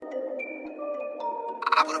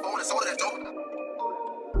I put a phone in soda that's dope.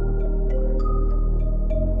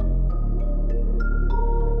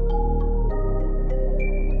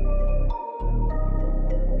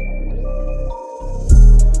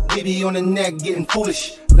 Baby on the neck getting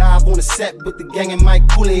foolish. Live on the set with the gang and Mike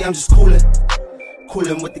Cooley. I'm just coolin'.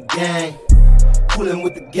 Coolin' with the gang. Coolin'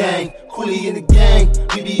 with the gang. Cooley in the gang.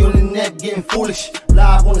 We be on the neck getting foolish.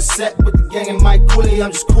 Live on the set with the gang and Mike Cooley.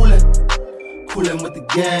 I'm just coolin'. Coolin' with the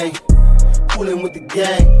gang. Coolin' with the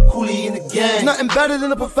gang. Cooley in the gang. Nothing better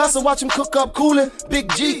than a professor. Watch him cook up coolin'.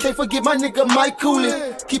 Big G, can't forget my nigga Mike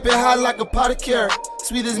Cooley. Keep it high like a pot of carrot.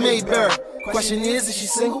 Sweet as Mayberry. Question is she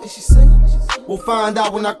single? Is she single? We'll find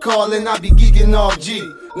out when I call and I be geeking off G.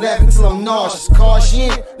 Laughing till I'm nauseous.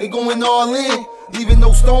 Caution, they going all in. Leaving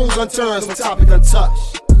no stones unturned, no topic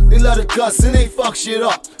untouched. They love the guts and they fuck shit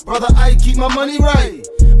up. Brother, I keep my money right.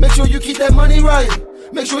 Make sure you keep that money right.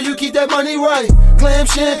 Make sure you keep that money right. Glam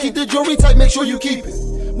sham, keep the jewelry tight, make sure you keep it.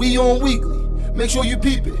 We on weekly, make sure you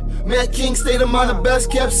peep it. Matt King state of mind, the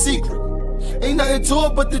best kept secret. Ain't nothing to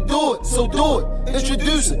it but to do it, so do it.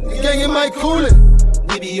 Introduce it, the gang and Mike Cooley.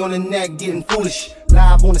 We be on the neck getting foolish.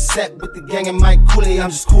 Live on the set with the gang and Mike Cooley. I'm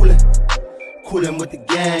just coolin'. Coolin' with the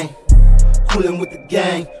gang. Coolin' with the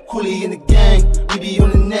gang. Cooley in the gang. We be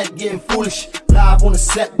on the neck getting foolish. Live on the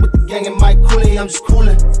set with the gang and Mike Cooley. I'm just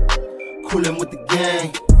coolin'. Coolin' with the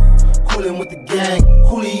gang. Coolin' with the gang.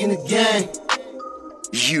 Cooley in the gang.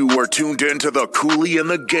 You are tuned in to the Cooley and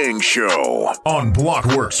the Gang Show on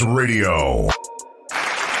Blockworks Radio.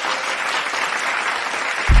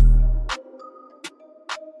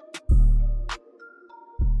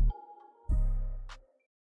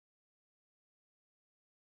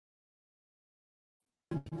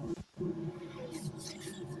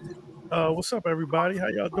 What's up, everybody? How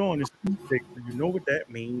y'all doing? It's Tuesday. You know what that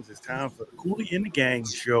means. It's time for the Cooley and the Gang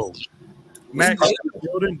Show. Max in the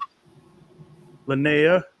building.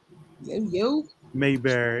 Linnea. Yo.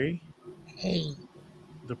 Mayberry. Hey.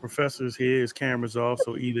 The professor's here. His camera's off,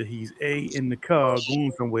 so either he's in the car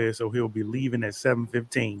going somewhere, so he'll be leaving at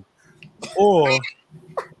 7:15, or he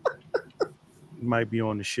might be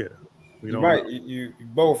on the shitter. You right. You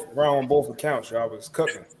both around on both accounts. Y'all was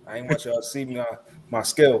cooking. I ain't want y'all to see my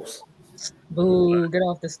skills. Boo, get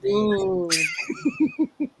off the stage.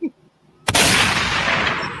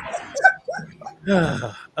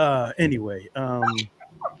 Anyway, I'm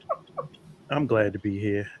glad to be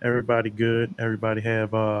here. Everybody good? Everybody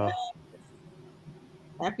have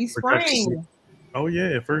happy spring. Oh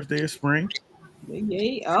yeah, first day of spring.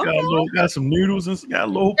 Yeah. Oh. Got some noodles and got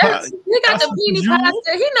a little pie. He got the beanie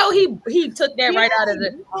pasta. He know he took that right out of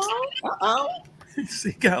the.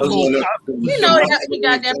 He got a little. You know he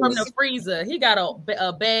got that from the freezer. He got a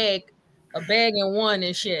bag in one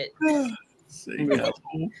and shit. So he got a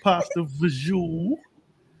little pasta visual.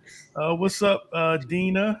 What's up,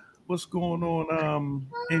 Dina? What's going on?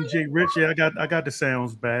 NJ Rich. Yeah, I got the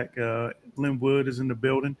sounds back. Linwood is in the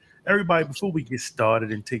building. Everybody, before we get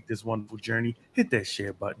started and take this wonderful journey, hit that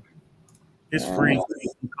share button. It's free. It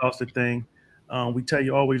doesn't cost a thing. We tell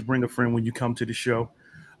you always bring a friend when you come to the show.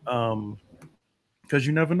 Because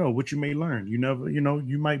you never know what you may learn. You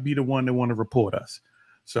might be the one that want to report us.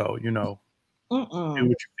 So, do what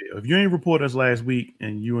you feel. If you ain't report us last week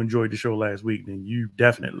and you enjoyed the show last week, then you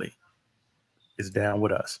definitely is down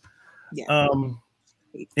with us. Yeah.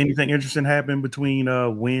 Anything interesting happened between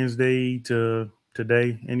Wednesday to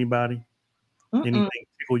today? Anybody? Anything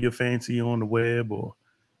tickle your fancy on the web or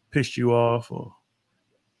pissed you off or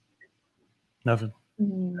nothing?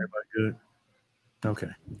 Everybody good? Okay.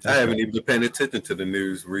 I haven't even been paying attention to the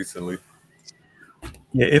news recently.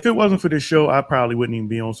 Yeah, if it wasn't for this show, I probably wouldn't even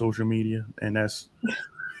be on social media, and that's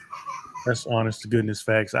honest to goodness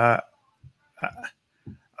facts. I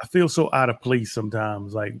feel so out of place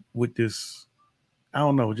sometimes, like with this. I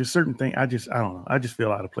don't know, just certain things. I don't know. I just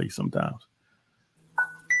feel out of place sometimes.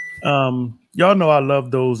 Y'all know I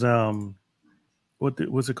love those.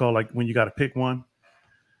 What's it called? Like when you got to pick one.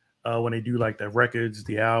 When they do like the records,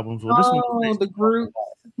 the albums. Well, this one was the group.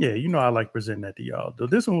 Yeah, I like presenting that to y'all.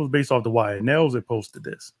 This one was based off The Wire. Nels had posted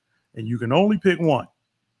this, and you can only pick one.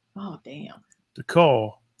 Oh damn! To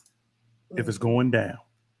call if it's going down.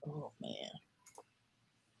 Oh man!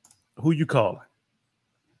 Who you calling?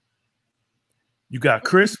 You got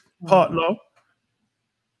Chris Partlow.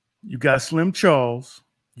 You got Slim Charles.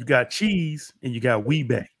 You got Cheese, and you got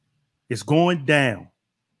Weebay. It's going down.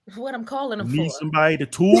 What I'm calling them you for? Need somebody to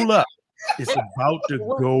tool up. It's about to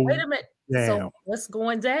go. Wait a minute. Down. So what's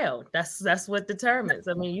going down? That's what determines.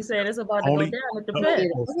 I mean, you saying it's about to go down. It depends.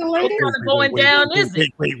 What kind of going down is it?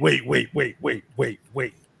 Wait.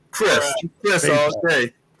 Chris all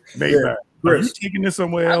day. Are you taking this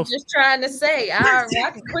somewhere else? I'm just trying to say. I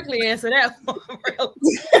can quickly answer that one.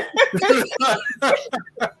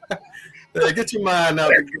 Hey, get your mind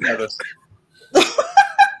out together.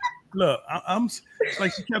 Look, I'm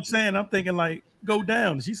like she kept saying, I'm thinking like go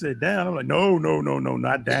down. She said down. I'm like, no,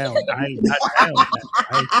 not down. I ain't not down.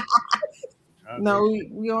 No,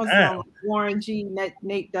 we on some Warren G,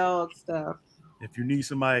 Nate Dogg stuff. If you need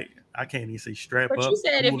somebody, I can't even say strap but up. You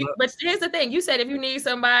said but here's the thing. You said if you need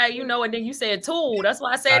somebody, and then you said tool. That's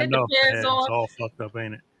why I said it depends on. It's all fucked up,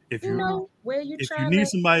 ain't it? If you know where you. If you need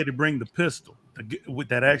somebody to bring the pistol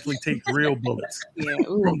that actually takes real bullets from the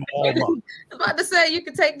Walmart. I was about to say you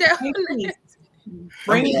can take that one.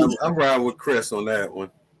 I'm riding with Chris on that one.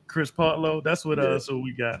 Chris Partlow. That's what. So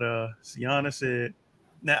we got. Sienna said.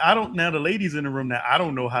 Now the ladies in the room. Now I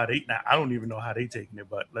don't know how they. Now I don't even know how they taking it.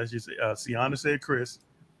 But let's just say. Sienna said Chris.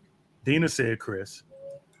 Dina said Chris.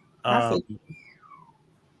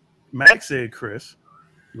 Max said Chris.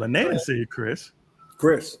 Lynetta said Chris.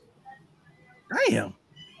 Chris. Damn.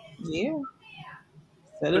 Yeah.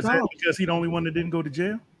 Is that because he the only one that didn't go to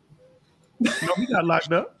jail? No, he got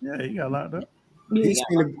locked up. Yeah, he got locked up. He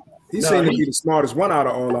seemed to be the smartest one out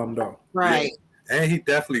of all of them, though. Right. Yeah. And he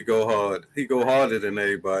definitely go hard. He go harder than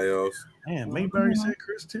everybody else. Man, Mayberry said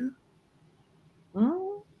Chris too.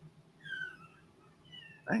 Damn.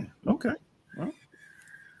 Okay. Well,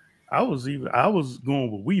 I was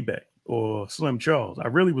going with Weeback or Slim Charles. I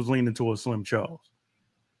really was leaning towards Slim Charles.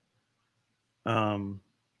 I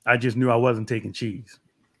just knew I wasn't taking cheese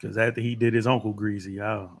because after he did his Uncle Greasy,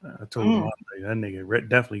 I told him that nigga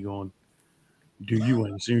definitely going to do you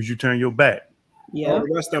in as soon as you turn your back. Yeah. All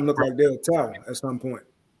the rest of them look like they'll tell at some point.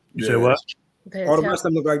 You say what? All the rest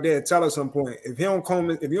of them look like they'll tell at some point. If you don't comb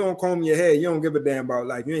your hair, you don't give a damn about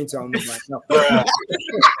life. You ain't telling nobody nothing.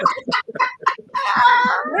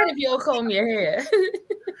 What if you don't comb your hair?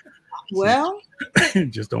 Well,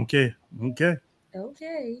 just don't care. Okay.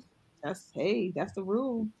 That's the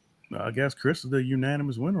rule. I guess Chris is the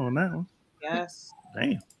unanimous winner on that one. Yes.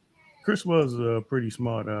 Damn. Chris was a pretty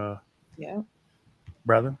smart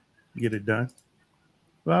brother. Get it done.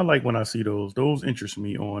 But I like when I see those. Those interest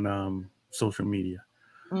me on social media.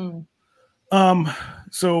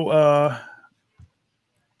 So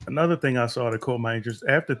another thing I saw that caught my interest,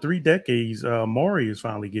 after 3 decades, Maury is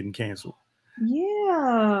finally getting canceled.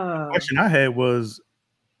 Yeah. The question I had was,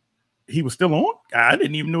 he was still on? I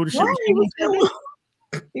didn't even know the shit. He was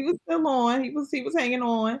still on. He was hanging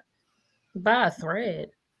on by a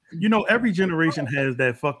thread. Every generation has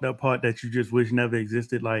that fucked up part that you just wish never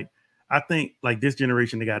existed. Like, I think like this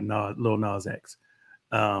generation, they got Lil Nas X.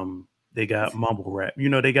 They got mumble rap.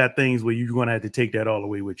 They got things where you're going to have to take that all the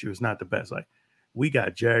way with you. It's not the best. Like, we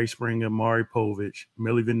got Jerry Springer, Maury Povich,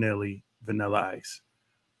 Milli Vanilli, Vanilla Ice.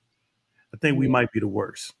 I think we might be the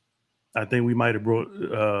worst. I think we might have brought.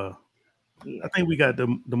 I think we got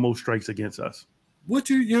the most strikes against us. What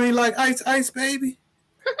you ain't like Ice Baby?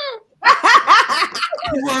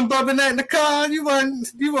 You wasn't bumping that in the car. You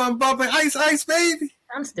wasn't bumping Ice Baby.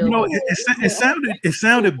 I'm still. It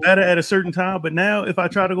sounded better at a certain time, but now if I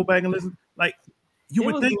try to go back and listen, like you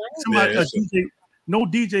would think somebody, a DJ, no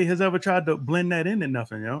DJ has ever tried to blend that in and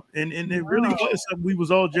nothing, and it really was something we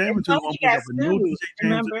was all jamming to. No DJ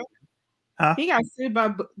remember? Huh? He got sued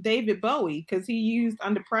by David Bowie because he used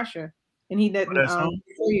Under Pressure, and he didn't.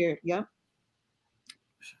 Yep.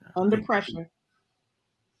 Under Pressure.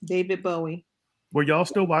 David Bowie. Were y'all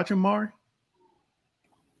still watching Maury?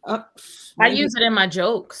 I use it in my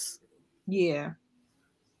jokes. Yeah.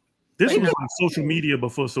 This was on social media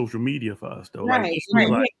before social media for us, though. Right.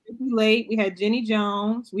 We had Jenny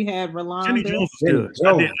Jones. We had Rolanda. Jenny Jones was good.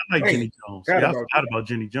 I like Jenny Jones. I forgot about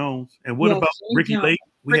Jenny Jones. And what about Ricky Lake?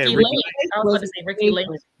 We had Ricky Lake. I was going to say Ricky Lake.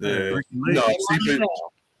 Yeah.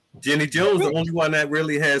 Jenny Jones, the only one that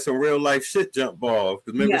really had some real life shit jump off.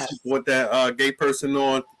 Remember she put that gay person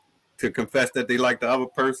on to confess that they like the other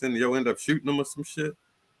person. You'll end up shooting them or some shit.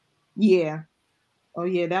 Yeah. Oh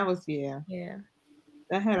yeah, that was Yeah.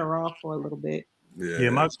 That had her off for a little bit. Yeah.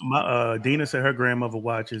 My Dina said her grandmother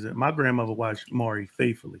watches it. My grandmother watched Maury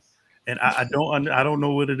faithfully, and I don't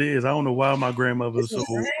know what it is. I don't know why my grandmother is so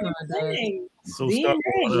stuck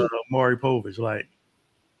on Maury Povich. Like,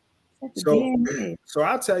 so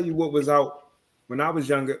I'll tell you what was out when I was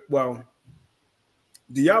younger. Well,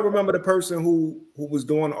 do y'all remember the person who was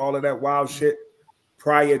doing all of that wild shit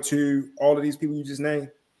prior to all of these people you just named?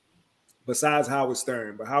 Besides Howard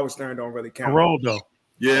Stern, but Howard Stern don't really count. Geraldo.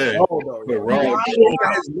 Yeah.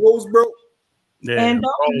 His nose broke. Yeah. And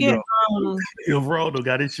don't forget Geraldo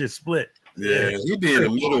got his shit split. Yeah, he be in the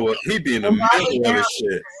middle of his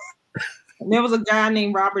shit. And there was a guy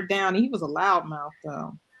named Robert Downey. He was a loudmouth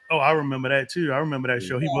though. Oh, I remember that too. I remember that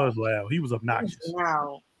show. He was loud. He was obnoxious.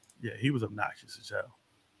 Wow. Yeah, he was obnoxious as hell.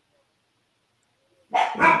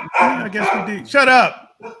 Yeah, I guess we did. Shut up.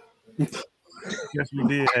 Yes, we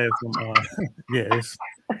did have some. Yeah, it's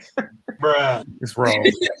bruh. It's raw.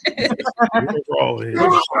 It's raw.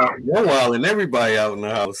 You're wilding everybody out in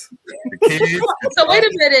the house. The kids. So wait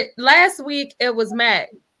a minute. Last week it was Matt.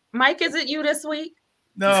 Mike, is it you this week?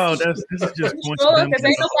 No, this is just sure, because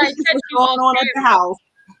ain't nobody catch you off at the house.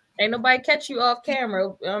 Ain't nobody catch you off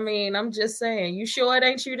camera. I mean, I'm just saying. You sure it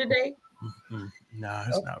ain't you today? Nah,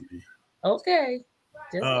 it's not me. Okay.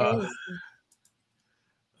 Just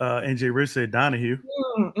NJ Rich said Donahue.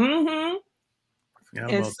 Mm-hmm.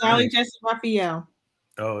 And Sally Jesse Raphael.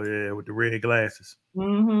 Oh yeah, with the red glasses.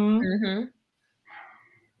 Mm-hmm.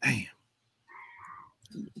 Damn.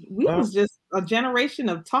 We was just a generation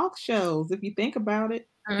of talk shows, if you think about it.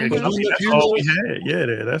 Yeah, that's all we had. Yeah,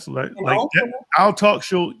 that's like that, our talk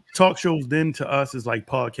shows then to us is like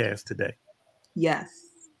podcasts today. Yes.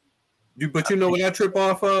 But you know what I trip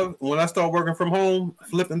off of when I start working from home,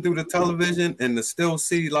 flipping through the television and to still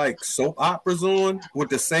see like soap operas on with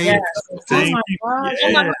the same. Oh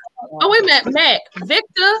wait a minute, Mac,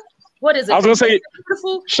 Victor. What is it? I was gonna say,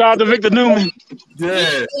 shout out to Victor Newman.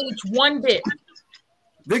 Yeah, age one bit.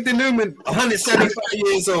 Victor Newman, 175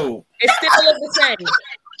 years old. It still look the same.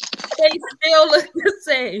 They still look the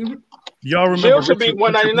same. Y'all remember? Should be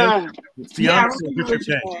 199. Yeah, Richard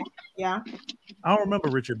Bay. Yeah. I don't remember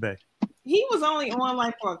Richard Bay. He was only on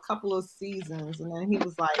like for a couple of seasons, and then he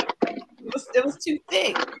was like, it was too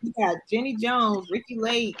thick. You got Jenny Jones, Ricky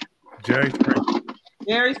Lake, Jerry Springer.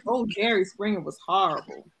 Jerry Springer was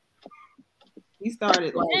horrible. He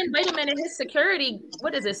started like. And wait a minute, his security.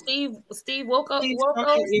 What is it, Steve Wilkos?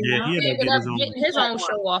 Yeah, he ended up getting his own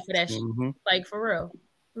show off of that shit. Like for real.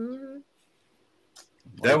 Mm-hmm.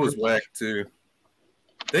 That was whack too.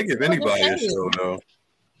 They give anybody a show though.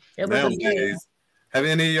 Nowadays. Have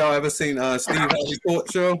any of y'all ever seen Steve Harvey Court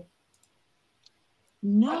Show?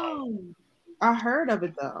 No, I heard of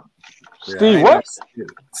it though. Yeah, Steve what?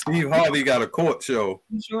 Steve Harvey got a court show.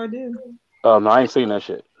 You sure do. Oh no, I ain't seen that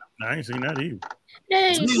shit. I ain't seen that either.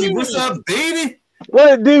 Hey, what's up, baby?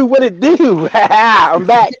 What it do? What it do? I'm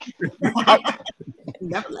back.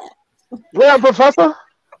 Where up, Professor?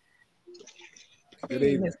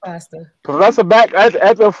 Professor back after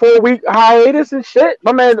a 4-week hiatus and shit.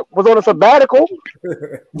 My man was on a sabbatical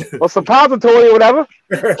or suppository or whatever.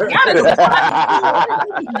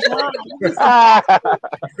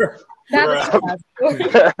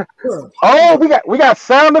 Oh, we got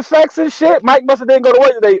sound effects and shit. Mike must have didn't go to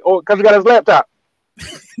work today because he got his laptop.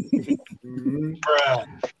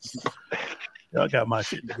 Y'all got my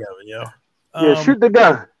shit together, yo. Yeah, shoot the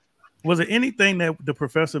gun. Was there anything that the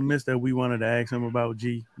professor missed that we wanted to ask him about,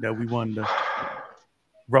 G, that we wanted to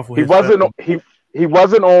ruffle his feathers? He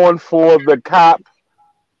wasn't on for the cop.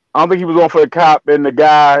 I don't think he was on for the cop, and the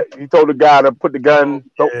guy, he told the guy to put the gun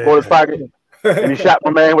in his pocket, and he shot my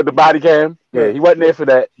man with the body cam. Yeah, he wasn't there for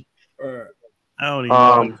that. I don't even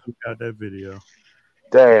know if he got that video.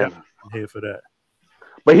 Damn. I'm here for that.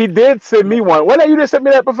 But he did send me one. When you just sent me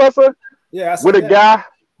that, Professor? Yeah, with a guy.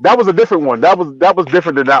 That was a different one. That was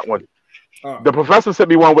different than that one. The professor sent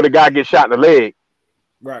me one where the guy gets shot in the leg.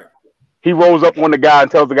 Right. He rolls up on the guy and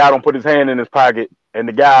tells the guy don't put his hand in his pocket, and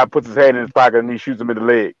the guy puts his hand in his pocket and he shoots him in the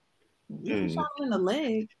leg. You shot him in the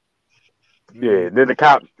leg. Yeah. Then the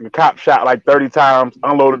cop shot like 30 times,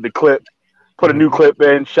 unloaded the clip, put a new clip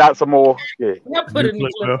in, shot some more. Yeah. Put a new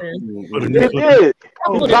clip in. He did.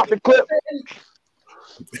 He dropped the clip.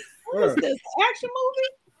 What is this? Action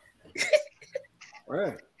movie?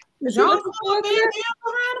 Right. John behind him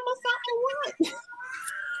or something? What?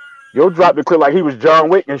 Yo dropped the clip like he was John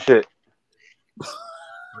Wick and shit.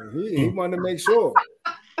 He wanted to make sure.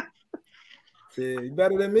 Yeah, he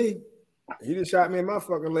better than me. He just shot me in my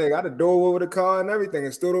fucking leg. I had to dove over the car and everything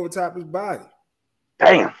and stood over top his body.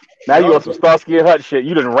 Damn. Now you on some Starsky and Hutch shit.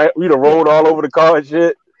 You done rolled all over the car and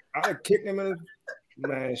shit. I kicked him in the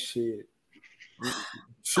man shit.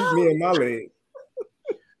 Shoot me in my leg.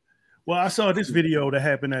 Well, I saw this video that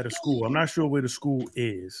happened at a school. I'm not sure where the school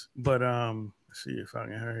is, but let's see if I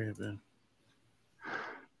can hurry up.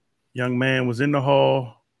 Young man was in the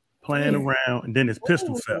hall playing around, and then his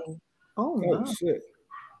pistol fell. Oh shit!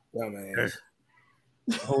 Dumbass.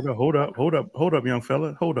 Hold up, young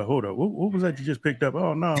fella. Hold up. What was that you just picked up?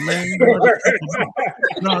 Oh no, man.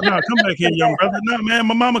 No, come back here, young brother. No, man,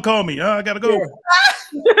 my mama called me. I gotta go.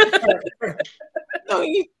 No,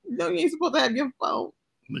 you ain't supposed to have your phone.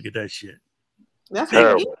 Look at that shit. That's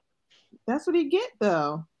what he get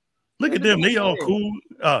though. Look at them. They all cool.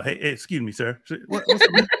 Hey, excuse me, sir. What's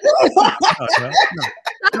the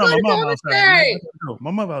no, my mom outside. No, my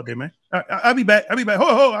mom out there, man. I'll be back.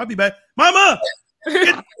 Ho, I'll be back. Mama.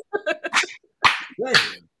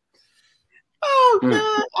 Oh God!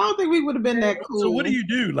 I don't think we would have been that cool. So what do you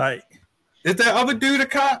do? Like, is that other dude a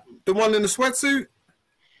cop? The one in the sweatsuit?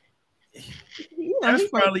 That's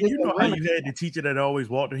probably how you had the teacher that always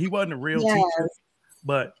walked. He wasn't a real teacher,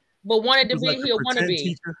 but wanted to be. Like he wanted to be.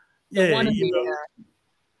 Teacher. Yeah,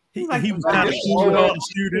 he was kind of cool with all the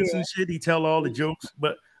students and shit. He tell all the jokes,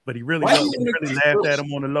 but he really laughed at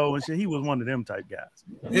him on the low and shit. He was one of them type guys.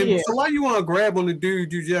 So why you want to grab on the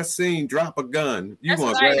dude you just seen drop a gun? You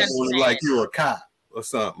want to grab on him like you're a cop or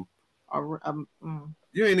something?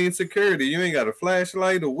 You ain't in security. You ain't got a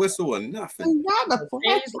flashlight, a whistle, or nothing. He got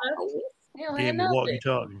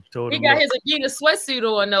his Adidas sweatsuit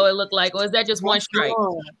on, though, it looked like. Or is that just one stripe?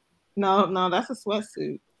 No, that's a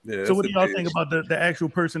sweatsuit. Yeah, so what do y'all think about the actual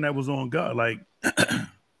person that was on guard? Like,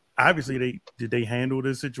 obviously, did they handle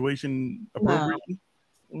the situation appropriately?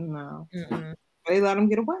 No. They let him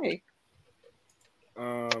get away.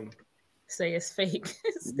 Say it's fake.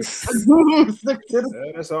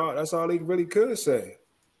 That's all he really could say.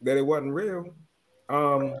 That it wasn't real.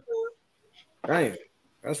 Dang,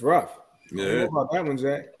 that's rough. Yeah. About that one,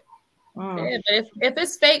 Jack. Yeah, but if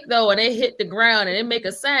it's fake though, and it hit the ground and it make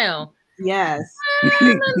a sound. Yes.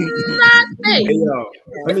 Hey, yo,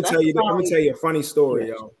 let me tell you a funny story,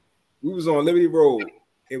 yo. We was on Liberty Road.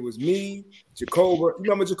 It was me, Jacoba. You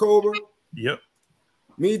remember Jacoba? Yep.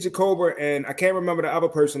 Me, Jacoba, and I can't remember the other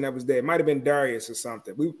person that was there. It might have been Darius or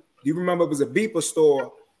something. You remember it was a beeper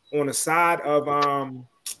store on the side of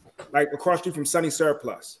like across street from Sunny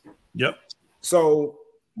Surplus. Yep. So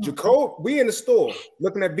Jacoba, we in the store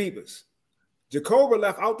looking at beepers. Jacoba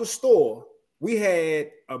left out the store. We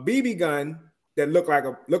had a BB gun that looked like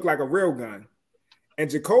a real gun, and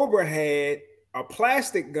Jacoba had a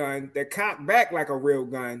plastic gun that cocked back like a real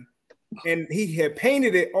gun, and he had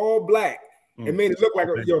painted it all black and made it look like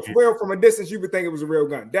real. From a distance, you would think it was a real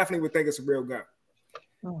gun. Definitely would think it's a real gun.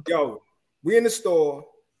 Yo, we in the store.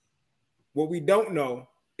 What we don't know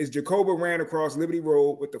is Jacoba ran across Liberty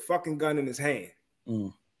Road with the fucking gun in his hand.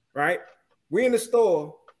 Right? We in the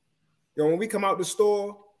store. Yo, when we come out the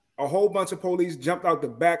store, a whole bunch of police jumped out the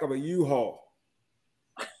back of a U-Haul.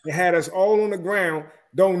 They had us all on the ground.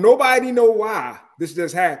 Don't nobody know why this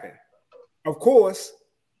just happened. Of course,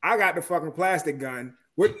 I got the fucking plastic gun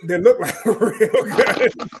that looked like a real gun.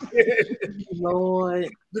 Lord.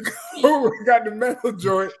 We got the metal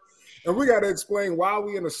joint, and we got to explain why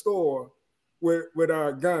we in a store with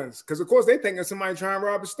our guns. Because, of course, they think somebody trying to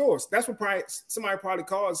rob the stores. That's what somebody probably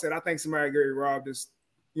called and said, I think somebody robbed this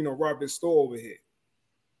store over here.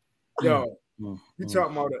 Yo, you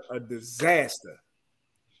talking about a disaster.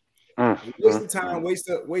 Waste of time, waste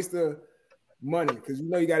of money, because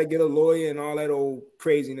you got to get a lawyer and all that old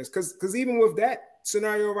craziness. Because even with that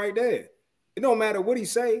scenario right there, it don't matter what he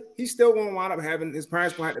say, he's still going to wind up having his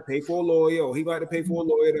parents going to have to pay for a lawyer, or he going to have to pay for a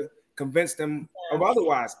lawyer to convince them of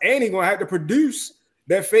otherwise, and he going to have to produce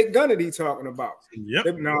that fake gun that he talking about.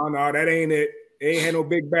 Yep. No, that ain't it. They ain't had no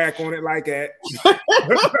big back on it like that.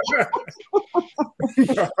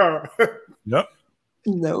 Yep. No.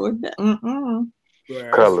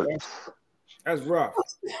 Colors. That's rough.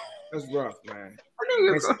 That's rough, man.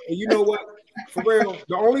 And you know what? For real,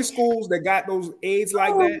 the only schools that got those aids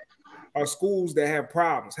like that are schools that have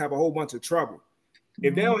problems, have a whole bunch of trouble.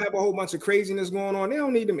 If they don't have a whole bunch of craziness going on, they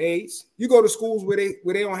don't need them aids. You go to schools where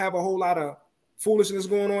they don't have a whole lot of foolishness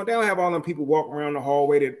going on. They don't have all them people walking around the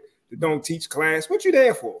hallway that don't teach class. What you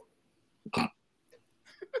there for?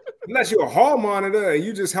 Unless you're a hall monitor and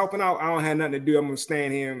you just helping out, I don't have nothing to do. I'm gonna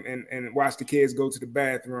stand here and watch the kids go to the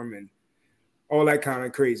bathroom and all that kind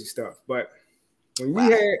of crazy stuff. But when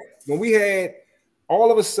we had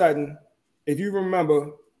all of a sudden, if you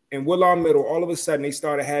remember, in Woodlawn Middle, all of a sudden they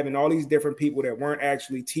started having all these different people that weren't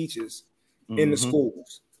actually teachers in the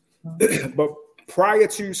schools. But prior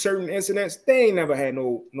to certain incidents, they ain't never had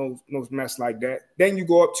no mess like that. Then you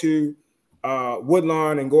go up to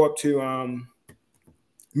Woodlawn and go up to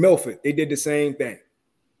Milford. They did the same thing.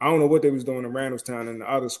 I don't know what they was doing in Randallstown and the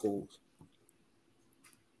other schools.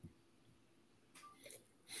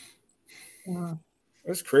 Wow.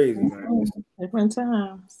 That's crazy, man. Different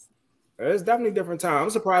times. It's definitely different times. I'm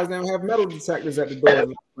surprised they don't have metal detectors at the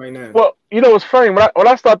door right now. Well, it's funny. When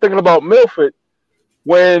I start thinking about Milford,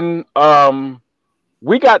 when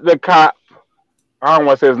we got the cop, I don't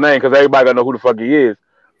want to say his name because everybody gotta know who the fuck he is.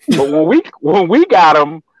 But when we got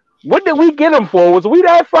him, what did we get him for? Was we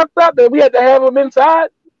that fucked up that we had to have him inside?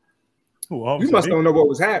 You must don't know what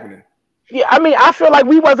was happening. Yeah, I mean, I feel like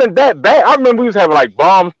we wasn't that bad. I remember we was having like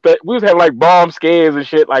bomb scares and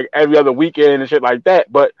shit like every other weekend and shit like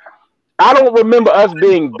that. But I don't remember us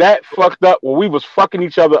being that fucked up where we was fucking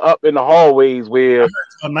each other up in the hallways where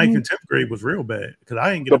 9th and 10th grade was real bad because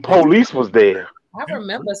I didn't get the police was there. I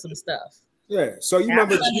remember some stuff. Yeah, so you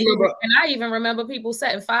remember, and I even remember people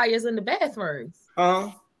setting fires in the bathrooms.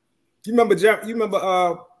 You remember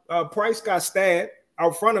Price got stabbed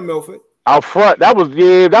out front of Milford. Out front, that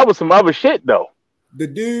was some other shit though. The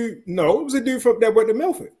dude, no, it was a dude from that went to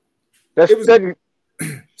Milford.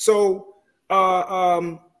 So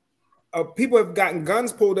people have gotten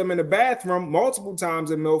guns pulled them in the bathroom multiple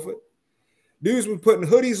times in Milford. Dudes were putting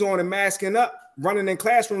hoodies on and masking up, running in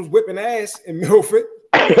classrooms, whipping ass in Milford.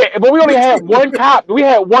 But we only had one cop. We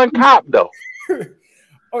had one cop though.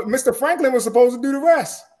 Mr. Franklin was supposed to do the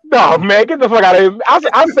rest. No, man, get the fuck out of here. I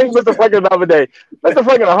think Mr. Franklin the other day. Mr.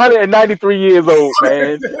 Franklin, 193 years old,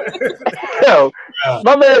 man. Yo,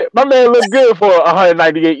 my man looked good for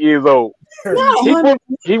 198 years old.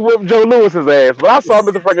 He whipped Joe Lewis's ass, but I saw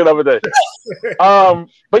Mr. Franklin the other day.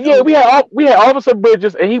 But yeah, we had Officer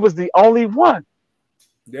Bridges, and he was the only one.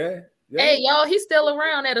 Yeah. Hey, y'all, he's still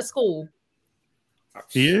around at a school.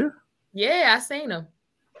 Here? Yeah, I seen him.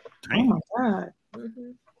 Oh my God.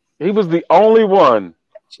 Mm-hmm. He was the only one.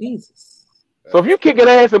 Jesus. So if you kicking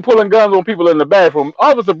ass and pulling guns on people in the bathroom,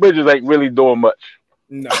 Officer Bridges ain't really doing much.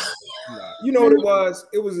 No. You know what it was?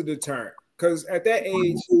 It was a deterrent. Because at that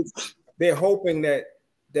age, they're hoping that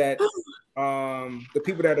the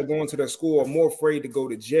people that are going to the school are more afraid to go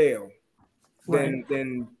to jail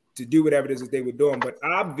than to do whatever it is that they were doing. But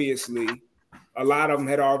obviously, a lot of them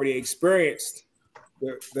had already experienced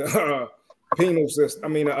the penal system. I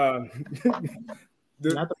mean,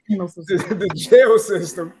 the jail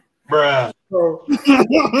system, bruh. So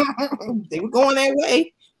they were going that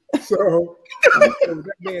way. So that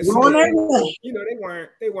man, going that way. You know,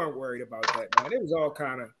 they weren't worried about that, man. It was all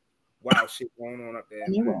kind of wild shit going on up there.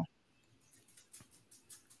 Yeah.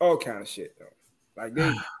 All kind of shit though. Like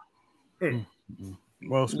they.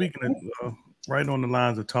 Well, speaking of right on the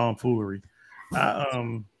lines of tomfoolery,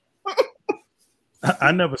 I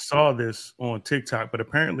never saw this on TikTok, but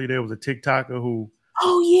apparently there was a TikToker who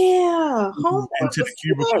into the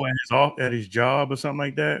cubicle at his job or something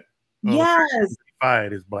like that. Yes. He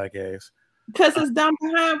fired his black ass. Because his dumb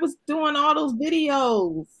behind was doing all those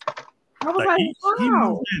videos. I was wow. He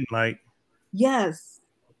moved in, yes.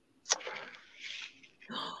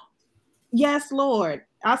 Yes, Lord.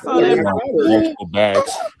 I saw that. Multiple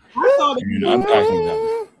bags. I saw that. And unpacking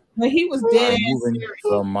them. But he was dead. Moving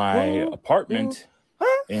from my apartment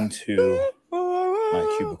into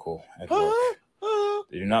my cubicle at work.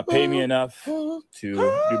 They do not pay me enough to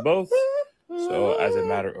do both. So as a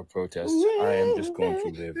matter of protest, I am just going to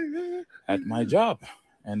live at my job.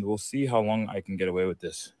 And we'll see how long I can get away with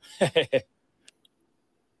this. That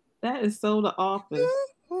is so The Office.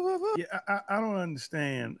 Yeah, I don't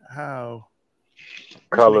understand how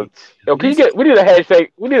colored. Yo, we need a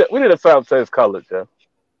hashtag. We need a sound says colored, yeah.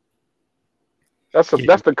 That's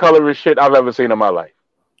the colorest shit I've ever seen in my life.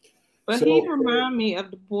 But he remind me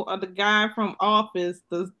of the guy from Office,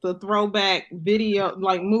 the throwback video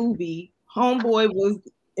like movie. Homeboy was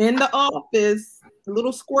in the office, the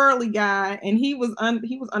little squirrely guy, and he was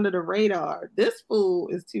under the radar. This fool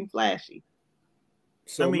is too flashy.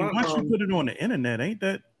 So I mean, once you put it on the internet, ain't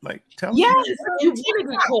that like television? Yes,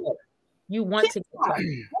 you want to talk.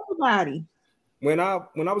 Everybody. When I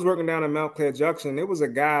was working down in Montclair Junction, there was a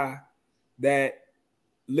guy that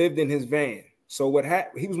lived in his van. So what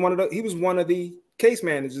happened? He was one of the case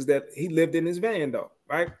managers that he lived in his van though,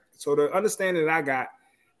 right? So the understanding that I got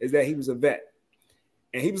is that he was a vet,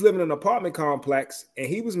 and he was living in an apartment complex, and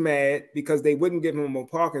he was mad because they wouldn't give him a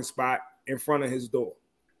parking spot in front of his door.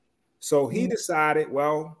 So he decided,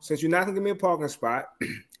 well, since you're not gonna give me a parking spot,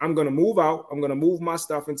 I'm gonna move out. I'm gonna move my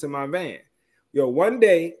stuff into my van. Yo, one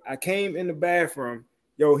day I came in the bathroom.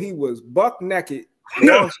 Yo, he was buck naked,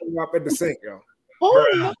 up at the sink. Yo,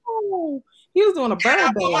 no, he was doing a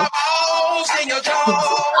bird dance.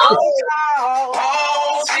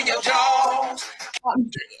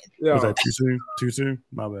 Was that too soon?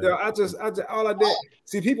 My bad. Yo, I just all I did.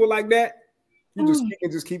 See people like that. You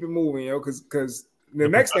just keep it moving, yo, because. The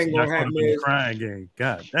next thing gonna happen is crying game.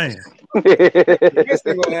 God damn. The next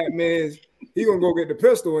thing gonna happen is he gonna go get the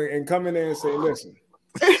pistol and come in there and say, "Listen,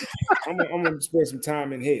 I'm gonna spend some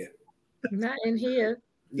time in here." Not in here.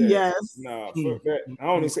 Yeah. Yes. No, fuck that. I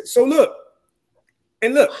only say so. Look,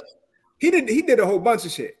 he did a whole bunch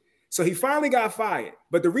of shit. So he finally got fired.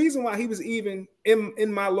 But the reason why he was even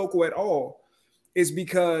in my local at all is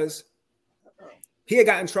because he had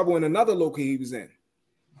got in trouble in another local he was in.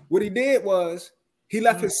 What he did was he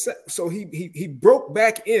left his so he broke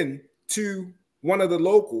back in to one of the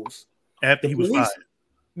locals after he was fired.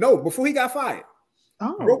 No, before he got fired.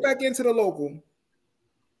 Oh. Broke back into the local.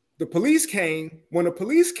 The police came. When the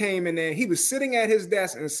police came in there, he was sitting at his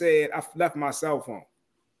desk and said, "I left my cell phone."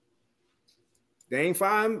 They ain't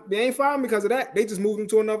fine. They ain't fine because of that. They just moved him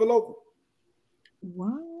to another local.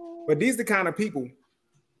 Wow. But these are the kind of people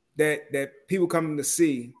that people come to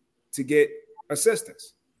see to get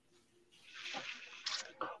assistance.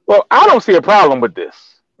 Well, I don't see a problem with this.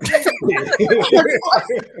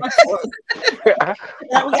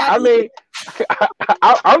 I mean,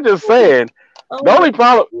 I'm just saying. The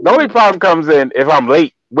only problem comes in if I'm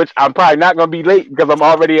late, which I'm probably not going to be late because I'm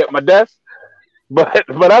already at my desk. But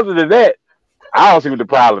other than that, I don't see what the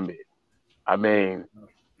problem is. I mean,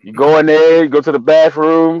 you go in there, you go to the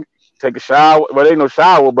bathroom, take a shower. Well, there ain't no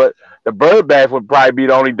shower, but the bird bath would probably be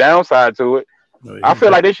the only downside to it. No, I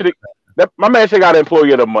feel like they should have. My man should got an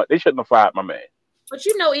employee of the month. They shouldn't have fired my man. But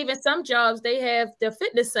even some jobs they have the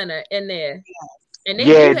fitness center in there, and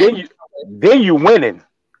then you winning.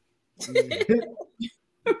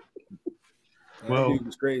 Well, he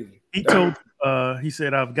was crazy. He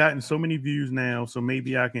said, "I've gotten so many views now, so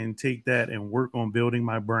maybe I can take that and work on building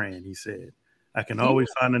my brand." He said, "I can always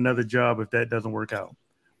find another job if that doesn't work out."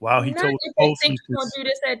 While he told the Post he's going to do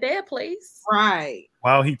this at their place, right?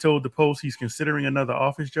 While he told the Post he's considering another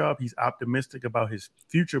office job, he's optimistic about his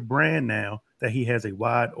future brand now that he has a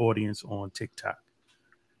wide audience on TikTok.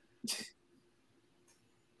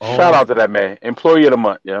 Shout out to that man, employee of the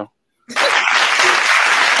month, yo.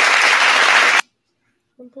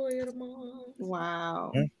 Employee of the month.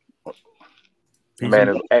 Wow. Man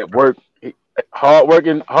is at work,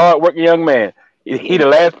 hardworking young man. He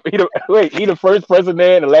the first person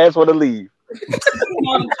there and the last one to leave.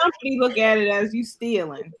 The company look at it as you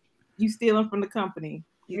stealing. You stealing from the company.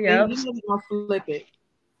 Yeah, you gonna flip it.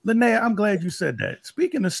 Linnea, I'm glad you said that.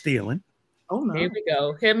 Speaking of stealing, here we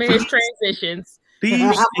go. Him and his transitions.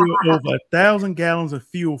 Thieves steal over 1,000 gallons of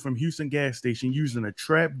fuel from Houston gas station using a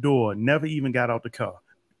trap door. Never even got out the car.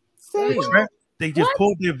 They just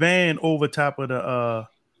pulled their van over top of the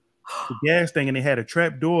gas thing, and they had a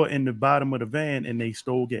trap door in the bottom of the van, and they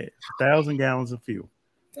stole gas. 1,000 gallons of fuel.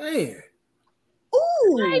 Damn.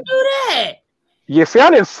 Ooh, I do that. Yeah, see,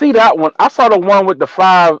 I didn't see that one. I saw the one with the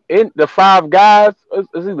five guys. It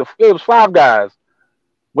was 5 guys.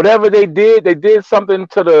 Whatever they did something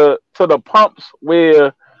to the pumps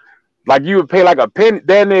where, like, you would pay like a penny.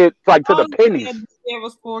 Then it's like to the pennies. There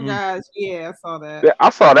was 4 guys. Yeah, I saw that. Yeah, I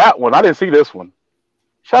saw that one. I didn't see this one.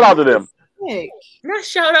 Shout out to them. Not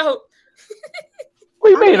shout out. What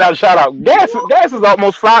do you mean not shout out? Gas is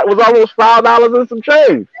almost $5 and some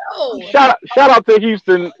change. No. Shout out to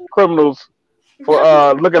Houston criminals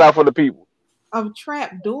for looking out for the people. A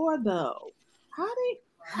trap door though.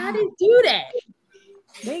 How they do that?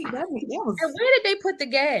 That was. And where did they put the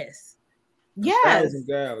gas? Yes.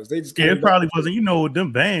 They just it probably wasn't.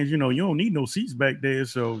 Them vans. You don't need no seats back there.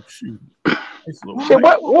 So shoot. Shit,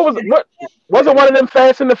 what was it? What wasn't one of them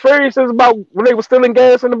Fast and the Furious about when they were stealing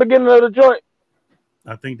gas in the beginning of the joint?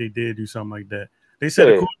 I think they did do something like that. They said,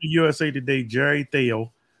 according to USA Today, Jerry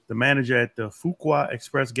Theo, the manager at the Fuqua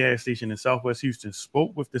Express gas station in Southwest Houston,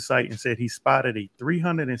 spoke with the site and said he spotted a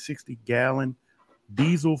 360-gallon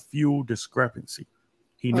diesel fuel discrepancy.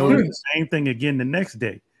 He noticed the same thing again the next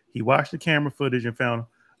day. He watched the camera footage and found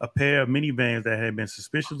a pair of minivans that had been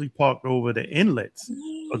suspiciously parked over the inlets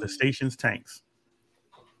of the station's tanks.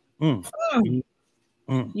 You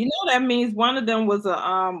know that means one of them was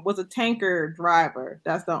a tanker driver.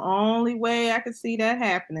 That's the only way I could see that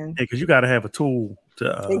happening. Yeah, because you got to have a tool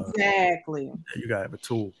to exactly. You got to have a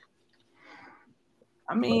tool.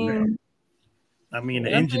 I mean,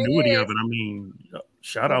 the ingenuity of it. I mean,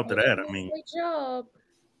 shout out to that. I mean, great job.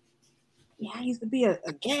 Yeah, I used to be a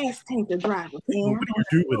gas tanker driver. What do you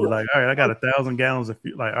do with it? Like, all right, I got 1,000 gallons of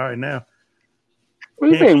fuel. Like, all right, now. What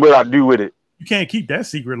do you mean? What I do with it? You can't keep that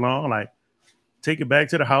secret long. Like, take it back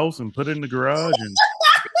to the house and put it in the garage. And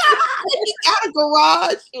you got a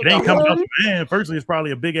garage. It ain't coming out the van. Firstly, it's probably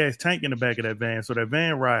a big ass tank in the back of that van, so that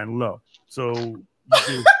van riding low. So you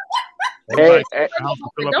just,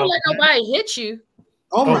 don't let nobody hit you.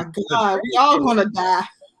 Oh my God, we all gonna die.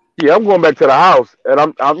 Yeah, I'm going back to the house,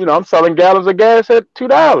 and I'm selling gallons of gas at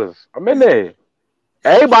 $2. I'm in there.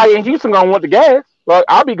 Everybody in Houston gonna want the gas. But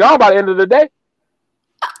I'll be gone by the end of the day.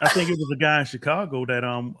 I think it was a guy in Chicago that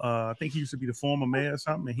I think he used to be the former mayor or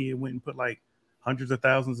something, and he went and put like hundreds of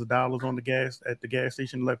thousands of dollars on the gas at the gas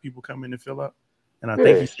station to let people come in and fill up. And I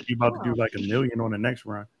think he should be about to do like $1 million on the next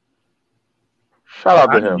run. Shout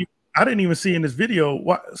out to him. I didn't even see in this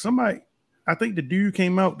video somebody I think the dude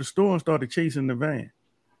came out the store and started chasing the van.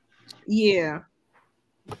 Yeah.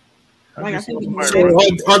 Like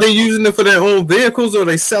are they using it for their own vehicles or are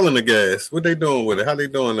they selling the gas? What they doing with it? How they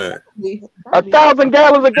doing that? 1,000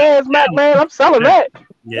 gallons of gas, man. I'm selling that.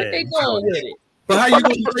 Yeah. What they doing with it? But how you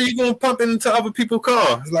gonna pump it into other people's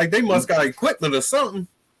cars? Like they must got equipment or something.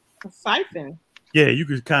 A siphon. Yeah, you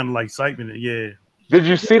could kind of like siphon it. Yeah. Did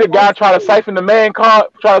you see the guy try to siphon the man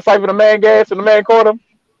gas and the man caught him?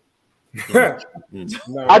 No.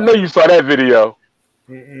 I know you saw that video.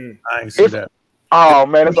 I ain't see that. Oh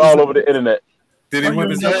man, it's all over the internet. Did he whip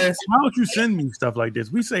his ass? Why don't you send me stuff like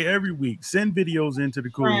this? We say every week, send videos into the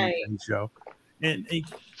Cooley Show, and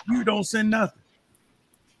you don't send nothing.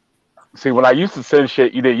 See, when I used to send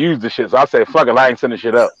shit, you didn't use the shit, so I said, "Fuck it, I ain't sending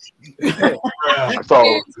shit up."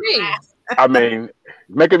 So, I mean,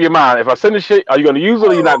 make up your mind. If I send the shit, are you going to use it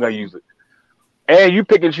or you're not going to use it? And you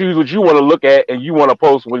pick and choose what you want to look at and you want to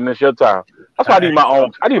post when it's your time. That's why I need my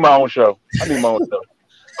own. I need my own show. I need my own show.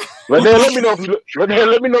 But then let me know.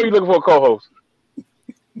 Let me know you're looking for a co-host.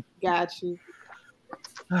 Got you.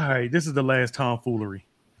 All right, this is the last tomfoolery.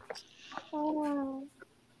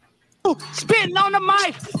 Spitting on the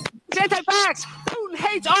mic. Anti-vax. Putin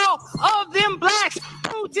hates all of them blacks.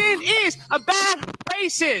 Putin is a bad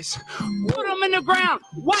racist. Put them in the ground,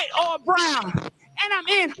 white or brown. And I'm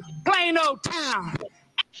in plain old town.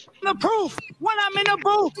 The proof when I'm in the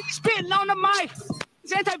booth, spitting on the mic.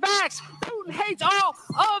 Anti-vax. Putin hates all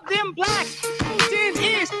of them blacks. Putin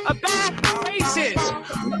is a bad racist.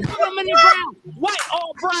 Put them in the ground, white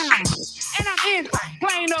or brown. And I'm in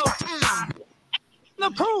plain old town. The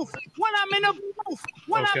proof when I'm in the booth.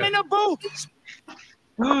 I'm in the booth.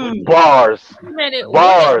 Bars.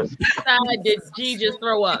 Bars. Side did G just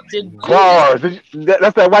throw up? Bars.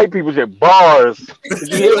 That's that white people shit. Bars. Did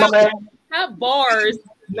you hear my man? Not bars.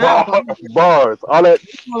 Bars. All that.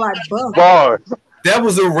 Bars. That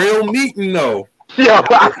was a real meeting, though. Yeah,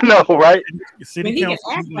 I know, right? City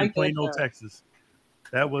Council meeting in Plano, Texas.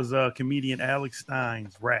 That was comedian Alex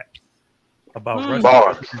Stein's rap about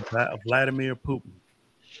Russia, Vladimir Putin.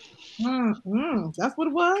 That's what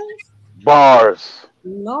it was? Bars.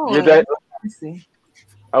 Lord. Yeah,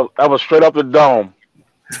 that was straight up the dome.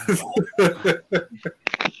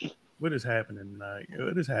 What is happening tonight?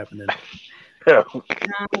 What is happening? Yeah.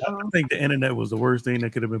 I think the internet was the worst thing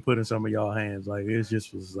that could have been put in some of y'all hands. Like it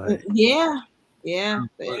just was like Yeah. The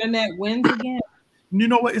internet wins again. You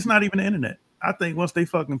know what? It's not even the internet. I think once they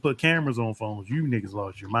fucking put cameras on phones, you niggas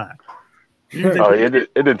lost your mind.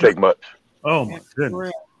 It didn't take much. Oh my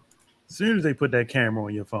goodness. As soon as they put that camera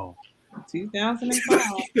on your phone. 2005.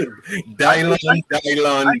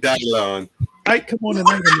 Dylon. Ike, come on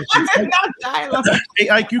tonight or next week. Hey,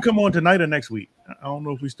 Ike, you come on tonight or next week? I don't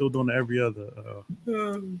know if we're still doing every other.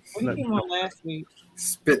 When you came on last week?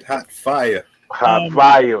 Spit hot fire. Hot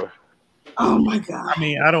fire. Oh my God. I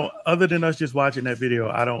mean, I don't. Other than us just watching that video,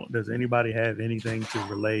 I don't. Does anybody have anything to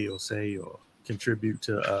relay or say or contribute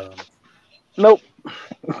to? Nope.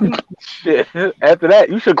 Shit. After that,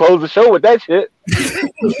 you should close the show with that shit.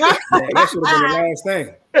 That should have been the last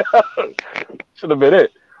thing. Should have been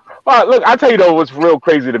it. All right, look, I'll tell you though what's real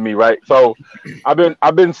crazy to me, right? So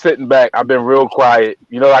I've been sitting back, I've been real quiet.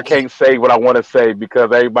 You know, I can't say what I want to say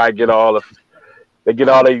because everybody get they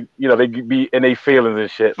be in their feelings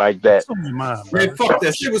and shit like that. What's on your mind, man? Fuck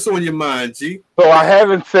that shit. What's on your mind, G? So I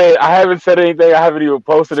haven't said anything. I haven't even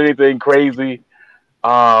posted anything crazy.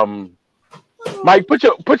 Mike, put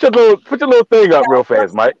your little thing up real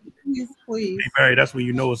fast, Mike. Please. Hey, Barry, that's when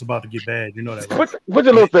you know it's about to get bad. You know that. Right? Put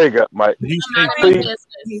your little thing up, Mike.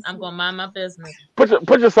 I'm gonna mind my business.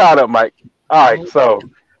 Put your side up, Mike. All right, so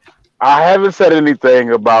I haven't said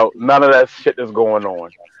anything about none of that shit that's going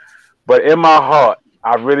on, but in my heart,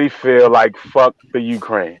 I really feel like fuck the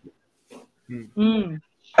Ukraine.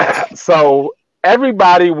 So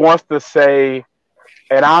everybody wants to say.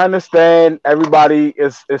 And I understand everybody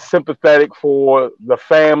is sympathetic for the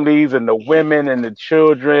families and the women and the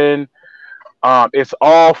children. It's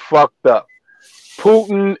all fucked up.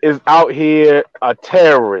 Putin is out here a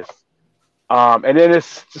terrorist. And then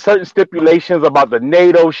there's certain stipulations about the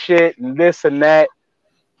NATO shit and this and that.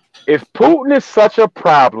 If Putin is such a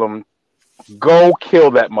problem, go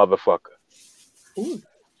kill that motherfucker. Ooh.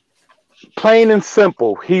 Plain and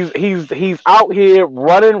simple. He's out here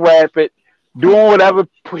running rapid. Doing whatever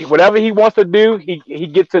he wants to do, he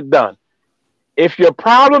gets it done. If your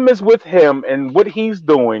problem is with him and what he's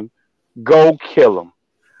doing, go kill him.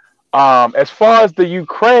 As far as the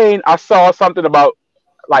Ukraine, I saw something about,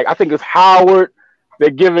 like, I think it's Howard. They're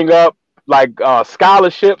giving up like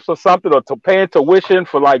scholarships or something, or paying tuition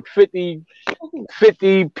for like 50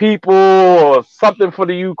 50 people or something for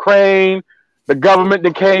the Ukraine. The government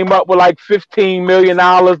that came up with like $15 million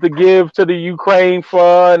to give to the Ukraine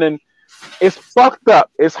fund, and it's fucked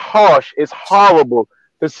up. It's harsh. It's horrible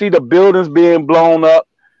to see the buildings being blown up.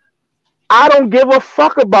 I don't give a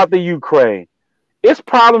fuck about the Ukraine. It's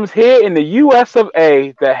problems here in the U.S. of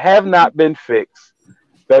A. that have not been fixed.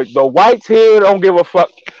 The whites here don't give a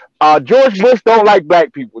fuck. George Bush don't like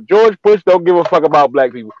black people. George Bush don't give a fuck about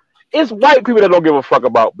black people. It's white people that don't give a fuck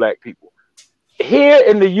about black people. Here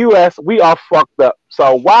in the U.S., we are fucked up.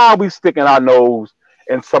 So why are we sticking our nose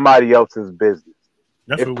in somebody else's business?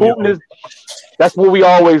 If Putin is, that's what we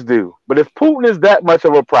always do. But if Putin is that much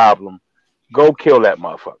of a problem, go kill that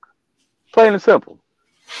motherfucker. Plain and simple.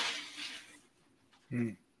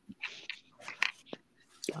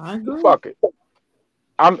 I agree. Fuck it.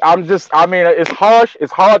 I'm just, I mean, it's harsh.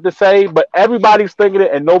 It's hard to say, but everybody's thinking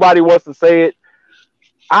it and nobody wants to say it.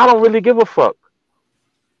 I don't really give a fuck.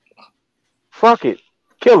 Fuck it.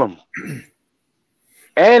 Kill him.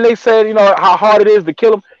 And they said, you know, how hard it is to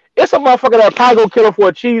kill him. It's a motherfucker that probably gonna kill him for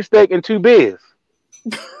a cheesesteak and 2 beers.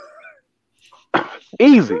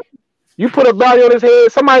 Easy. You put a bounty on his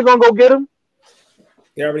head, somebody gonna go get him.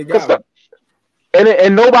 They already got him.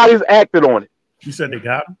 And nobody's acted on it. You said they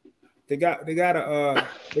got him? They got a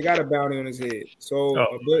bounty on his head. So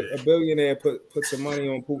a billionaire put some money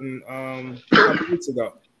on Putin a couple weeks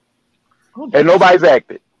ago. And nobody's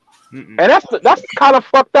acted. And that's kind of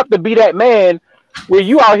fucked up to be that man where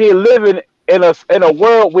you out here living in a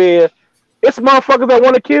world where it's motherfuckers that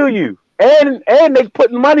want to kill you. And they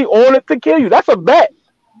putting money on it to kill you. That's a bet.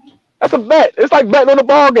 That's a bet. It's like betting on a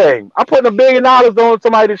ball game. I'm putting $1 billion on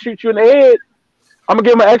somebody to shoot you in the head. I'm gonna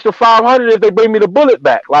give them an extra $500 if they bring me the bullet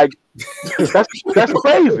back. Like that's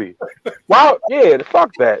crazy. Wow, yeah,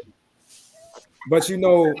 fuck that. But you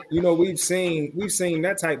know, we've seen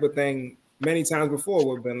that type of thing many times before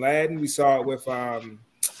with Bin Laden. We saw it with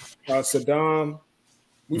Saddam.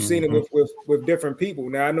 We've seen it with different people.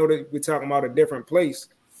 Now I know that we're talking about a different place,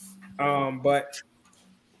 but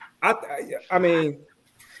I mean,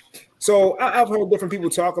 so I've heard different people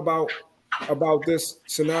talk about this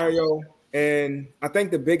scenario. And I think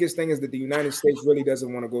the biggest thing is that the United States really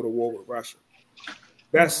doesn't want to go to war with Russia.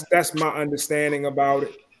 That's my understanding about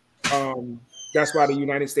it. That's why the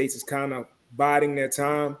United States is kind of biding their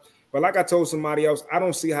time. But like I told somebody else, I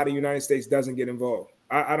don't see how the United States doesn't get involved.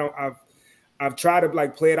 I've tried to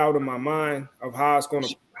like play it out in my mind of how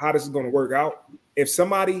this is going to work out. If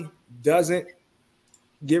somebody doesn't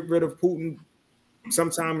get rid of Putin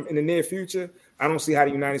sometime in the near future, I don't see how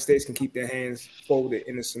the United States can keep their hands folded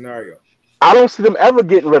in this scenario. I don't see them ever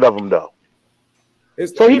getting rid of him though.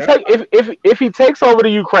 So if he takes over the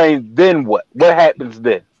Ukraine, then what? What happens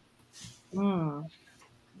then?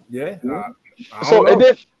 Yeah. So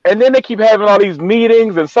and then they keep having all these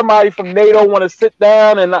meetings, and somebody from NATO want to sit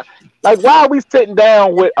down and like, why are we sitting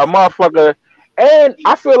down with a motherfucker? And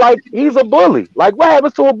I feel like he's a bully. Like, what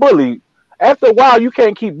happens to a bully? After a while, you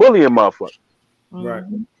can't keep bullying motherfuckers. Right.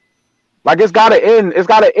 Like, it's gotta end. It's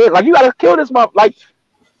gotta end. Like, you gotta kill this motherfucker. Like,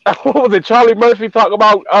 what was it? Charlie Murphy talk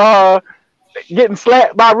about getting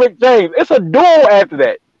slapped by Rick James. It's a duel after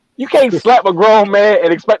that. You can't slap a grown man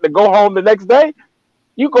and expect to go home the next day.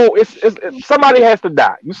 You go. It's somebody has to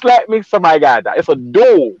die. You slap me, somebody gotta die. It's a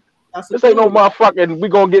duel. This ain't no motherfucking. We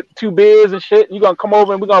gonna get 2 beers and shit. You gonna come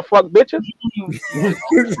over and we gonna fuck bitches?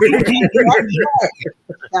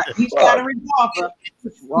 You got a revolver.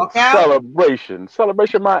 Walk out.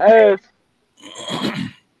 Celebration, my ass.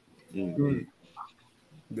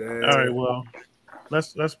 All right, well,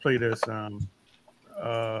 let's play this.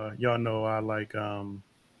 Y'all know I like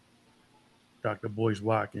Dr. Boyce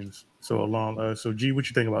Watkins. So G, what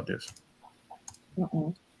you think about this?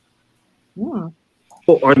 People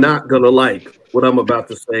are not gonna like what I'm about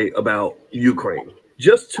to say about Ukraine.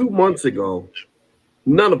 Just 2 months ago,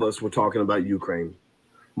 none of us were talking about Ukraine.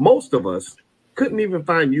 Most of us couldn't even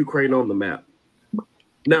find Ukraine on the map.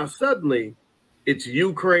 Now suddenly, it's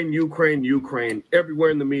Ukraine everywhere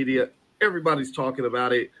in the media. Everybody's talking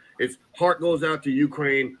about it. It's heart goes out to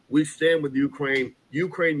Ukraine. We stand with Ukraine.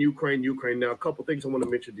 Now, a couple things I want to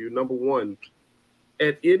mention to you. Number one,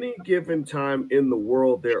 at any given time in the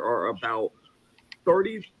world, there are about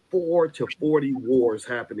 34 to 40 wars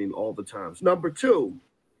happening all the time. Number two,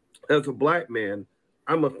 as a black man,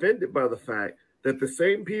 I'm offended by the fact that the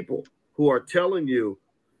same people who are telling you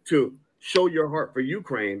to show your heart for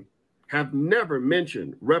Ukraine have never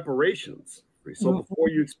mentioned reparations. So before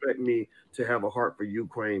you expect me to have a heart for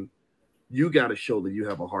Ukraine, you got to show that you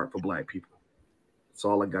have a heart for black people. That's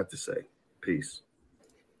all I got to say. Peace.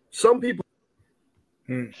 Some people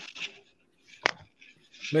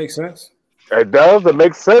makes sense. It does. It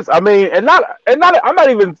makes sense. I mean, I'm not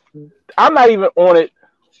even on it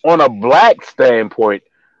on a black standpoint.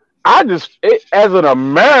 As an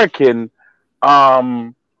American,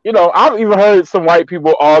 I've even heard some white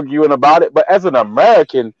people arguing about it. But as an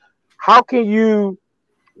American, how can you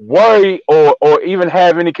worry or even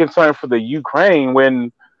have any concern for the Ukraine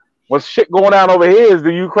when shit going on over here? Is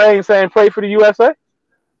the Ukraine saying pray for the USA?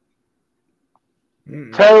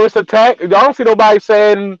 Terrorist attack. I don't see nobody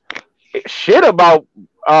saying shit about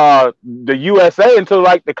the USA until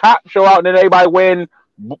like the cops show out and then everybody wearing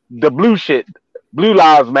the blue shit, Blue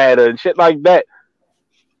Lives Matter and shit like that.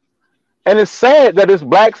 And it's sad that it's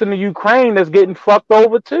blacks in the Ukraine that's getting fucked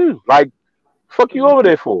over too. Like, fuck you over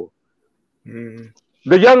there for? The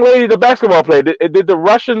young lady, the basketball player, did the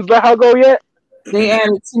Russians let her go yet? They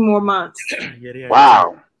added 2 more months.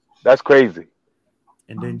 Wow, that's crazy.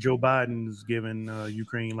 And then Joe Biden's giving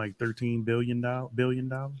Ukraine like $13 billion. Well,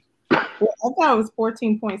 I thought it was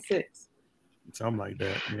 14.6. Something like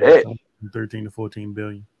that. Yeah, 13 to 14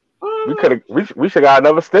 billion. We should got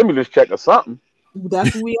another stimulus check or something.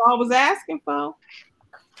 That's what we all was asking for.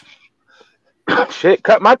 Shit,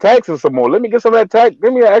 cut my taxes some more. Let me get some of that tax.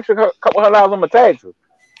 Give me an extra couple $100 on my taxes.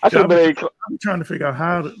 I'm trying to figure out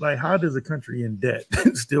how does a country in debt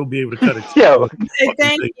still be able to cut it?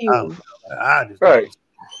 Thank you. I just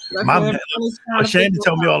Shannon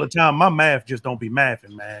tell me all the time, my math just don't be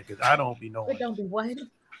mathing, man, because I don't be knowing. It don't be what?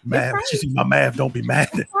 Math. She see my math don't be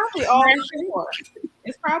mathing.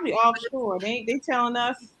 It's probably offshore. They telling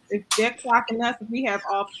us if they're clocking us, if we have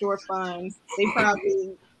offshore funds, they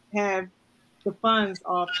probably have the funds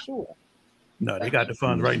offshore. No, they got the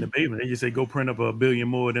funds right in the basement. They just say go print up 1 billion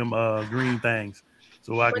more of them green things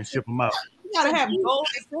so I can ship them out. You gotta have gold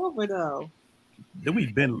and silver though.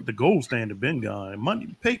 Then the gold standard been gone.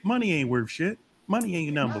 Money ain't worth shit. Money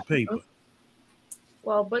ain't nothing but paper.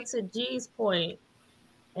 Well, but to G's point,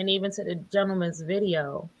 and even to the gentleman's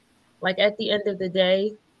video, like at the end of the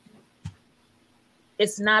day,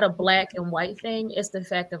 it's not a black and white thing. It's the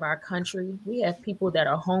fact of our country. We have people that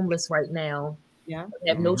are homeless right now. Yeah. They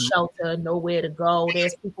have no shelter, nowhere to go.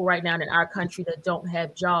 There's people right now in our country that don't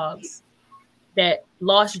have jobs, that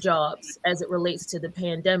lost jobs as it relates to the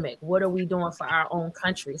pandemic. What are we doing for our own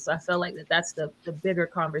country? So I feel like that's the bigger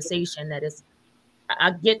conversation. That is,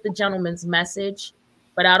 I get the gentleman's message,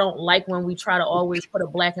 but I don't like when we try to always put a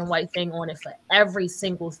black and white thing on it for every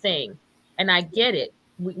single thing. And I get it.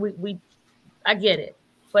 I get it,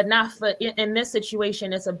 but not for in this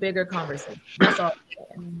situation. It's a bigger conversation. That's all.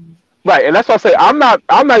 Right, and that's why I say I'm not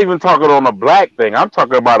even talking on a black thing. I'm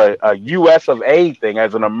talking about a U.S. of A thing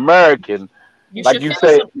as an American. You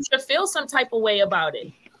should feel some type of way about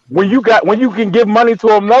it. When you can give money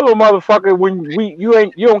to another motherfucker when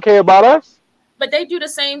you don't care about us. But they do the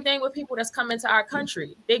same thing with people that's coming to our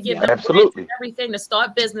country. They give them absolutely everything to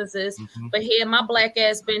start businesses. But here, my black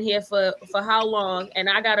ass been here for how long, and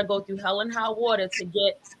I got to go through hell and high water to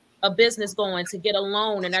get a business going, to get a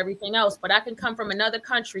loan and everything else. But I can come from another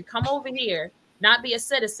country, come over here, not be a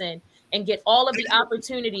citizen, and get all of the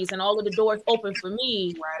opportunities and all of the doors open for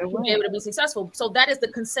me to be able to be successful. So that is the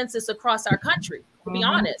consensus across our country. To be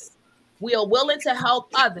honest, we are willing to help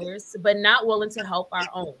others, but not willing to help our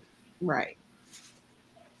own. Right.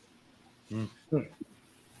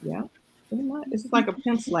 Yeah, pretty much. It's like a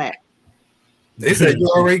pimp slap. They said you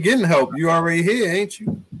already getting help. You already here, ain't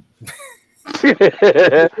you?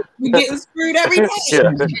 We getting screwed every day.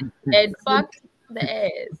 And fuck the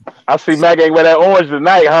ass. I see Mac ain't wear that orange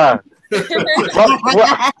tonight, huh?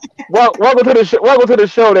 Welcome to the show. Welcome to the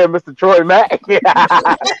show, there, Mr. Troy Mac.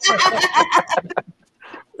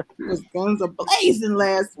 Was guns a blazing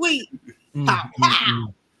last week. Pow,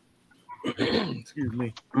 pow. Excuse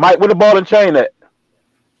me. Mike, where the ball and chain at?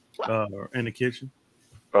 In the kitchen.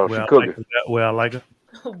 Oh, she cooking. Where I like her.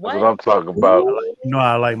 What? That's what I'm talking about. You know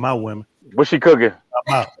I like my women. What's she cooking?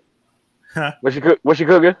 What's she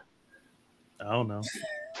cooking? I don't know.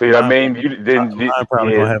 See, I mean, you didn't. I'm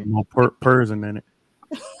probably gonna have more Persian in it.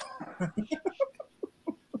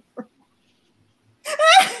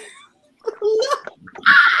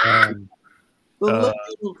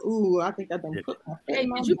 Ooh, I think I done put my Hey,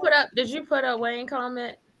 did you put a Wayne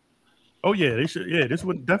comment? Oh yeah, they should. Yeah, this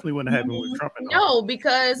definitely wouldn't have happened with Trump. No,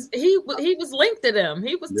 because he was linked to them.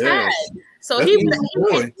 He was tagged, so he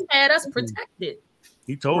had us protected.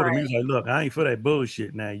 He told him, he was like, "Look, I ain't for that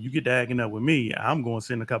bullshit. Now you get to acting up with me, I'm going to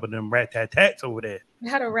send a couple of them rat-tat-tats over there."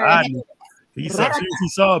 Had a rat. He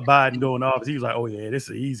saw Biden going off. He was like, "Oh yeah, this is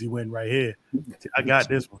an easy win right here. I got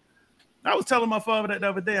this one." I was telling my father that the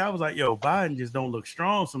other day. I was like, "Yo, Biden just don't look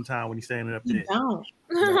strong sometimes when he's standing up there." He don't.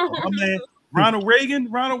 Ronald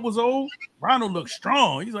Reagan. Ronald was old. Ronald looked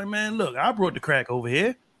strong. He's like, man, look, I brought the crack over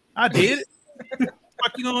here. I did it.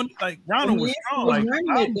 Fuck you on? Like Ronald was strong. Like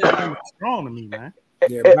was strong to me, man.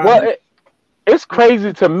 It's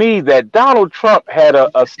crazy to me that Donald Trump had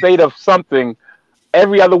a state of something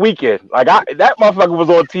every other weekend. Like that motherfucker was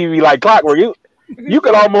on TV like clockwork. You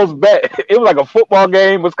could almost bet it was like a football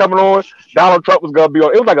game was coming on. Donald Trump was gonna be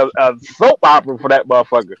on. It was like a soap opera for that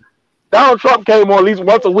motherfucker. Donald Trump came on at least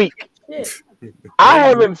once a week. I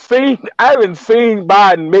haven't seen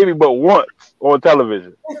Biden maybe but once on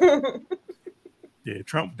television. Yeah,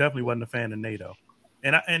 Trump definitely wasn't a fan of NATO.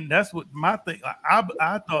 And that's what my thing.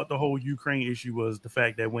 I thought the whole Ukraine issue was the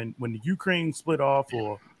fact that when the Ukraine split off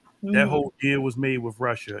or that whole deal was made with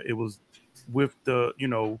Russia, it was with the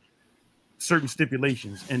certain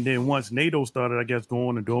stipulations. And then once NATO started, I guess,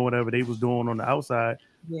 going and doing whatever they was doing on the outside,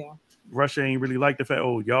 Russia ain't really like the fact,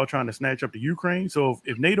 y'all trying to snatch up the Ukraine. So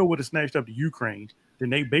if NATO would have snatched up the Ukraine, then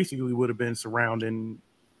they basically would have been surrounding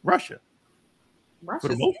Russia for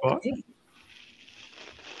the most part.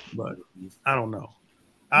 But I don't know.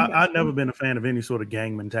 I've never been a fan of any sort of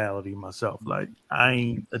gang mentality myself. Like I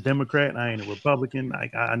ain't a Democrat, I ain't a Republican.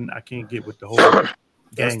 Like I can't get with the whole gang.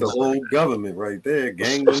 That's the whole government right there,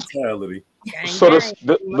 gang mentality. So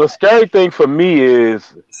the scary thing for me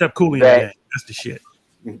is except Cooley and the gang. That's the shit.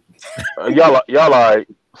 Y'all all right.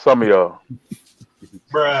 Some of y'all.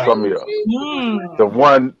 Some of y'all. The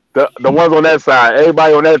ones on that side,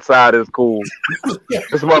 everybody on that side is cool.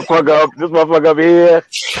 This motherfucker up here.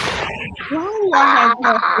 Why do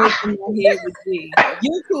I have in my head with you?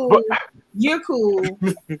 You're cool. You're cool.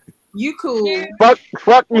 You cool.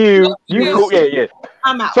 Fuck you. You cool. Yeah.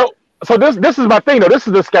 I'm out. So this is my thing though. This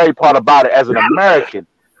is the scary part about it as an American.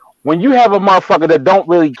 When you have a motherfucker that don't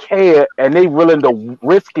really care and they willing to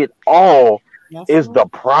risk it all is the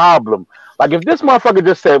problem. Like if this motherfucker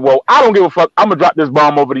just said, well, I don't give a fuck, I'm gonna drop this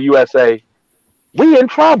bomb over the USA, we in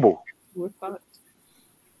trouble.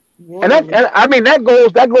 And I mean that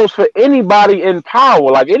goes for anybody in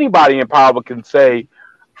power. Like anybody in power can say,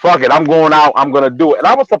 fuck it, I'm going out, I'm gonna do it. And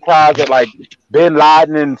I was surprised that like Bin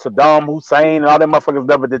Laden and Saddam Hussein and all them motherfuckers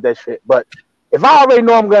never did that shit. But if I already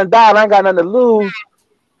know I'm gonna die and I ain't got nothing to lose,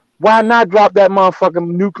 why not drop that motherfucking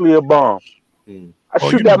nuclear bomb? I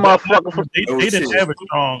shoot that motherfucker from. They didn't have a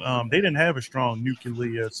strong. They didn't have a strong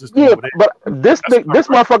nuclear system. Yeah, but this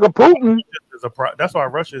motherfucker Putin. That's why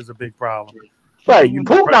Russia is a big problem. Right,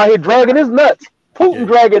 Putin out here dragging his nuts. Putin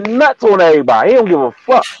dragging nuts on everybody. He don't give a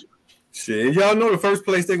fuck. Shit, y'all know the first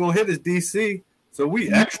place they're gonna hit is DC. So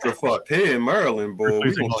we extra fucked here in Maryland, boy.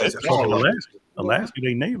 We gonna hit Alaska,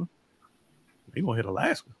 they neighbor. They gonna hit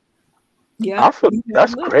Alaska. Yeah,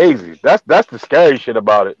 that's crazy. That's the scary shit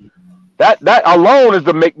about it. That alone is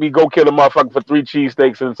to make me go kill a motherfucker for 3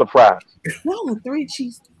 cheesesteaks and a surprise. No, 3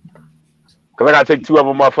 cheesesteaks. Cause I gotta take 2 of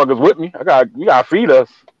them motherfuckers with me. You gotta feed us.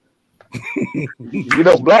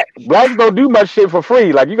 Blacks don't do much shit for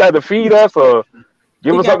free. Like you gotta feed us or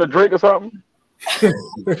give us something to drink or something.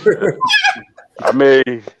 I mean,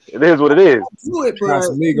 it is what it is. Do it, bro.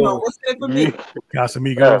 What's it for me?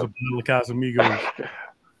 Casamigos, a bottle of Casamigos.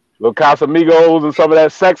 Little Casamigos and some of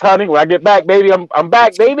that sex, honey. When I get back, baby, I'm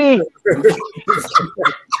back, baby.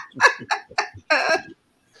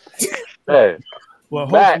 Hey, well,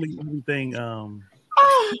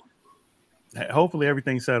 hopefully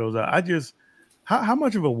everything settles out. How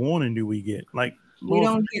much of a warning do we get? Like we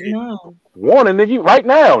don't get none. Warning, nigga, right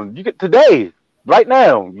now. You get today, right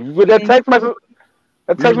now. With that text message,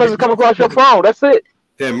 come across your phone. That's it.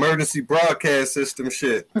 The emergency broadcast system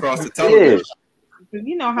shit across the television.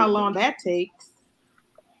 You know how long that takes.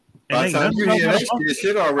 By the time you hear that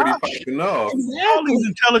shit already popping off. All these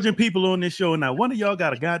intelligent people on this show now. One of y'all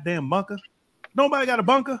got a goddamn bunker. Nobody got a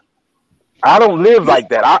bunker. I don't live like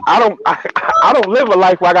that. I don't live a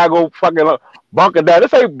life where I gotta go fucking bunker down.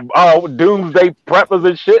 This ain't doomsday preppers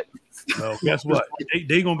and shit. Well, guess what?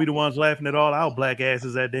 They gonna be the ones laughing at all our black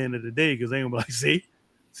asses at the end of the day because they gonna be like,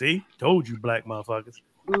 see, told you, black motherfuckers.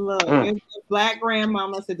 Look, the black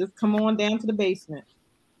grandmama said, just come on down to the basement.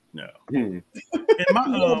 No. And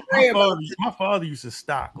my father used to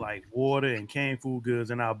stock like water and canned food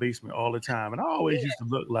goods in our basement all the time. And I always used to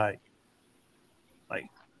look like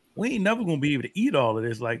we ain't never gonna be able to eat all of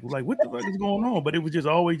this. Like what the fuck is going on? But it was just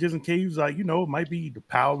always just in case, like, it might be the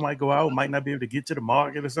power might go out, might not be able to get to the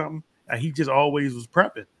market or something. And he just always was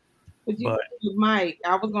prepping. But Mike,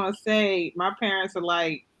 I was gonna say my parents are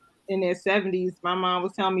like in their 70s. My mom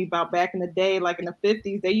was telling me about back in the day, like in the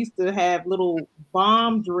 50s, they used to have little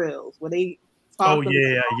bomb drills where they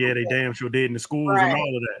they damn sure did in the schools and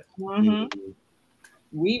all of that. Mm-hmm.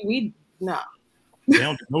 We no. They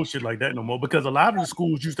don't do no shit like that no more because a lot of the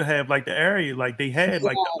schools used to have like the area, like they had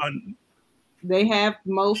like they have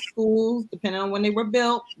most schools, depending on when they were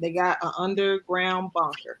built, they got an underground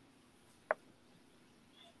bunker.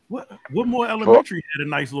 What more elementary had a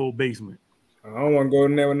nice little basement? I don't want to go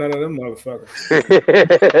in there with none of them motherfuckers.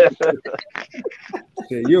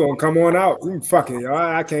 Shit, you don't come on out. Fuck it, y'all.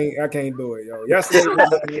 I can't do it, yo.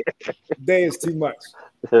 Yesterday, today is too much.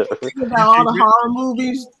 Think about all the horror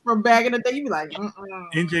movies from back in the day. You be like,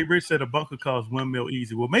 NJ Rich said a bunker costs $1 million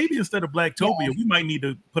easy. Well, maybe instead of Blacktopia, we might need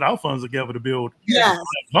to put our funds together to build a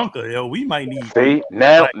bunker. Yo, we might need. See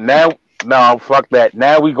now. No, fuck that.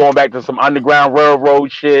 Now we going back to some underground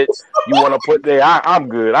railroad shit. You want to put there? I'm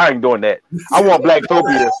good. I ain't doing that. I want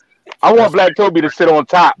Blacktopia. I want Blacktopia to sit on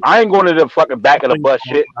top. I ain't going to the fucking back of the bus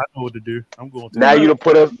shit. I know what to do. I'm going to. Now you done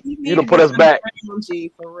put us back.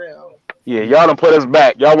 For real. Yeah, y'all done put us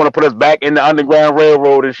back. Y'all want to put us back in the underground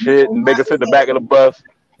railroad and shit and make us sit the back of the bus.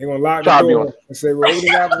 They gonna lock the door and say, "Well, we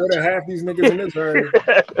got half these niggas in this area."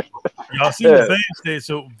 Y'all see what Van said?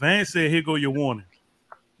 So Van said, "Here go your warning.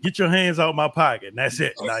 Get your hands out my pocket." And that's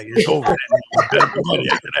it. Like it's over. You better put money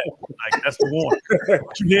after that. Like that's the warning.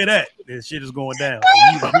 You hear that? This shit is going down.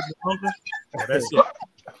 So that's it.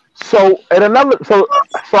 So I don't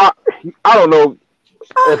know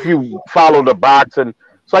if you follow the boxing.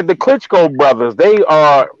 It's like the Klitschko brothers. They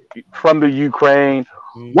are from the Ukraine.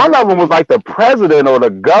 One of them was like the president or the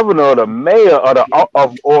governor or the mayor or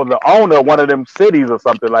the owner of one of them cities or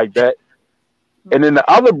something like that. And then the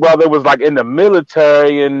other brother was like in the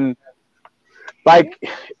military and like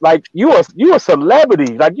you a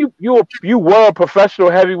celebrity. Like you were a professional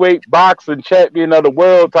heavyweight boxing champion of the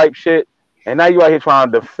world type shit. And now you out here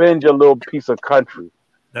trying to defend your little piece of country.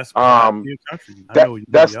 That's that's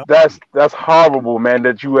horrible, man,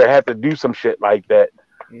 that you would have to do some shit like that.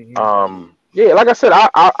 Yeah, like I said,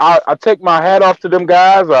 I take my hat off to them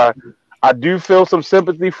guys. I do feel some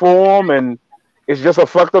sympathy for them, and it's just a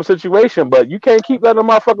fucked up situation. But you can't keep letting a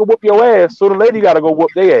motherfucker whoop your ass. So the lady got to go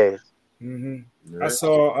whoop their ass. I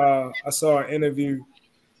saw an interview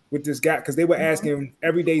with this guy because they were asking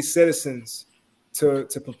everyday citizens to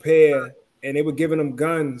prepare, and they were giving them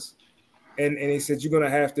guns, and they said you're gonna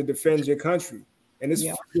have to defend your country. And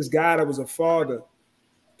this guy that was a father,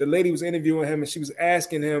 the lady was interviewing him, and she was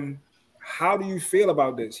asking him, "How do you feel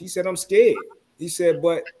about this?" He said, "I'm scared." He said,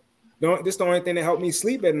 "But this is the only thing that helped me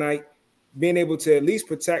sleep at night, being able to at least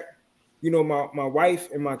protect, my wife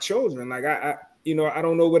and my children. Like I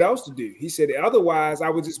don't know what else to do." He said, "Otherwise, I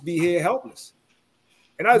would just be here helpless."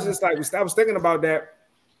 And I was just like, I was thinking about that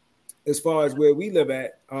as far as where we live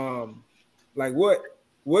at. Like what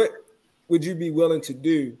would you be willing to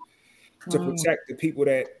do to protect the people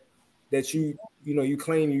that you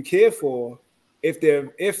claim you care for if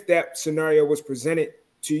that scenario was presented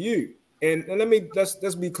to you? And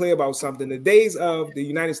let's be clear about something. The days of the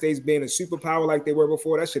United States being a superpower like they were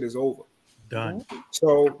before, that shit is over. Done.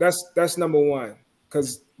 So that's number one.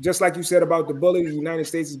 Because just like you said about the bully, the United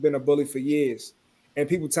States has been a bully for years, and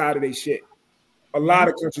people tired of their shit. A lot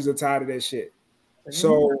of countries are tired of that shit.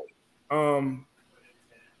 So,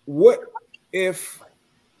 what if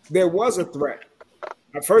there was a threat?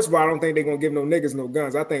 First of all, I don't think they're gonna give no niggas no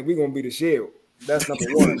guns. I think we're gonna be the shield. That's number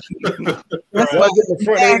one. That's why I get the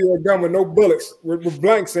front end of a gun with no bullets, with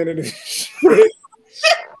blanks in it.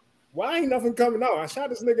 Why ain't nothing coming out? I shot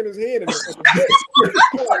this nigga in his head and it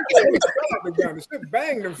fell out the gun. The shit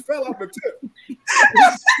banged and fell off the tip.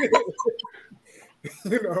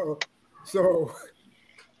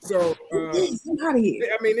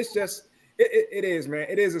 I mean, it's just it is, man.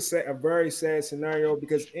 It is a very sad scenario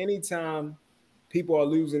because anytime people are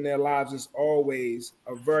losing their lives, it's always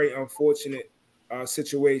a very unfortunate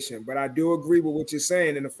situation. But I do agree with what you're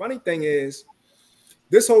saying. And the funny thing is,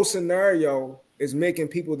 this whole scenario is making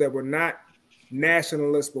people that were not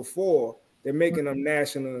nationalists before, they're making them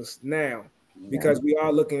nationalists now because we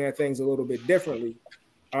are looking at things a little bit differently.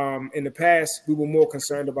 In the past, we were more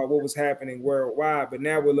concerned about what was happening worldwide, but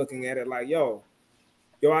now we're looking at it like, yo,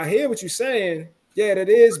 I hear what you're saying. Yeah, that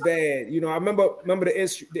is bad. I remember the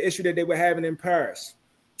issue that they were having in Paris.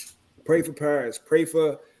 Pray for Paris. Pray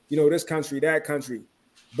for, this country, that country.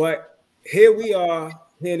 But here we are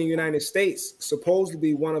here in the United States, supposed to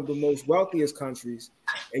be one of the most wealthiest countries,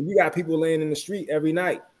 and you got people laying in the street every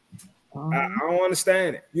night. I don't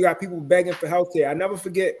understand it. You got people begging for healthcare. I never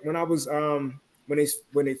forget when I was when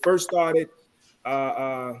they first started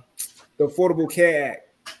the Affordable Care Act.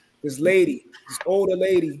 This older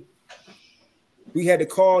lady, we had to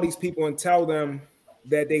call these people and tell them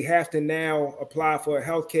that they have to now apply for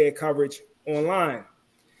healthcare coverage online.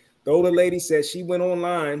 The older lady said she went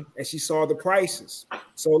online and she saw the prices.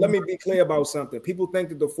 So let me be clear about something. People think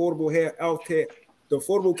that the Affordable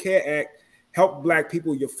Care Act helped Black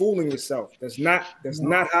people. You're fooling yourself. That's not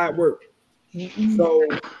how it works. So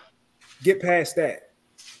get past that.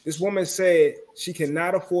 This woman said she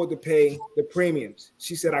cannot afford to pay the premiums.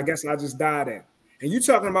 She said, I guess I'll just die then. And you're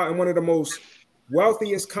talking about in one of the most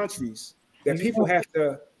wealthiest countries that people have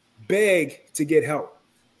to beg to get help.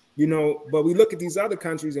 You know, but we look at these other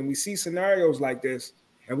countries and we see scenarios like this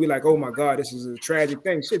and we're like, oh my God, this is a tragic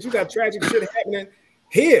thing. Shit, you got tragic shit happening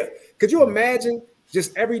here. Could you imagine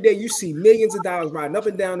just every day you see millions of dollars riding up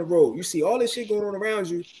and down the road? You see all this shit going on around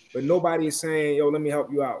you, but nobody is saying, yo, let me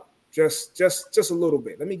help you out. Just a little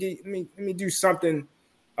bit. Let me do something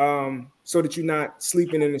so that you're not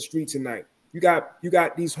sleeping in the streets at night. You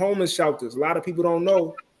got these homeless shelters. A lot of people don't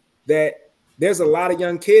know that there's a lot of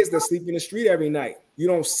young kids that sleep in the street every night. You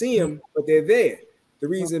don't see them, but they're there. The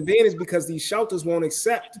reason being is because these shelters won't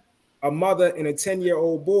accept a mother and a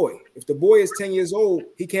 10-year-old boy. If the boy is 10 years old,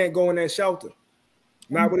 he can't go in that shelter.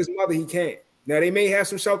 Not with his mother, he can't. Now, they may have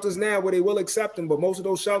some shelters now where they will accept him, but most of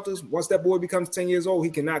those shelters, once that boy becomes 10 years old,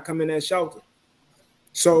 he cannot come in that shelter.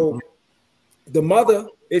 So the mother,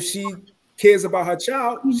 if she cares about her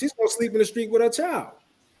child, she's going to sleep in the street with her child.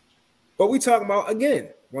 But we talking about, again,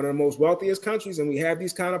 one of the most wealthiest countries, and we have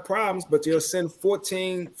these kind of problems, but you'll send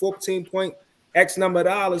 14 point X number of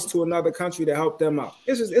dollars to another country to help them out.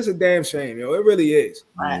 It's a damn shame, yo. It really is.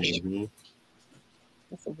 Right. Mm-hmm.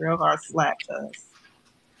 It's a real hard slap to us.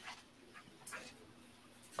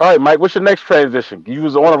 All right, Mike, what's your next transition? You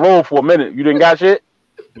was on a roll for a minute. You didn't got shit?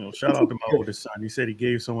 You know, shout out to my oldest son. He said he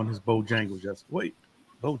gave someone his Bojangles yesterday. Wait,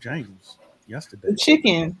 Bojangles yesterday? The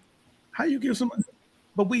chicken. How you give someone?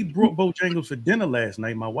 But we brought Bojangles for dinner last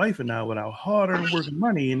night, my wife and I, with our hard-earned working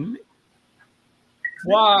money. And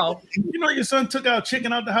wow, you know, your son took out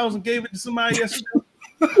chicken out the house and gave it to somebody yesterday.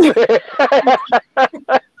 That's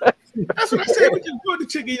what I said. We just brought the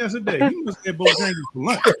chicken yesterday. He must get Bojangles for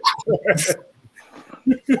lunch.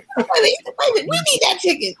 Wait, we need that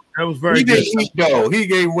chicken. That was very he good. Didn't eat, though. He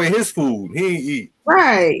gave away his food. He didn't eat.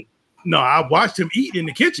 Right. No, I watched him eat in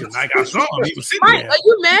the kitchen. Like I saw him. He was sitting Mike, there. are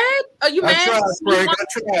you mad? Are you mad? I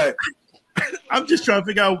tried. I'm just trying to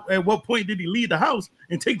figure out at what point did he leave the house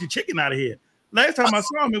and take the chicken out of here. Last time I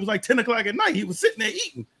saw him, it was like 10 o'clock at night. He was sitting there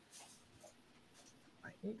eating.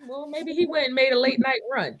 Well, maybe he went and made a late night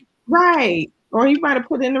run. Right. Or he might have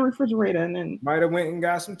put it in the refrigerator and then might have went and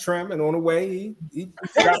got some trim, and on the way he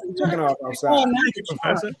got some chicken off outside. Oh, thank you,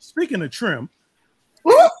 Professor. Speaking of trim,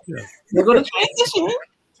 we'll go to transition.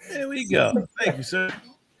 There we go. Thank you, sir.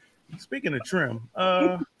 Speaking of trim,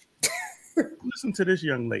 listen to this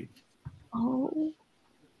young lady. Oh.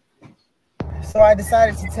 So I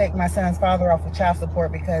decided to take my son's father off of child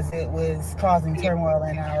support because it was causing turmoil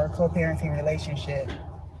in our co-parenting relationship.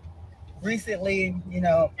 Recently, you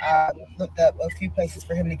know, I looked up a few places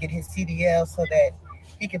for him to get his CDL so that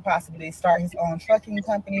he could possibly start his own trucking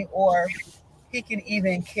company, or he can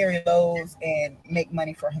even carry loads and make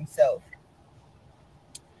money for himself.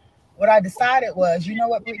 What I decided was, you know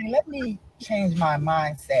what, Brittany, let me change my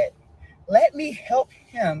mindset. Let me help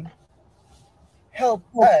him help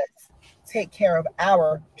us take care of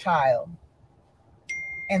our child.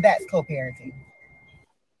 And that's co-parenting.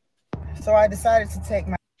 So I decided to take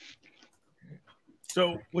my...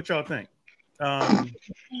 So what y'all think?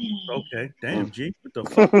 Okay, damn, G, what the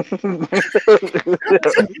fuck?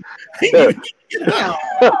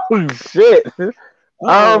 Oh, shit.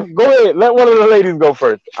 Go ahead. Let one of the ladies go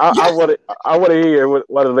first. I want to hear what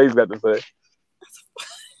one of the ladies got to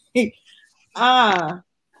say. I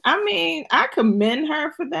mean, I commend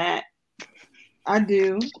her for that. I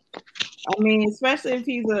do. I mean, especially if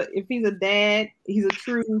he's a dad, he's a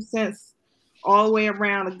true sense all the way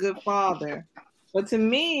around a good father. But to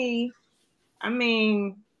me, I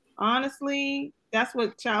mean, honestly, that's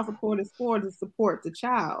what child support is for, to support the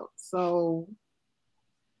child. So,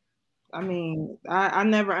 I mean, I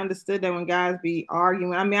never understood that when guys be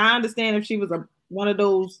arguing. I mean, I understand if she was one of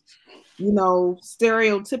those, you know,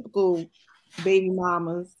 stereotypical baby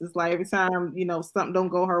mamas. It's like every time, you know, something don't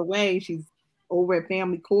go her way, she's over at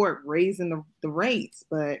family court raising the rates.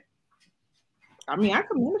 But, I mean, I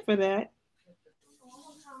commend her for that.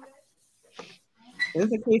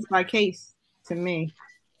 It's a case by case to me.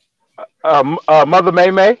 Mother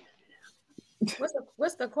May.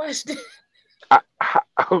 What's the question?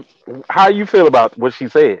 How you feel about what she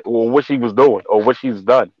said, or what she was doing, or what she's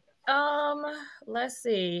done? Let's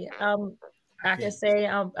see. I can say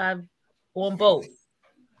I'm on both.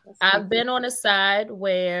 I've been on a side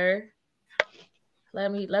where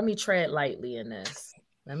let me tread lightly in this.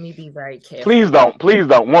 Let me be very careful. Please don't. Put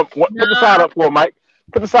the sign up for it, Mike.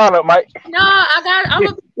 Put the sign up, Mike. No, I'm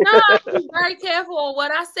be very careful on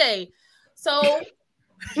what I say. So,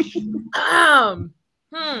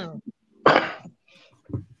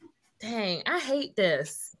 dang, I hate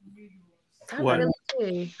this. What really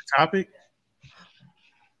do. Topic?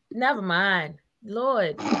 Never mind.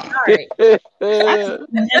 Lord. All right. I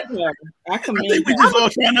think we just all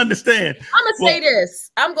trying to understand. I'm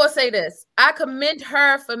gonna say this. I commend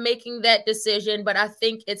her for making that decision, but I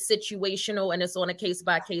think it's situational and it's on a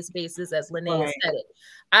case-by-case basis, as Linnea said it.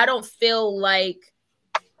 I don't feel like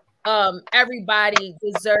everybody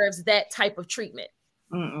deserves that type of treatment.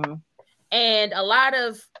 And a lot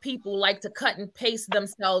of people like to cut and paste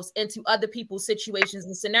themselves into other people's situations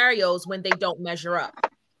and scenarios when they don't measure up.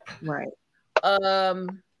 Right.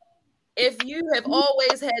 If you have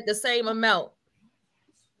always had the same amount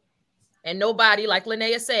and nobody, like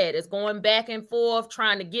Linnea said, is going back and forth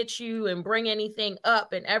trying to get you and bring anything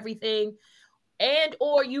up and everything, and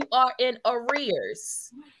or you are in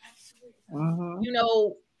arrears, you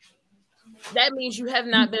know, that means you have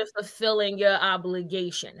not been fulfilling your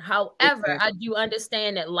obligation. However, I do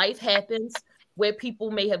understand that life happens where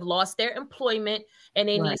people may have lost their employment and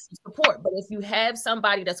they need some support. But if you have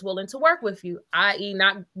somebody that's willing to work with you, i.e.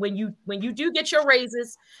 not when you do get your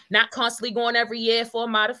raises, not constantly going every year for a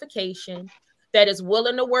modification, that is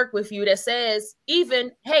willing to work with you, that says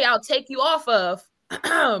even, hey, I'll take you off of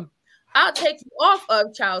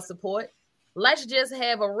child support. Let's just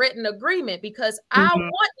have a written agreement because I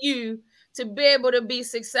want you to be able to be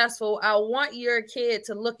successful. I want your kid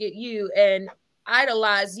to look at you and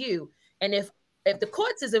idolize you. And if the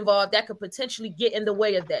courts is involved, that could potentially get in the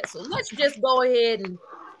way of that. So let's just go ahead and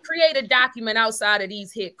create a document outside of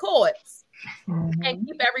these hit courts and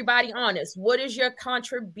keep everybody honest. What is your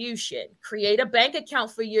contribution? Create a bank account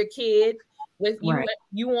for your kid with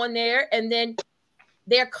you on there, and then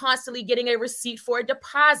they're constantly getting a receipt for a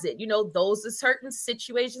deposit. You know, those are certain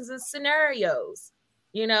situations and scenarios,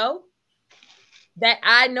 you know, that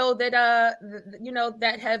I know that you know,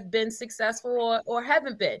 that have been successful or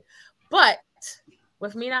haven't been. But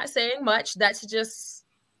with me not saying much, that's just,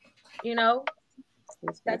 you know,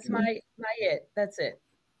 that's my it. That's it.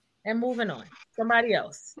 And moving on. Somebody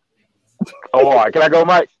else. Oh, all right. Can I go,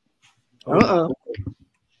 Mike? All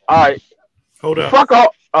right. Hold up. Fuck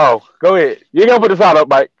off. Oh, go ahead. You gonna put the sign up,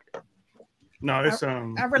 Mike? No, it's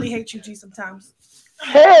I really hate you, G, sometimes.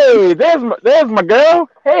 Hey, there's my girl.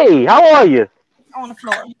 Hey, how are you? On the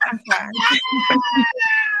floor. I'm fine.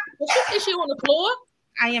 Is she on the floor?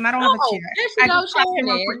 I am. I don't have a chair. There she goes,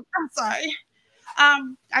 I'm sorry.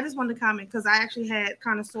 I just wanted to comment because I actually had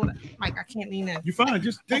kind of sort of like I can't lean in. You fine.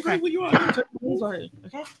 Just take okay. where you are.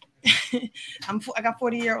 Okay. I got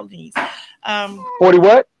 40-year-old knees. 40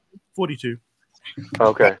 what? 42.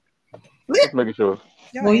 Okay. Just making sure.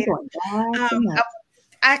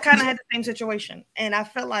 I kind of had the same situation, and I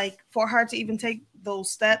felt like for her to even take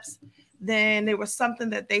those steps, then there was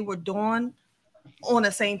something that they were doing on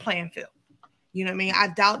the same playing field. You know what I mean? I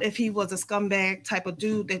doubt if he was a scumbag type of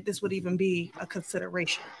dude that this would even be a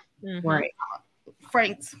consideration. Right.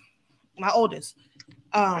 Frank's my oldest.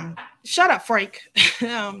 Shut up, Frank.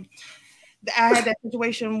 I had that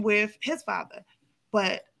situation with his father,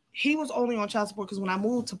 but he was only on child support because when I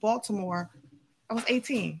moved to Baltimore, I was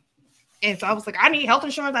 18. And so I was like, I need health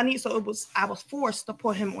insurance. I was forced to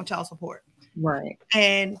put him on child support. Right.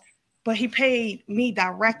 But he paid me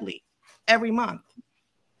directly every month.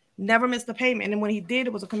 Never missed a payment. And when he did,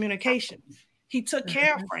 it was a communication. He took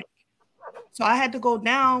care of Frank. So I had to go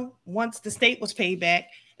down once the state was paid back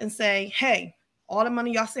and say, hey, all the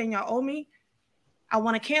money y'all saying y'all owe me, I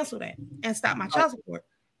want to cancel that and stop my child support.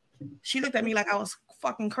 She looked at me like I was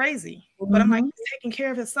fucking crazy. But I'm like, he's taking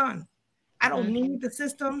care of his son. I don't need the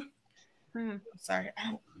system. I'm sorry.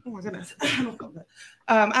 Oh my goodness. I don't feel good.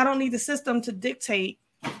 I don't need the system to dictate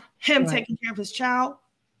him taking care of his child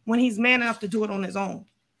when he's man enough to do it on his own.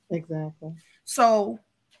 Exactly. So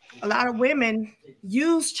a lot of women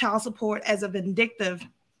use child support as a vindictive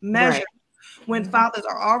measure when fathers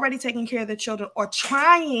are already taking care of their children or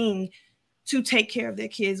trying to take care of their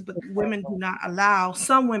kids, but women do not allow,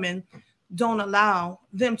 some women don't allow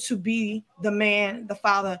them to be the man, the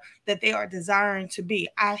father that they are desiring to be.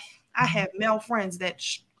 I have male friends that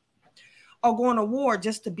are going to war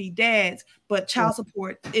just to be dads, but child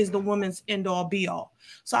support is the woman's end all be all.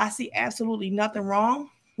 So I see absolutely nothing wrong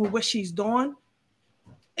with what she's doing,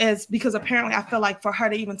 is because apparently I feel like for her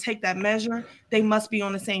to even take that measure, they must be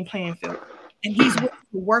on the same playing field. And he's willing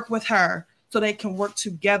to work with her so they can work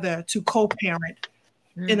together to co-parent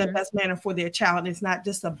in the best manner for their child. And it's not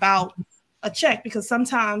just about a check, because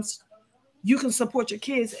sometimes you can support your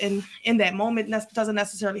kids, and in that moment, doesn't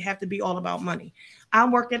necessarily have to be all about money.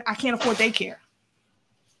 I'm working, I can't afford daycare.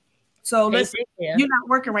 So listen, you're not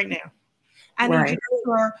working right now. I need you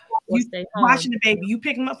for you watching the baby, you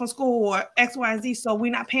picking them up from school or X, Y, and Z. So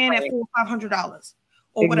we're not paying that $400 or $500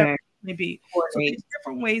 or whatever it may be. So there's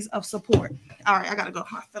different ways of support. All right, I gotta go.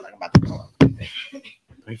 I feel like I'm about to go.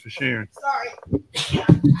 Thanks for sharing. Sorry.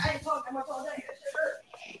 I ain't talking about all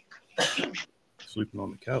day. Sleeping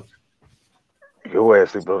on the couch. Your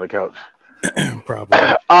ass sleeping on the couch. Probably.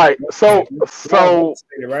 All right. So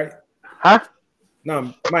right? Huh?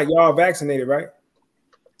 No, Mike, y'all vaccinated, right?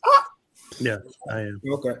 Yeah, I am.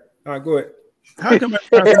 Okay. All right, go ahead. How come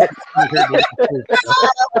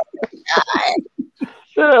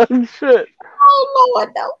shit. Oh Lord,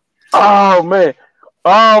 no. Oh man.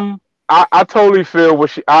 I totally feel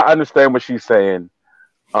I understand what she's saying.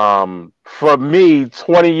 For me,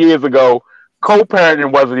 20 years ago,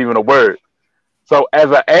 co-parenting wasn't even a word. So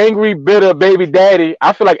as an angry, bitter baby daddy,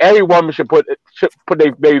 I feel like every woman should put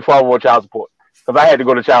their baby father on child support. Because I had to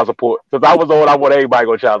go to child support. Because I was old, I want everybody to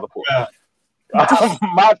go to child support.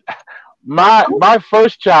 My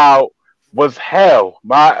first child was hell.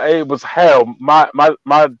 It was hell. My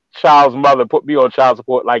child's mother put me on child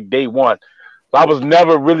support like day one. So I was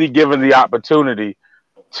never really given the opportunity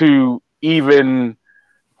to even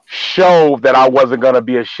show that I wasn't gonna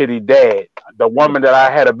be a shitty dad. The woman that I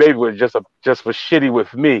had a baby with just was shitty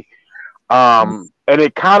with me. And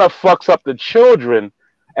it kind of fucks up the children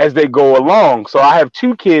as they go along. So I have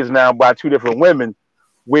 2 kids now by 2 different women,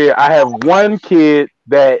 where I have one kid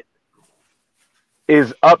that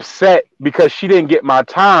is upset because she didn't get my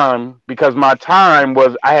time, because my time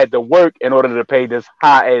was I had to work in order to pay this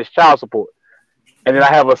high ass child support. And then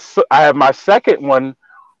I have my second one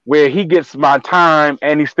where he gets my time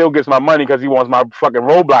and he still gets my money because he wants my fucking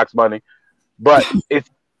Roblox money. But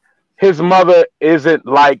his mother isn't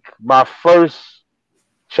like my first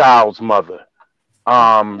child's mother.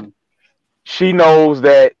 She knows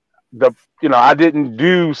that I didn't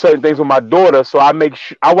do certain things with my daughter, so I make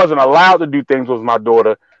sure I wasn't allowed to do things with my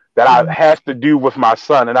daughter that I have to do with my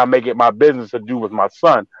son, and I make it my business to do with my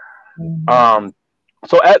son.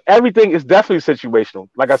 So everything is definitely situational.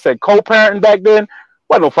 Like I said, co-parenting back then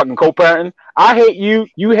wasn't no fucking co-parenting. I hate you,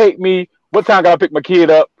 you hate me. What time can I pick my kid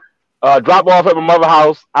up? Drop off at my mother's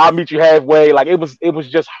house. I'll meet you halfway. Like it was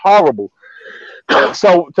just horrible.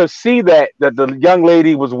 So to see that the young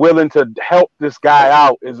lady was willing to help this guy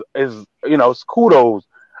out is kudos.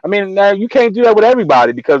 I mean, now you can't do that with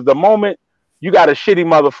everybody, because the moment you got a shitty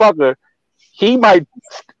motherfucker, he might,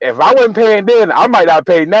 if I wasn't paying then, I might not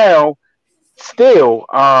pay now still.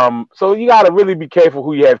 So you got to really be careful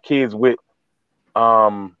who you have kids with.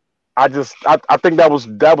 I think that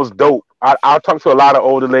was dope. I talk to a lot of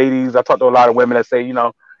older ladies. I talk to a lot of women that say,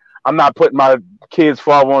 I'm not putting my kids'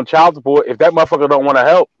 father on child support. If that motherfucker don't want to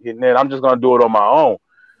help, then I'm just gonna do it on my own.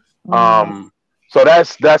 So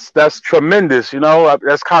that's tremendous.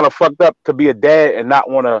 That's kind of fucked up to be a dad and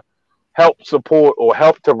not want to help support or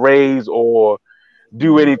help to raise or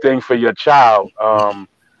do anything for your child.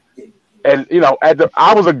 And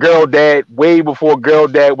I was a girl dad way before girl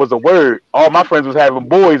dad was a word. All my friends was having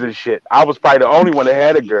boys and shit. I was probably the only one that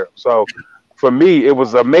had a girl. So for me, it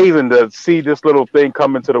was amazing to see this little thing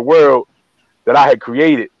come into the world that I had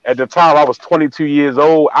created. At the time, I was 22 years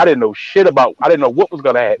old. I didn't know I didn't know what was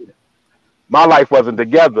going to happen. My life wasn't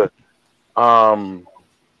together. So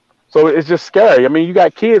it's just scary. I mean, you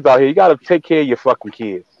got kids out here. You got to take care of your fucking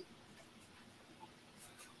kids.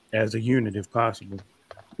 As a unit, if possible.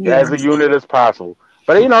 As a unit as possible.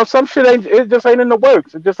 But, some shit it just ain't in the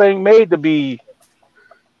works. It just ain't made to be...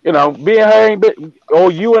 being her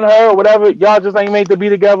or you and her or whatever, y'all just ain't made to be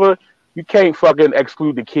together. You can't fucking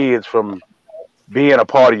exclude the kids from being a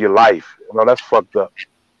part of your life. That's fucked up.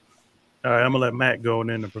 All right, I'm gonna let Matt go and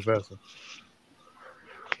then the professor.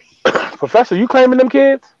 Professor, you claiming them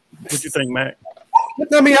kids? What you think, Matt?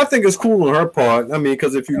 I mean, I think it's cool on her part. I mean,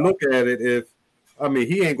 because if you look at it,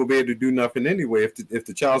 he ain't gonna be able to do nothing anyway. If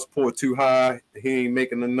the child support too high, he ain't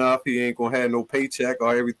making enough. He ain't gonna have no paycheck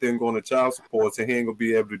or everything going to child support, so he ain't gonna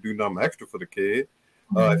be able to do nothing extra for the kid.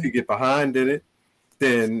 If he get behind in it,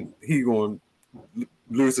 then he gonna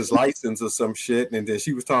lose his license or some shit. And then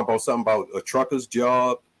she was talking about something about a trucker's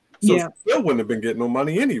job, so she still wouldn't have been getting no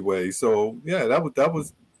money anyway. So yeah, that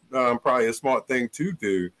was probably a smart thing to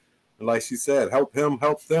do. And like she said, help him,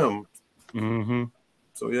 help them. Mm-hmm.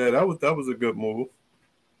 So yeah, that was a good move.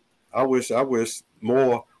 I wish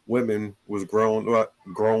more women was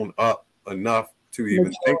grown up enough to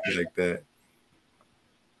even think like that.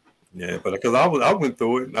 Yeah, but because I went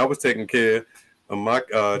through it, I was taking care of my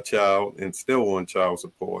child and still on child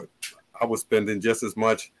support. I was spending just as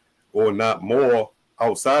much, or not more,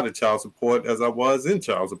 outside of child support as I was in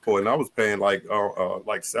child support, and I was paying like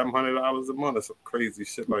 $700 a month or some crazy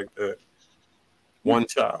shit like that. One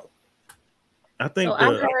child. I think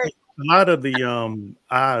a lot of the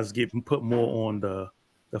eyes get put more on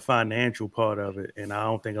the financial part of it, and I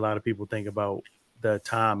don't think a lot of people think about the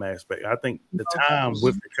time aspect. I think the time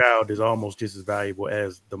with the child is almost just as valuable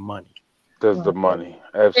as the money. There's the money,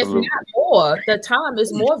 absolutely. It's not more. The time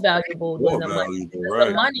is more valuable than the money.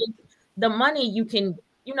 Right. The money you can,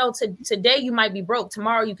 today you might be broke.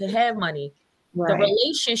 Tomorrow you can have money. Right. The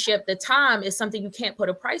relationship, the time is something you can't put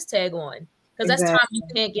a price tag on, because that's time you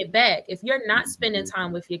can't get back. If you're not spending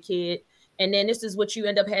time with your kid, and then this is what you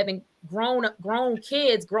end up having grown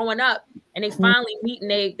kids growing up, and they finally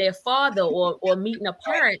meeting their father or meeting a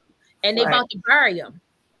parent, and they about to bury them.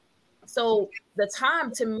 So the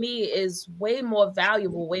time to me is way more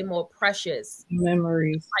valuable, way more precious.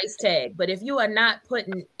 Memories. Price tag. But if you are not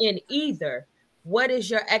putting in either, what is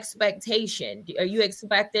your expectation? Are you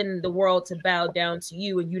expecting the world to bow down to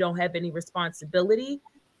you and you don't have any responsibility?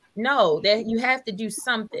 No, that you have to do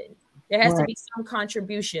something. There has to be some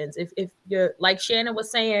contributions. If you're, like Shannon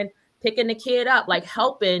was saying, picking the kid up, like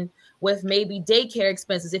helping with maybe daycare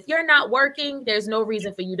expenses. If you're not working, there's no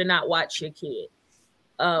reason for you to not watch your kid.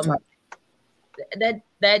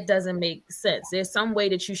 That doesn't make sense. There's some way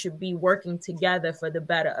that you should be working together for the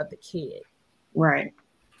better of the kid. Right.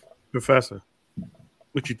 Professor,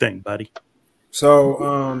 what you think, buddy?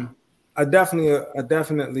 So I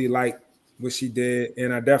definitely like what she did,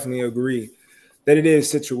 and I definitely agree that it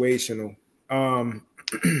is situational. When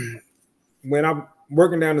I'm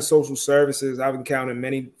working down the social services, I've encountered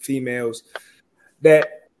many females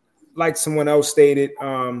that, like someone else stated,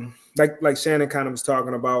 like Shannon kind of was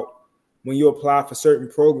talking about, when you apply for certain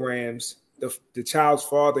programs, the child's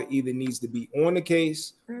father either needs to be on the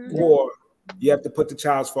case or you have to put the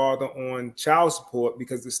child's father on child support,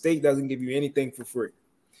 because the state doesn't give you anything for free.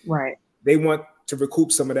 Right. They want to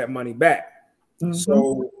recoup some of that money back. Mm-hmm.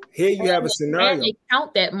 So here you have a scenario. And they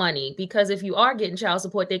count that money, because if you are getting child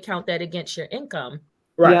support, they count that against your income.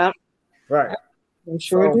 Right. Yeah. Right. They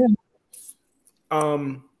sure do.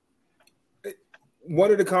 One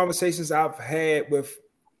of the conversations I've had with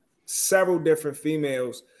several different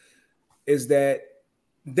females is that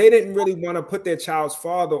they didn't really want to put their child's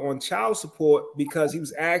father on child support because he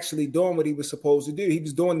was actually doing what he was supposed to do. He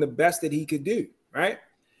was doing the best that he could do, right?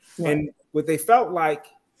 And what they felt like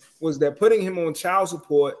was that putting him on child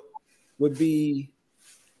support would be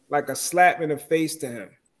like a slap in the face to him,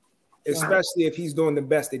 especially if he's doing the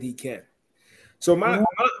best that he can. So my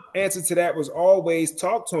answer to that was always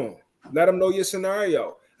talk to him. Let him know your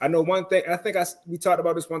scenario. I know one thing, I think we talked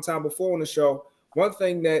about this one time before on the show. One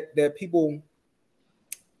thing that people,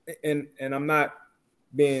 and I'm not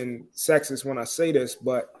being sexist when I say this,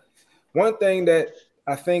 but one thing that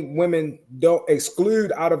I think women don't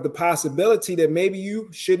exclude out of the possibility that maybe you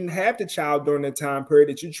shouldn't have the child during the time period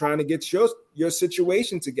that you're trying to get your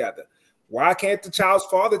situation together. Why can't the child's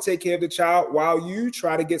father take care of the child while you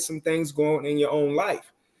try to get some things going in your own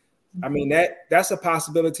life? I mean, that's a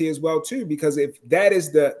possibility as well, too, because if that is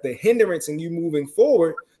the hindrance in you moving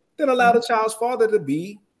forward, then allow the child's father to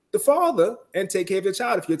be the father and take care of the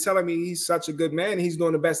child. If you're telling me he's such a good man and he's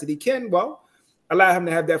doing the best that he can, well, allow him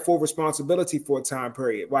to have that full responsibility for a time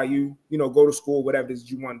period while you go to school, whatever it is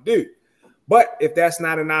you want to do. But if that's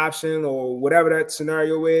not an option or whatever that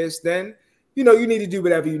scenario is, then, you need to do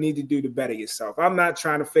whatever you need to do to better yourself. I'm not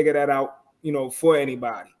trying to figure that out, for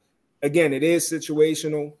anybody. Again, it is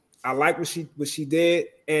situational. I like what she did.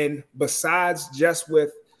 And besides just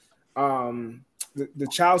with the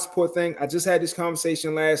child support thing, I just had this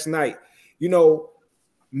conversation last night.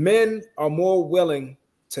 Men are more willing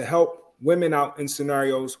to help women out in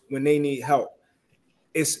scenarios when they need help.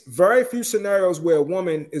 It's very few scenarios where a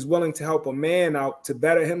woman is willing to help a man out to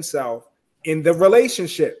better himself in the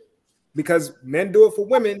relationship, because men do it for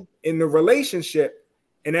women in the relationship,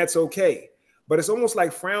 and that's okay. But it's almost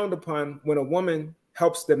like frowned upon when a woman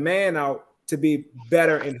helps the man out to be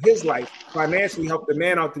better in his life, financially help the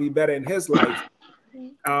man out to be better in his life,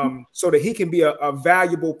 so that he can be a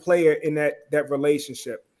valuable player in that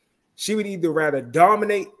relationship. She would either rather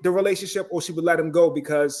dominate the relationship or she would let him go,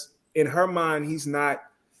 because in her mind, he's not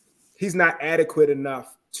adequate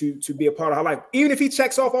enough to be a part of her life. Even if he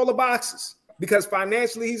checks off all the boxes, because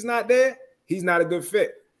financially he's not there, he's not a good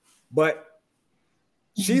fit. But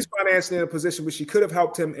she's financially in a position where she could have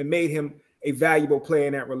helped him and made him a valuable player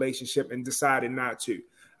in that relationship and decided not to.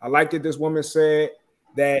 I like that this woman said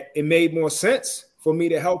that it made more sense for me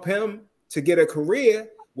to help him to get a career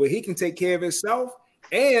where he can take care of himself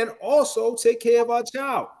and also take care of our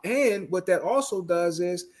child. And what that also does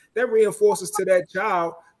is that reinforces to that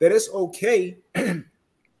child that it's okay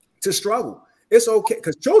to struggle. It's okay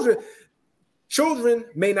because children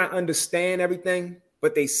may not understand everything,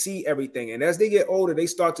 but they see everything. And as they get older, they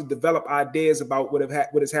start to develop ideas about what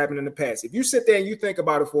has happened in the past. If you sit there and you think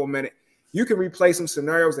about it for a minute, you can replay some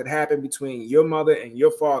scenarios that happened between your mother and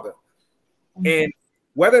your father. And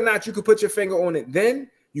whether or not you could put your finger on it then,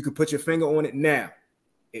 you could put your finger on it now.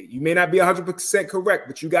 You may not be 100% correct,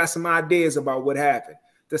 but you got some ideas about what happened.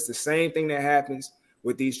 That's the same thing that happens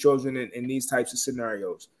with these children in these types of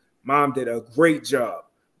scenarios. Mom did a great job.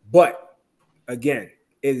 But again,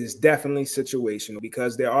 it is definitely situational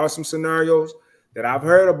because there are some scenarios that I've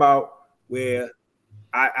heard about where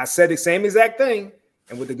I said the same exact thing.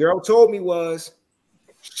 And what the girl told me was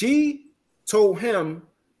she told him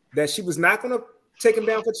that she was not going to take him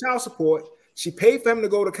down for child support. She paid for him to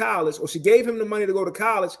go to college, or she gave him the money to go to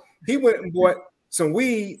college. He went and bought some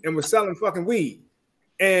weed and was selling fucking weed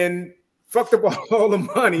and fucked up all the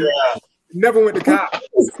money. Yeah. Never went to college.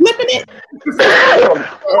 Flipping it.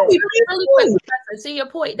 Really quick, see your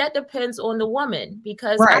point. That depends on the woman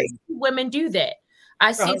because I see women do that.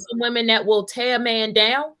 I see some women that will tear a man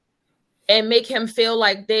down and make him feel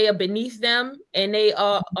like they are beneath them and they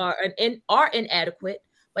are inadequate.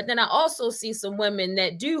 But then I also see some women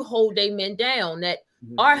that do hold their men down, that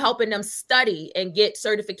are helping them study and get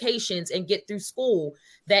certifications and get through school,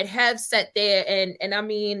 that have sat there and I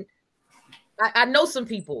mean, I know some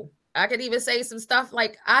people. I could even say some stuff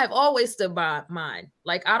like I've always stood by mine.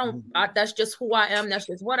 Like that's just who I am. That's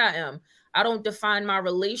just what I am. I don't define my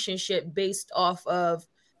relationship based off of,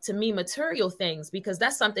 to me, material things, because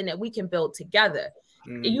that's something that we can build together.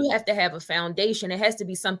 You have to have a foundation. It has to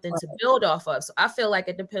be something to build off of. So I feel like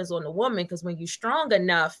it depends on the woman, because when you're strong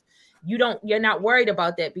enough, you're not worried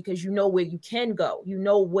about that because you know where you can go. You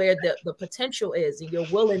know where the potential is and you're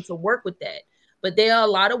willing to work with that. But there are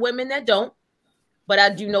a lot of women that don't. But I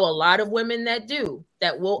do know a lot of women that do,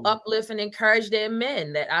 that will uplift and encourage their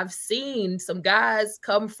men. That I've seen some guys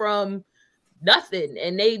come from nothing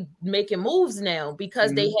and they making moves now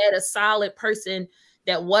because they had a solid person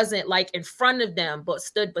that wasn't like in front of them, but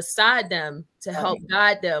stood beside them to help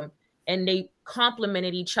guide them. And they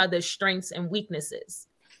complemented each other's strengths and weaknesses.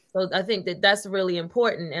 So I think that's really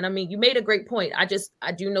important. And I mean, you made a great point. I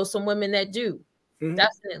do know some women that do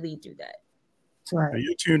definitely do that. Right.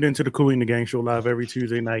 You're tuned into the Cooley and the Gang Show live every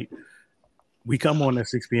Tuesday night. We come on at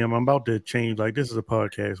 6 p.m. I'm about to change. Like, this is a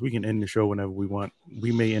podcast. We can end the show whenever we want.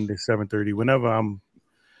 We may end at 7:30. Whenever I'm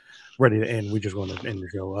ready to end, we just want to end the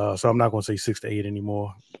show. So I'm not going to say 6 to 8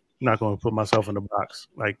 anymore. I'm not going to put myself in the box.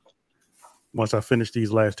 Like, once I finish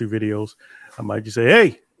these last two videos, I might just say,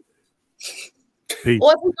 hey. Peace.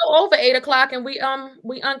 Or if we go over 8 o'clock and we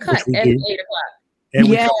uncut at 8 o'clock. And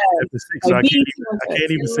we come on after 6, so I can't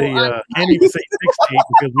even say 6 to 8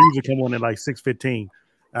 because we usually come on at like 6:15.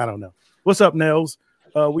 I don't know. What's up, Nels?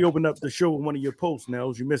 We opened up the show with one of your posts,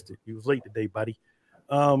 Nels. You missed it. You was late today, buddy.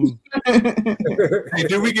 Hey,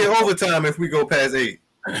 do we get overtime if we go past 8?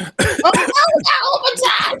 Overtime.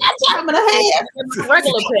 That's time and a half.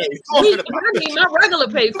 Regular pay. I need my regular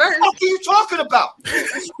pay first. What are you talking about?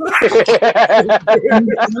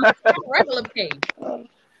 Regular pay.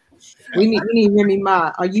 We need Remy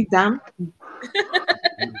Ma. Are you dumb?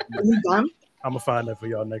 Are you dumb? I'm gonna find that for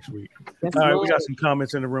y'all next week. All right, we got some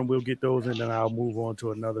comments in the room. We'll get those, and then I'll move on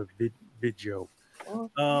to another video.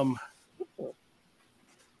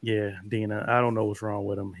 Yeah, Dina. I don't know what's wrong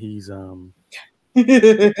with him. He's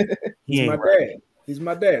He's my dad. He's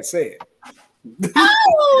my dad. Say it.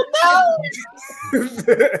 Oh no!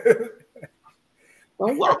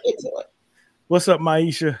 Don't walk into it. What's up,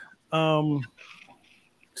 Maisha?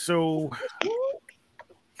 So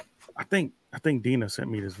I think Dina sent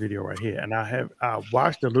me this video right here, and I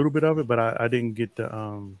watched a little bit of it, but I didn't get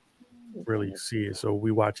to really see it. So we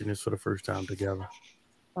watching this for the first time together.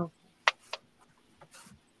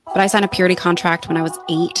 But I signed a purity contract when I was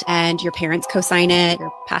 8, and your parents co-sign it,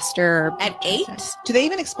 your pastor. At 8? Do they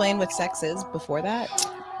even explain what sex is before that?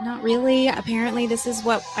 Not really. Apparently, this is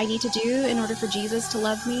what I need to do in order for Jesus to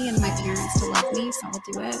love me and my parents to love me, so I'll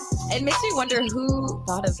do it. It makes me wonder who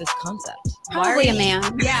thought of this concept. Probably a man.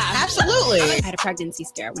 Yeah, absolutely. I had a pregnancy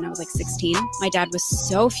scare when I was like 16. My dad was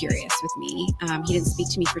so furious with me. He didn't speak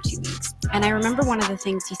to me for 2 weeks. And I remember one of the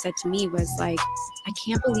things he said to me was like, I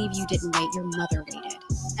can't believe you didn't wait. Your mother waited.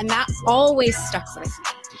 And that always stuck with me.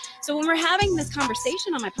 So when we're having this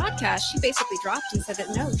conversation on my podcast, she basically dropped and said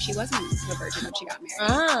that no, she wasn't a virgin when she got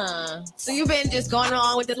married. So you've been just going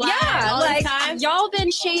along with this lie all like the time? y'all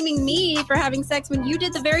been shaming me for having sex when you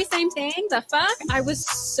did the very same thing. The fuck? I was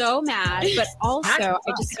so mad, but also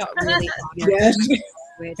I just felt really honored. Yes.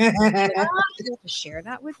 To share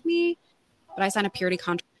that with me, but I signed a purity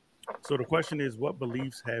contract. So the question is, what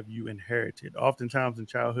beliefs have you inherited? Oftentimes in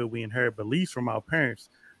childhood, we inherit beliefs from our parents,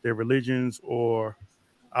 their religions, or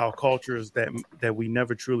our cultures that we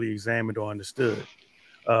never truly examined or understood.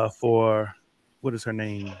 For what is her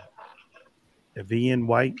name? Evian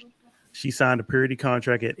White. She signed a purity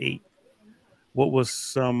contract at 8. What was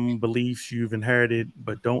some beliefs you've inherited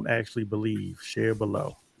but don't actually believe? Share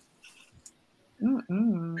below.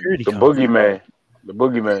 Purity The contract. boogeyman. The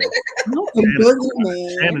boogeyman.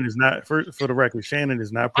 Shannon is not, for the record, Shannon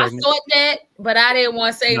is not I pregnant. thought that, but I didn't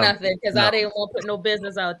want to say No, nothing because no. I didn't want to put no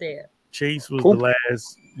business out there. Chase was the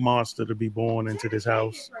last monster to be born into this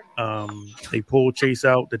house. They pulled Chase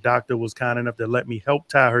out. The doctor was kind enough to let me help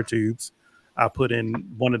tie her tubes. I put in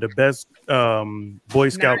one of the best Boy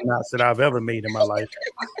Scout knots that I've ever made in my life.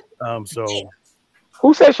 So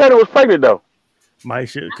who said Shannon was pregnant though?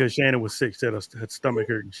 Because Shannon was sick, said her stomach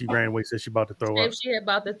hurt, and she ran away, said she about to throw up. If she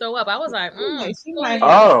about to throw up, I was like,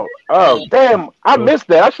 Oh, damn! I missed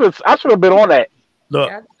that. I should have been on that.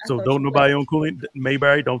 Look, so don't nobody on Cooling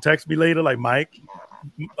Mayberry. Don't text me later, like Mike.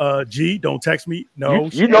 G, don't text me. No,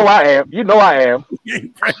 you know I am. You know I am.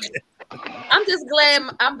 I'm just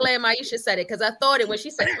glad. I'm glad Maisha said it because I thought it when she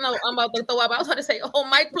said, "No, I'm about to throw up." I was going to say, "Oh,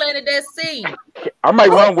 Mike planted that seed." I might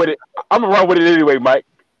run with it. I'm gonna run with it anyway, Mike.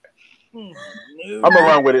 I'm gonna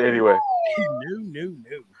run with it anyway. No.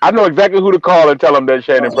 I know exactly who to call and tell them that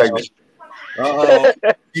Shannon pregnant.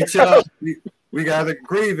 HR, we got a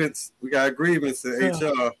grievance. We got a grievance at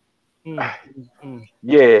HR.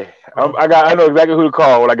 Yeah, I know exactly who to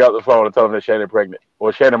call when I got the phone and tell them that Shannon pregnant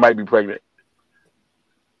or Shannon might be pregnant.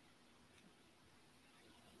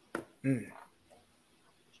 I'm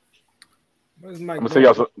gonna send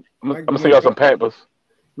y'all some. I'm gonna send y'all some Pampers.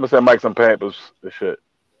 I'm gonna send Mike some Pampers and shit.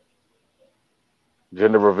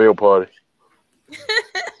 Gender reveal party.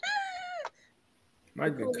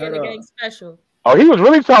 Mike Cool Gang special. Oh, he was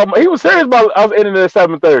really talking. He was serious about us ending at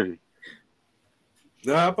 7:30.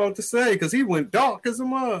 No, I'm about to say because he went dark as a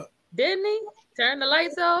mug. Didn't he? Turn the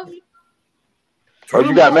lights off. Oh,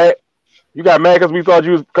 you got mad? You got mad because we thought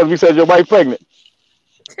because we said your wife pregnant.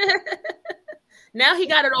 Now he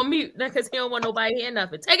got it on mute because he don't want nobody hearing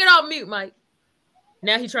nothing. Take it off mute, Mike.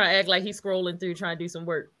 Now he trying to act like he's scrolling through trying to do some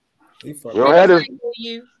work. We don't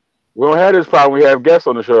have this problem. We have guests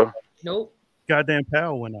on the show. Nope. Goddamn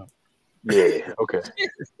power went out. Yeah. Okay.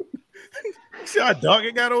 See how dark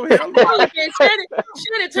it got over here? Should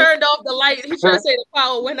have turned off the light. He trying to say the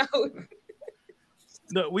power went out.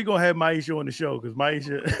 No, we gonna have Maisha on the show because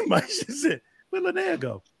Maisha said, "Where Linnea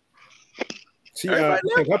go?" She her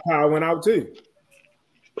power went out too.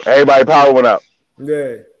 Everybody power went out.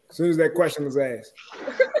 Yeah. As soon as that question was asked.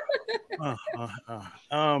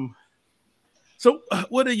 So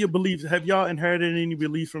what are your beliefs? Have y'all inherited any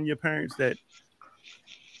beliefs from your parents that?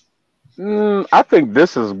 I think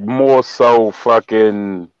this is more so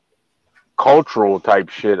fucking cultural type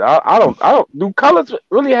shit. I don't. Do colors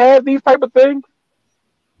really have these type of things?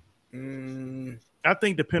 I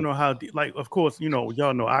think depending on how, like, of course,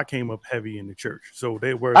 y'all know I came up heavy in the church, so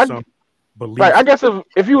there were some beliefs. Right. I guess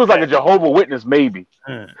if you was like a Jehovah's Witness, maybe.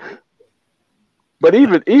 But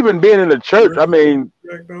even being in the church, I mean,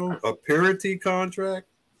 a purity contract,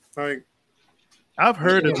 like I've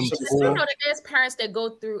heard of them before. There's parents that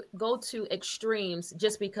go to extremes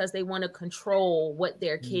just because they want to control what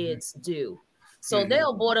their kids do. So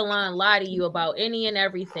they'll borderline lie to you about any and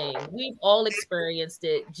everything. We've all experienced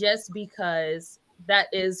it just because that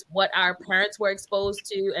is what our parents were exposed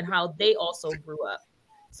to and how they also grew up.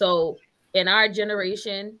 So in our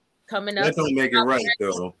generation coming up, that don't make it right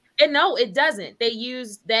though. And no, it doesn't. They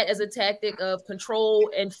use that as a tactic of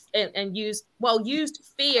control and used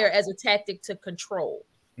fear as a tactic to control.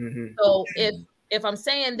 So if I'm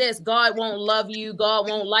saying this, God won't love you, God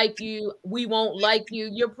won't like you, we won't like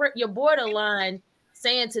you, you're borderline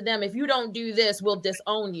saying to them, if you don't do this, we'll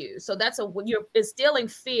disown you. So you're instilling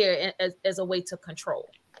fear as a way to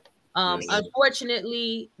control.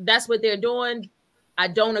 Unfortunately, that's what they're doing. I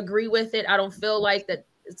don't agree with it. I don't feel like that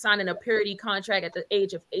signing a purity contract at the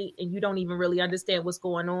age of 8 and you don't even really understand what's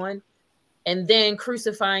going on, and then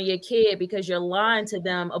crucifying your kid because you're lying to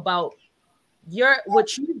them about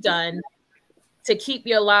what you've done to keep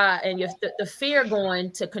your lie and the fear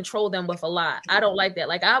going to control them with a lie. I don't like that.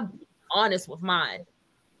 Like, I'm honest with mine,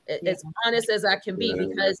 as honest as I can be,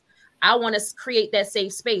 because I want to create that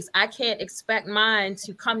safe space. I can't expect mine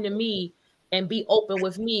to come to me and be open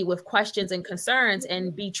with me with questions and concerns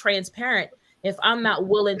and be transparent if I'm not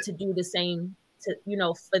willing to do the same to,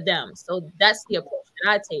 for them. So that's the approach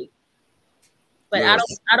that I take. But yes.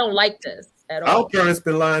 I don't like this at all. Our parents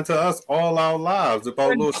been lying to us all our lives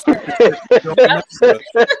about little stupid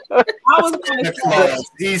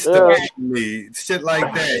Easter shit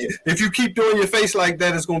like that. If you keep doing your face like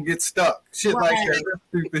that, it's gonna get stuck. Shit like that.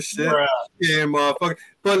 Stupid shit. Right. Yeah, motherfucker.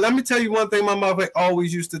 But let me tell you one thing my mother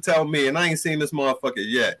always used to tell me, and I ain't seen this motherfucker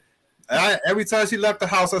yet. Every time she left the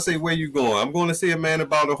house, I say, "Where you going?" I'm going to see a man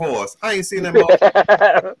about a horse. I ain't seen that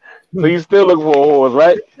motherfucker. So you still looking for a horse,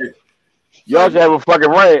 right? Y'all should have a fucking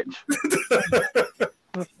ranch.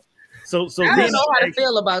 So I don't know how to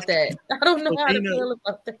feel about that. I don't know how to feel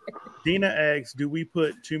about that. Dina asks, do we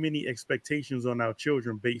put too many expectations on our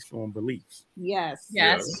children based on beliefs? Yes.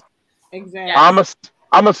 Exactly. I'm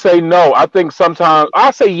gonna say no. I think sometimes I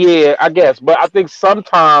say yeah, I guess, but I think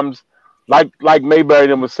sometimes, like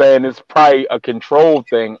Mayberry was saying, it's probably a control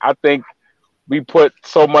thing. I think we put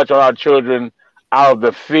so much on our children out of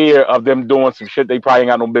the fear of them doing some shit they probably ain't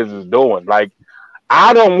got no business doing. Like,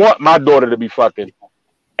 I don't want my daughter to be fucking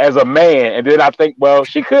as a man, and then I think, well,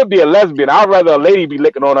 she could be a lesbian. I'd rather a lady be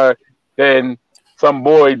licking on her than some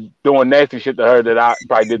boy doing nasty shit to her that I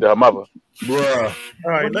probably did to her mother. Bruh.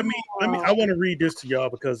 All right, let me. I want to read this to y'all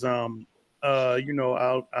because our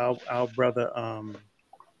brother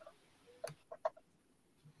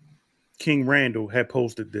King Randall had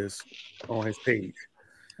posted this on his page.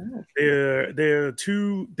 There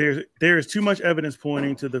is too much evidence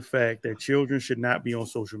pointing to the fact that children should not be on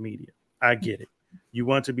social media. I get it. You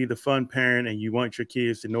want to be the fun parent and you want your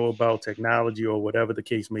kids to know about technology or whatever the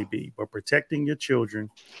case may be, but protecting your children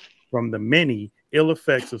from the many ill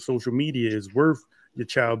effects of social media is worth your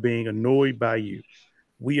child being annoyed by you.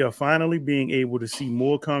 We are finally being able to see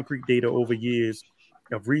more concrete data over years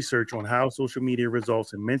of research on how social media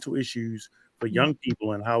results in mental issues for young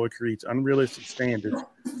people and how it creates unrealistic standards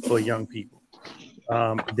for young people.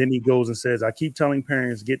 Then he goes and says, I keep telling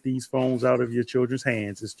parents, get these phones out of your children's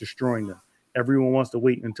hands. It's destroying them. Everyone wants to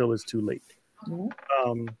wait until it's too late. So,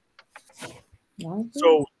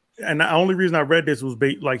 and the only reason I read this was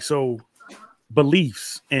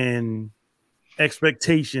beliefs and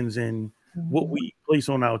expectations and what we place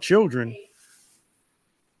on our children.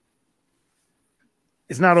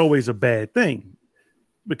 It's not always a bad thing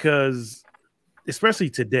because especially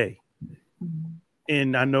today,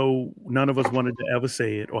 and I know none of us wanted to ever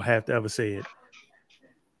say it or have to ever say it.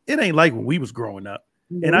 It ain't like when we was growing up.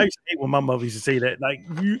 Mm-hmm. And I used to hate when my mother used to say that, like,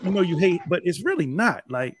 you hate, but it's really not.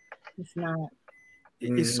 Like, it's not.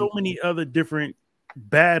 It's so many other different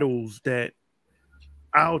battles that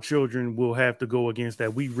our children will have to go against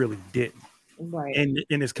that we really didn't. Right. And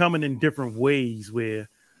it's coming in different ways where,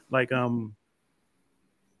 like,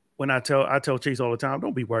 when I tell Chase all the time,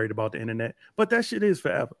 don't be worried about the internet, but that shit is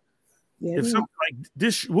forever. Yeah, if something like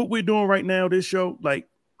this, what we're doing right now, this show, like,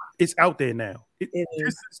 it's out there now. This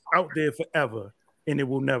is out there forever, and it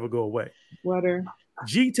will never go away. Water.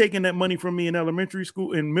 G taking that money from me in elementary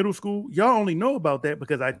school, in middle school, y'all only know about that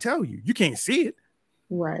because I tell you, you can't see it.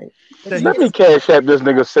 Right. Let me cash app this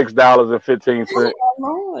nigga $6.15.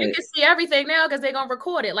 You can see everything now because they're gonna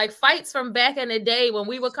record it. Like fights from back in the day when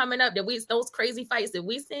we were coming up, those crazy fights that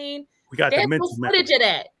we seen. We got the mental footage of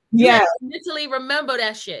that. Yeah, mentally remember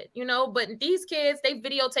that shit, But these kids, they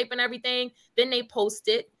videotaping everything, then they post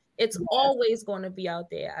it. It's always going to be out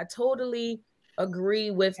there. I totally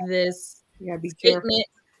agree with this statement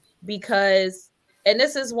because, and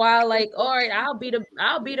this is why, like, all right, I'll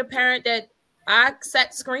be the parent that I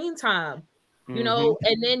set screen time, and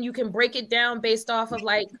then you can break it down based off of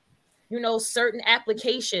like, certain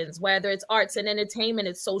applications, whether it's arts and entertainment,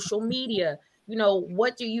 it's social media.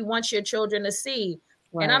 What do you want your children to see?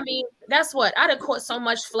 Right. And I mean, that's what I done caught so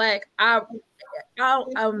much flack. I'm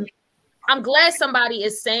glad somebody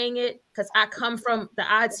is saying it because I come from the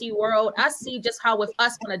IT world. I see just how with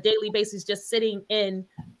us on a daily basis, just sitting in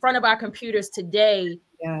front of our computers today,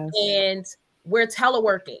 and we're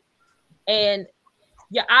teleworking, and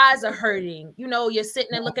your eyes are hurting. You're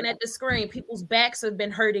sitting and looking at the screen. People's backs have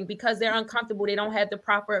been hurting because they're uncomfortable. They don't have the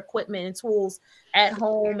proper equipment and tools at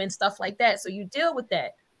home and stuff like that. So you deal with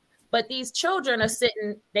that. But these children are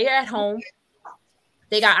sitting, they're at home.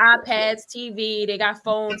 They got iPads, TV, they got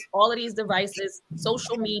phones, all of these devices,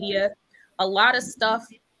 social media, a lot of stuff.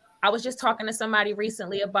 I was just talking to somebody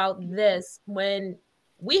recently about this when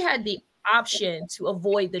we had the option to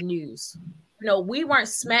avoid the news. You know, we weren't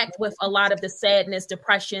smacked with a lot of the sadness,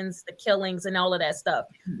 depressions, the killings, and all of that stuff.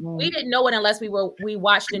 We didn't know it unless we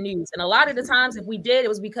watched the news. And a lot of the times, if we did, it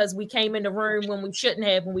was because we came in the room when we shouldn't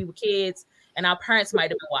have, when we were kids, and our parents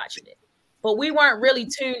might have been watching it. But we weren't really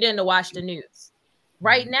tuned in to watch the news.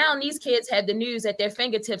 Right now, these kids have the news at their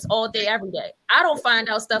fingertips all day, every day. I don't find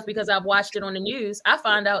out stuff because I've watched it on the news. I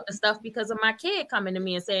find out the stuff because of my kid coming to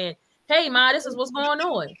me and saying, hey, Ma, this is what's going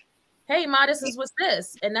on. Hey, Ma, this is what's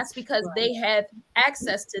this. And that's because they have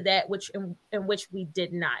access to that, in which we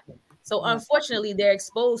did not. So unfortunately, they're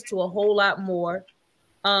exposed to a whole lot more.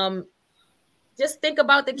 Just think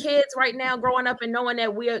about the kids right now growing up and knowing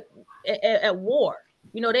that we're at war.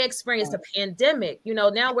 You know, they experienced a pandemic. You know,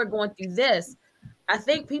 now we're going through this. I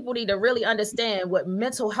think people need to really understand what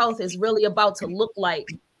mental health is really about to look like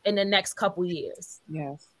in the next couple years.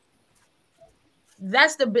 Yes.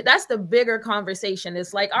 That's the bigger conversation.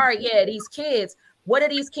 It's like, all right, yeah, these kids, what are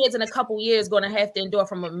these kids in a couple years going to have to endure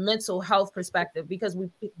from a mental health perspective? Because we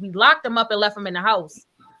locked them up and left them in the house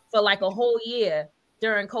for like a whole year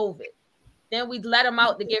during COVID. Then we let them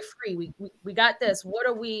out to get free. We got this. What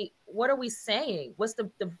are we saying? What's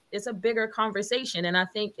it's a bigger conversation. And I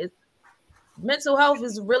think mental health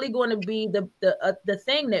is really going to be the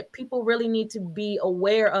thing that people really need to be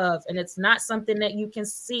aware of. And it's not something that you can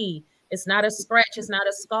see. It's not a scratch. It's not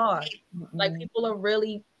a scar. Like, people are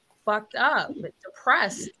really fucked up,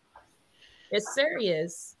 depressed. It's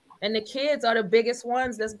serious. And the kids are the biggest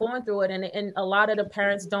ones that's going through it. And a lot of the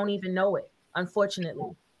parents don't even know it,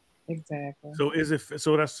 unfortunately. Exactly.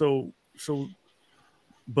 So that's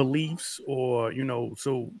beliefs, or, you know,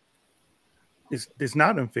 so it's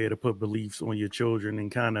not unfair to put beliefs on your children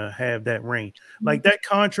and kind of have that reign. Like that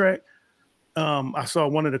contract. I saw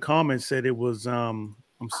one of the comments said it was, I'm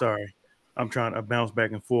sorry, I'm trying to bounce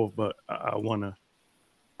back and forth, but I want to.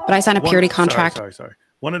 But I signed a purity contract. Sorry.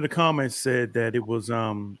 One of the comments said that it was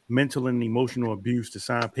mental and emotional abuse to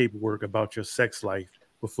sign paperwork about your sex life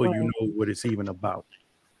before you know what it's even about.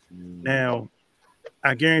 Now,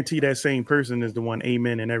 I guarantee that same person is the one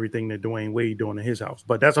amen and everything that Dwayne Wade doing in his house.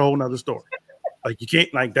 But that's a whole nother story. Like, you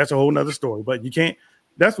can't, like, that's a whole nother story. But you can't,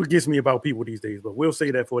 that's what gets me about people these days. But we'll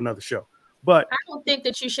say that for another show. But I don't think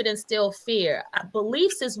that you should instill fear.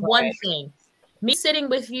 Beliefs is one thing. Me sitting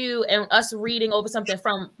with you and us reading over something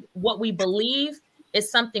from what we believe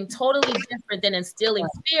is something totally different than instilling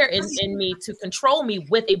fear in me to control me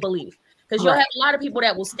with a belief. Because you'll have a lot of people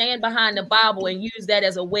that will stand behind the Bible and use that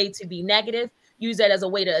as a way to be negative, use that as a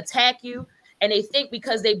way to attack you. And they think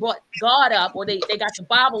because they brought God up, or they got the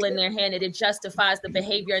Bible in their hand, that it justifies the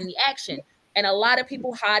behavior and the action. And a lot of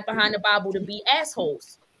people hide behind the Bible to be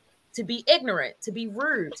assholes, to be ignorant, to be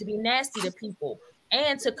rude, to be nasty to people,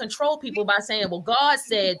 and to control people by saying, well, God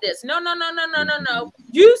said this. No.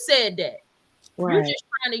 You said that. Right. You're just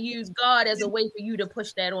trying to use God as a way for you to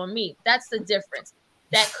push that on me. That's the difference.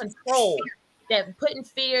 That control, that putting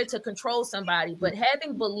fear to control somebody, but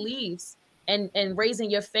having beliefs and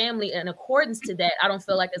raising your family in accordance to that, I don't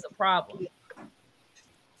feel like is a problem.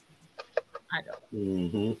 I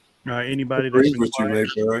don't. Anybody agree with you,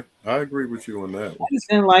 Mayberry? I agree with you on that one. I just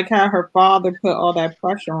didn't like how her father put all that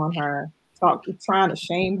pressure on her, trying to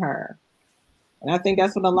shame her. And I think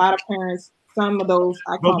that's what a lot of parents, some of those.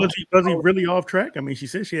 Was he really off track? I mean, she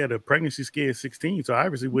said she had a pregnancy scare at 16, so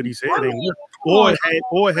obviously what he said ain't work. Or it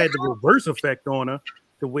had the reverse effect on her,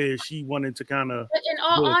 to where she wanted to kind of. But in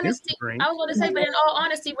all honesty, I was going to say, but in all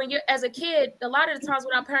honesty, when you're as a kid, a lot of the times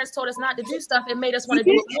when our parents told us not to do stuff, it made us want to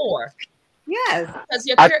do it more. Yes, because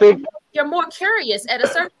you're more curious at a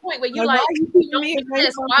certain point where you're like, you don't think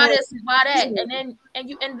this, why this, why that,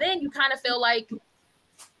 and then you kind of feel like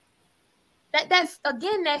that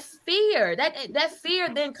again, that fear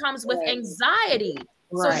then comes with anxiety.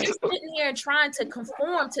 Right. So you're sitting here and trying to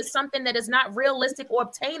conform to something that is not realistic or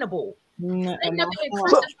obtainable. They never being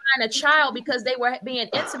crucifying a child because they were being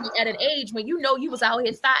intimate at an age when you know you was out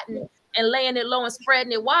here thotting and laying it low and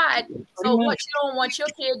spreading it wide. So what, you don't want your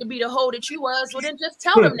kid to be the hoe that you was, well then just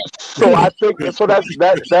tell them that. So I think that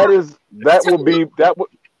would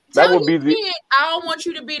be the. I don't want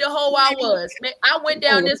you to be the hoe I was. I went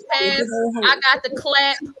down this path. I got the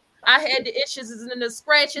clap. I had the issues and the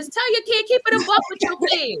scratches. Tell your kid, keep it a buck with your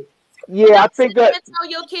kid. Yeah, I think that. Tell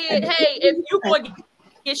your kid, hey, if you going to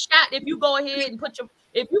get shot, if you go ahead and put your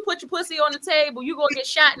pussy on the table, you gonna get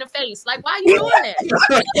shot in the face. Like, why are you doing that?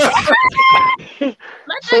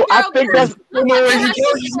 So I think that's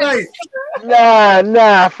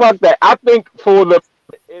nah, fuck that. I think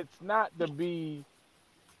it's not to be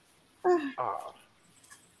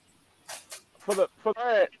for the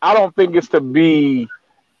I don't think it's to be.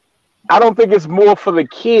 I don't think it's more for the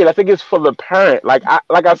kid. I think it's for the parent. Like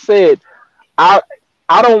I said, I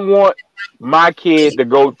don't want my kid to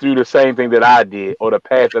go through the same thing that I did or the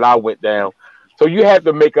path that I went down. So you have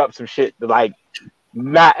to make up some shit to like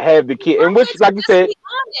not have the kid. And which, like you said,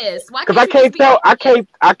 because I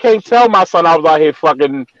can't tell my son I was out here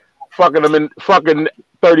fucking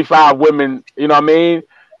 35 women. You know what I mean?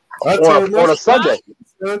 On a Sunday.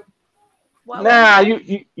 Nah,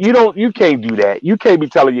 you can't do that. You can't be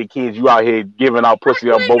telling your kids you out here giving out pussy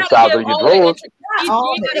on both sides of your drawers.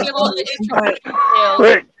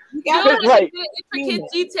 You gotta give intricate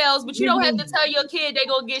details, but you don't have to tell your kid they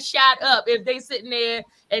gonna get shot up if they sitting there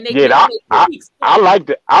and they. Yeah, I like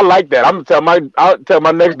that. I like that. I'll tell my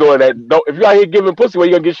next door that don't, if you out here giving pussy, where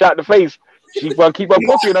you gonna get shot in the face? She gonna keep her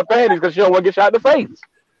pussy in her panties because she don't want to get shot in the face.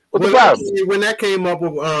 What's the problem? When that came up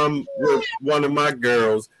with one of my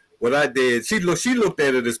girls, what I did, she looked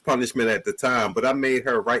at it as punishment at the time, but I made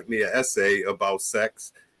her write me an essay about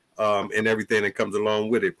sex. And everything that comes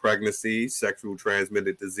along with it, pregnancy, sexual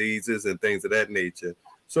transmitted diseases, and things of that nature.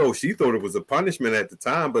 So she thought it was a punishment at the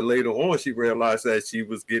time, but later on she realized that she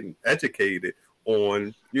was getting educated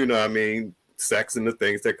on, you know what I mean, sex and the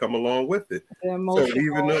things that come along with it. So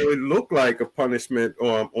even though it looked like a punishment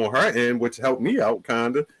on her end, which helped me out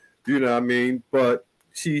kind of, you know what I mean, but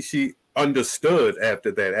she understood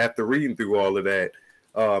after that, after reading through all of that,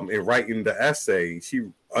 and writing the essay, she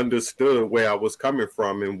understood where I was coming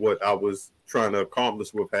from and what I was trying to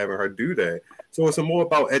accomplish with having her do that. So it's more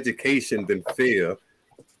about education than fear.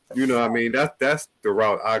 You know what I mean? That's the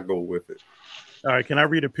route I go with it. All right, can I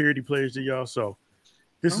read a purity pledge to y'all? So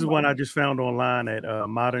this is one I just found online at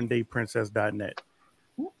moderndayprincess.net.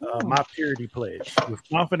 My purity pledge. With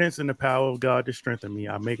confidence in the power of God to strengthen me,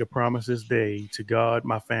 I make a promise this day to God,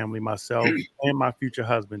 my family, myself, and my future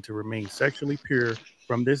husband to remain sexually pure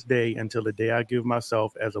from this day until the day I give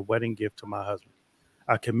myself as a wedding gift to my husband.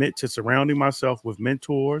 I commit to surrounding myself with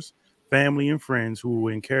mentors, family, and friends who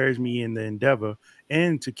will encourage me in the endeavor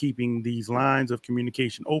and to keeping these lines of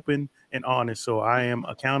communication open and honest so I am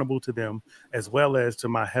accountable to them as well as to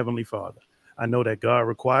my Heavenly Father. I know that God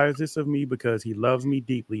requires this of me because he loves me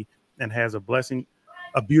deeply and has a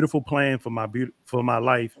beautiful plan for my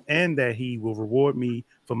life, and that he will reward me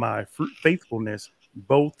for my faithfulness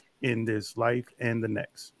both in this life and the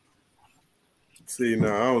next. See,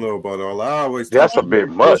 now I don't know about all. I always that's a bit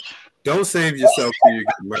much. Don't save yourself till you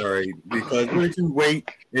get married, because when you wait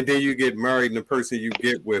and then you get married and the person you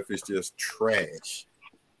get with is just trash.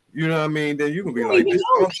 You know what I mean? Then you can be like, You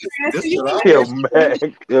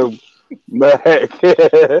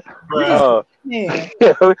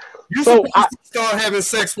start having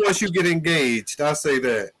sex once you get engaged. I say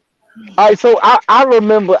that. All right, so I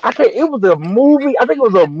remember. It was a movie. I think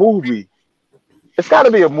it was a movie. It's got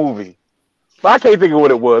to be a movie, but I can't think of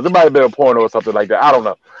what it was. It might have been a porno or something like that. I don't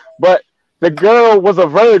know. But the girl was a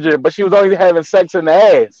virgin, but she was only having sex in the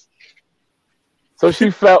ass. So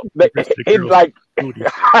she felt that it like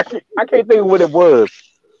I can't think of what it was.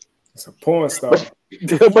 It's a porn star. But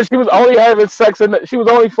she was only having sex she was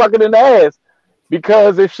only fucking in the ass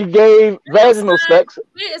because if she gave vaginal sex,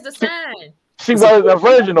 where is the sign? She wasn't a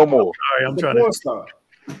virgin no more. Sorry, I'm trying to. Star.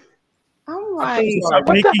 I'm like, what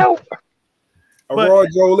the hell? Aurora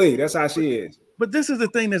Jolie, that's how she is. But this is the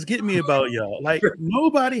thing that's getting me about y'all. Like,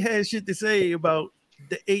 nobody has shit to say about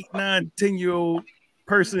the 8, 9, 10-year-old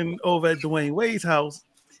person over at Dwayne Wade's house,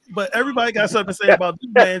 but everybody got something to say about this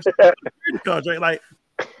man's contract. Like,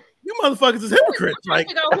 you motherfuckers is hypocrites. Like,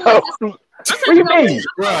 what do you mean?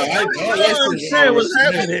 What's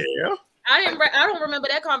happening here? I don't remember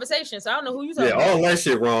that conversation, so I don't know who you talking about. Yeah, all that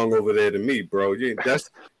shit wrong over there to me, bro. You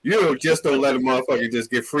just don't let a motherfucker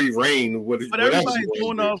just get free reign. But everybody's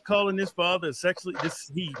going off calling this father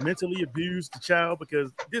he mentally abused the child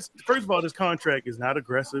because first of all, this contract is not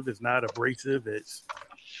aggressive, it's not abrasive. If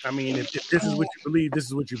this is what you believe, this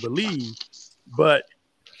is what you believe. But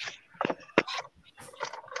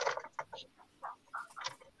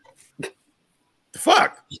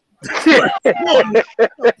fuck. But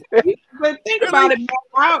think about it,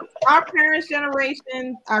 our parents'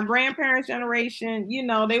 generation, our grandparents' generation, it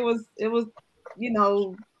was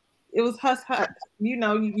hush hush. You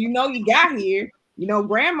got here.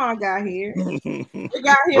 Grandma got here. They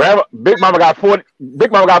got here. Big Mama got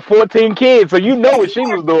 14 kids, so you know what she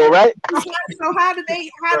was doing, right? So how did they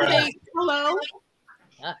hello?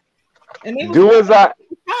 And they do as I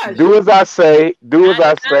say,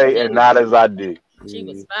 and not as I do. She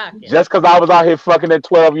was fucking. Just because I was out here fucking at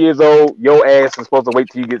 12 years old, your ass is supposed to wait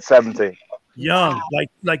till you get 17. Young,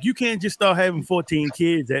 like you can't just start having 14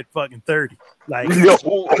 kids at fucking 30. Like, no, you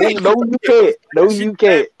can't. No, you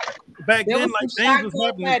can't. Back then, like things was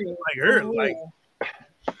happening like early. Like,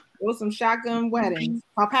 there was some shotgun weddings.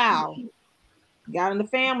 Pow. Got in the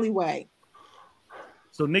family way.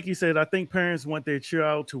 So Nikki said, I think parents want their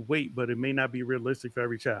child to wait, but it may not be realistic for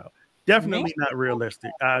every child. Definitely not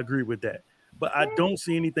realistic. I agree with that. But I don't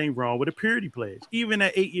see anything wrong with a purity pledge, even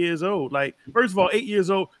at 8 years old. Like, first of all, 8 years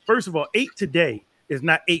old. First of all, 8 today is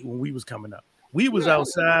not 8 when we was coming up. We was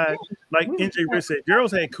outside, like NJ Rich said.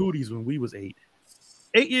 Girls had cooties when we was 8.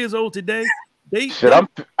 8 years old today. I'm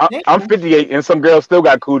 58, and some girls still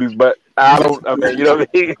got cooties, but I don't. I mean, you know what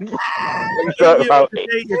I mean? If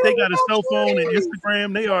they got a cell phone and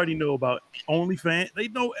Instagram, they already know about OnlyFans. They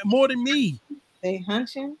know more than me. They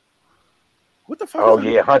hunching. What the fuck? Oh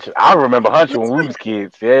yeah, hunching. I remember hunching when we was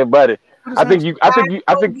kids. Yeah, buddy. I think you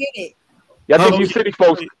city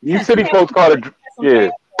folks. You city folks call it. Yeah.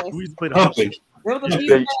 We used to play the hunching. There was a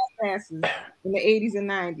few passes in the 80s and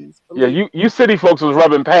 90s. Yeah, you city folks was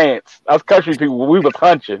rubbing pants. Us country people, we was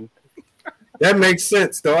hunching. That makes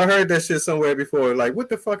sense, though. I heard that shit somewhere before. Like, what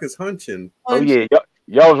the fuck is hunching? Oh yeah,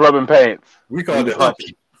 y'all was rubbing pants. We called it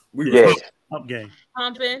hunching. Hump game.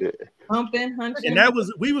 Humping. Humping, hunching. And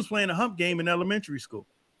we was playing a hump game in elementary school.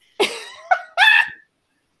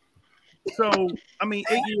 So I mean,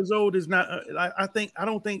 8 years old is not. I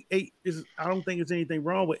don't think it's anything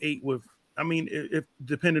wrong with 8. With I mean, if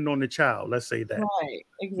depending on the child, let's say that. Right.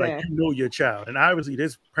 Exactly. Like you know your child, and obviously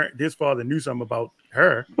this father knew something about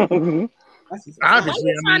her.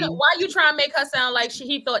 Obviously, why you trying to make her sound like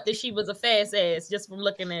he thought that she was a fast ass just from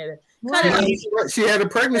looking at her? She had a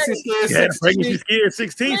pregnancy scare. She had a pregnancy scare at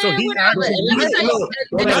 16, so he obviously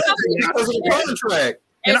because of the contract.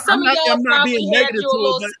 And some of y'all probably had you a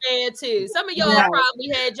little but scared too. Some of y'all probably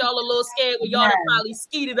had y'all a little scared where y'all probably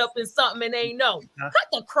skeeted up in something and ain't know. Cut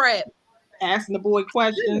the crap. Asking the boy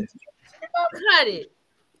questions. Cut it.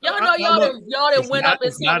 Y'all know y'all done went up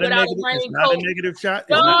in something without a raincoat. Not a negative shot.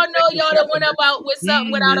 Y'all know y'all done went up out with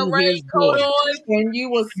something without a raincoat on. And you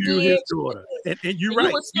was scared. His daughter. And you right.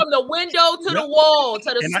 You was from the window to the wall to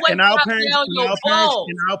the sweat drop down your balls.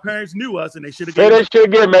 And our parents knew us, and they should have. Say that shit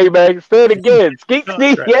again, Maybach. Say it again. Skeet,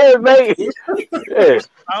 yeah, mate. Yeah.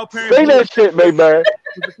 Say that shit, Maybach.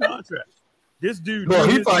 The contract. This dude. No,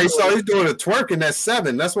 he probably saw his daughter twerking at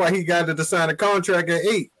 7. That's why he got to sign a contract at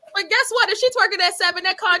 8. But guess what? If she twerking at 7,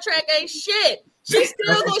 that contract ain't shit. She's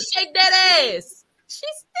still gonna shake that ass.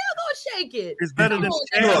 She's still gonna shake it. It's better than what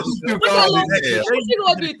she gonna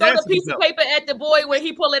do? Throw the piece of paper at the boy when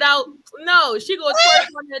he pull it out? No, she gonna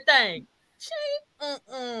twerk on that thing.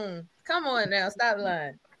 Come on now, stop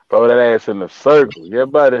lying. Throw that ass in the circle, yeah,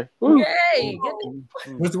 buddy. Yay!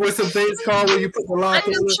 What's some things called when you put the line?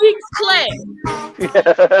 Cheeks clap.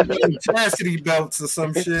 Chastity belts or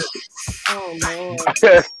some shit. Oh man.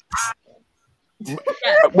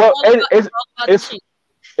 Well,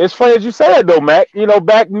 it's funny as you said though, Mac. You know,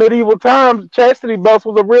 back medieval times, chastity belts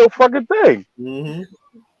was a real fucking thing.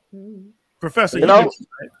 Mm-hmm. Professor, you know,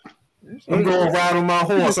 I'm going ride on my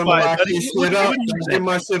horse. I'm gonna lock this shit up and get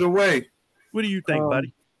my shit away. What do you think,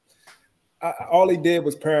 buddy? All he did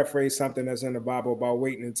was paraphrase something that's in the Bible about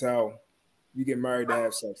waiting until you get married to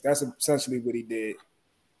have sex. That's essentially what he did.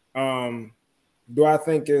 Do I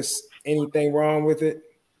think there's anything wrong with it?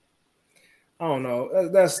 I don't know.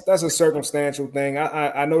 That's a circumstantial thing.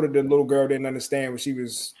 I know that the little girl didn't understand what she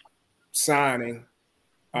was signing.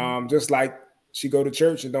 Just like she go to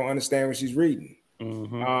church and don't understand what she's reading.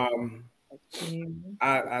 Mm-hmm.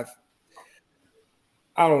 I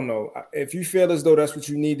don't know. If you feel as though that's what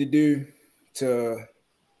you need to do to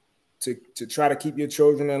try to keep your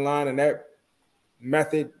children in line and that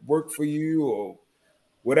method work for you or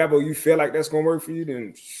whatever you feel like that's going to work for you,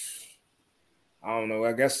 then I don't know.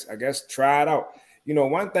 I guess try it out. You know,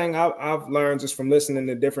 one thing I've learned just from listening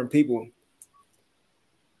to different people,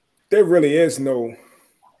 there really is no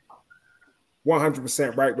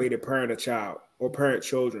 100% right way to parent a child or parent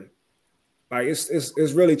children. Like it's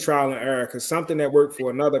really trial and error because something that worked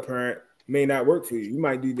for another parent may not work for you. You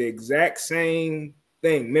might do the exact same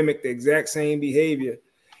thing, mimic the exact same behavior,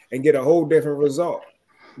 and get a whole different result.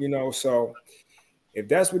 You know, so if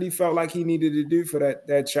that's what he felt like he needed to do for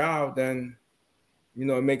that child, then you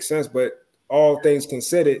know it makes sense. But all things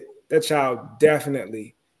considered, that child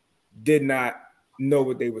definitely did not know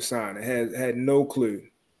what they were signing. Had no clue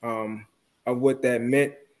of what that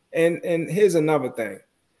meant. And here's another thing.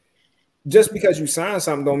 Just because you sign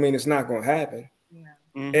something don't mean it's not going to happen. Yeah.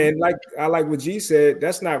 Mm-hmm. And like what G said,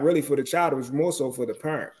 that's not really for the child. It was more so for the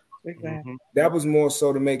parent. Exactly. That was more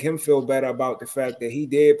so to make him feel better about the fact that he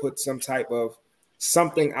did put some type of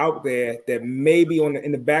something out there that maybe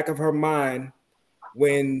in the back of her mind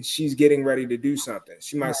when she's getting ready to do something.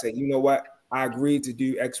 She might say, you know what? I agreed to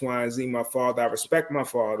do X, Y, and Z. My father, I respect my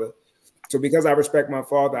father. So because I respect my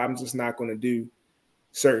father, I'm just not going to do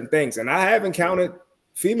certain things. And I have encountered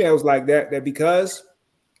females like that because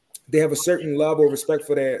they have a certain love or respect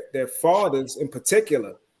for their fathers in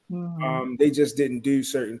particular. They just didn't do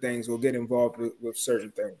certain things or get involved with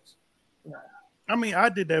certain things. I mean, I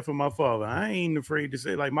did that for my father. I ain't afraid to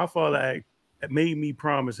say, like, my father made me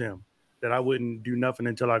promise him that I wouldn't do nothing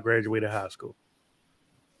until I graduated high school.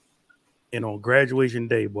 And on graduation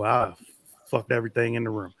day, boy, I fucked everything in the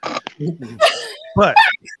room. But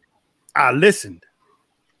I listened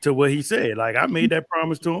to what he said. Like, I made that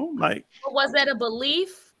promise to him. Like, was that a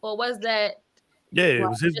belief or was that? Yeah, it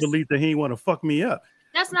was his belief that he didn't want to fuck me up.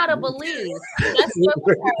 That's not a belief.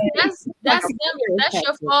 That's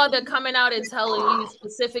your father coming out and telling you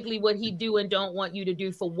specifically what he do and don't want you to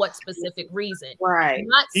do for what specific reason. Right.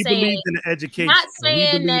 Not he saying, believes in the education. Not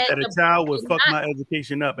saying he believes that a child would fuck my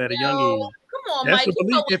education up at a young age. Come on, that's Mike. The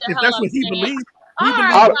belief. If that's what he believes,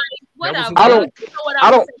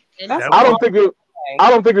 I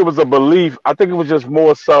don't think it was a belief. I think it was just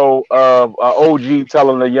more so of OG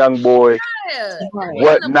telling the young boy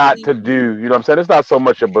what not to do. You know what I'm saying? It's not so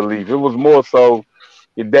much a belief. It was more so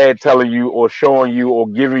your dad telling you or showing you or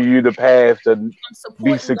giving you the path to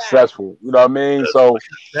be successful. You know what I mean? So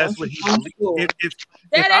that's what he believes.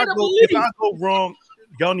 If I go wrong,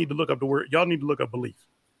 y'all need to look up the word. Y'all need to look up belief.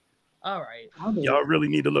 All right. Y'all really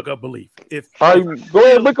need to look up belief. Go ahead,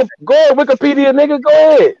 Wikipedia, nigga.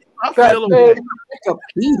 Go ahead.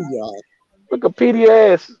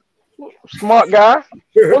 Wikipedia ass smart guy.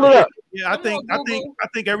 Pull it up. Yeah, I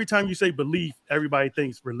think every time you say belief, everybody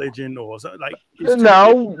thinks religion or something like.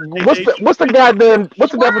 No, what's the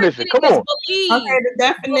definition? Come on. Okay, the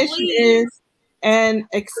definition is an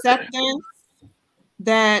acceptance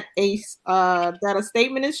that a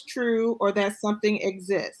statement is true or that something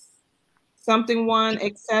exists. Something one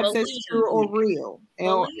accepts as true or real,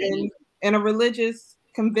 and a religious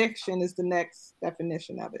conviction is the next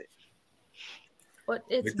definition of it. But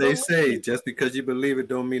if they say just because you believe it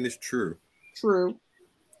don't mean it's true. True.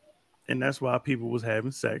 And that's why people was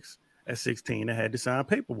having sex at 16 and had to sign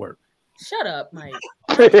paperwork. Shut up, Mike.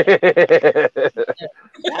 That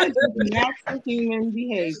is natural human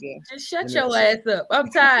behavior. Just shut your ass up. I'm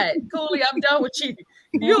tired. Cooley, I'm done with you.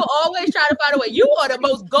 You always try to find a way. You are the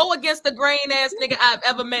most go against the grain ass nigga I've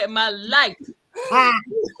ever met in my life.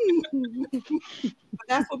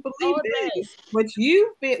 That's what belief is. What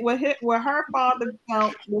you fit, what her father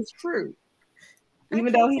felt was true,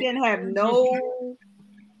 even though he didn't have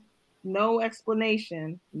no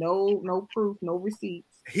explanation, no proof, no receipts.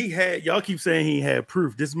 He had. Y'all keep saying he had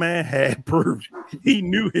proof. This man had proof. He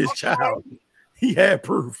knew his child. He had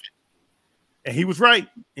proof, and he was right.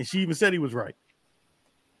 And she even said he was right.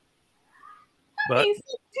 But I mean,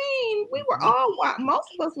 16, we were all wild. Most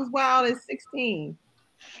of us was wild at 16.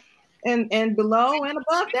 And below and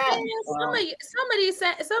above that.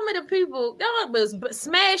 Some of the people, y'all was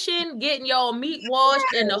smashing, getting y'all meat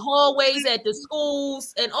washed in the hallways at the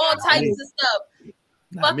schools and all types of stuff.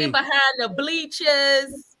 Fucking behind the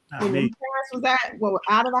bleachers. When the parents was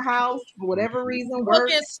out of the house for whatever reason.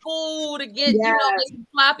 Working school to get some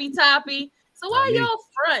floppy toppy. So why y'all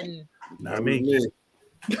fronting? Not me.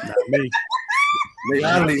 Not me.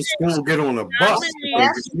 I leave school, get on a bus to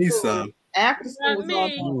get me some. After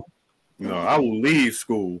school. No, I will leave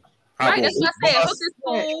school. Right, that's what I said. Hook is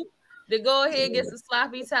school to go ahead and get some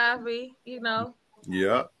sloppy toppy,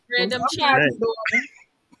 Yeah. Random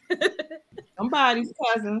somebody's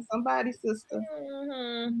cousin, somebody's sister.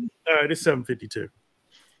 Mm-hmm. All right, it's 7:52.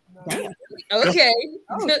 Damn. Okay.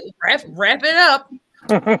 Wrap it up.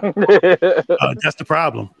 That's the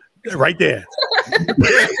problem. Right there. That's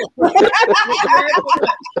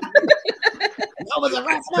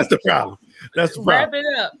the problem. That's the problem. Wrap it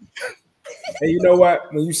up. And you know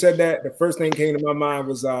what? When you said that, the first thing came to my mind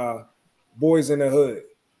was Boys in the Hood.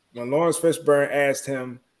 When Lawrence Fishburne asked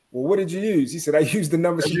him, well, what did you use? He said, I used the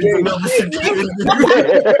number she gave me.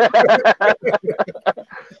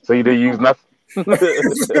 So you didn't use nothing?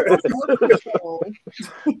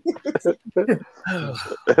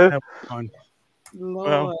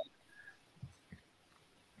 Lord.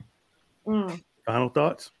 Well, final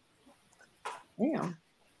thoughts? Damn.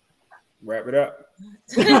 Wrap it up.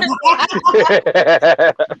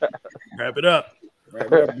 Wrap it up.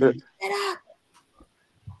 Wrap it up, dude.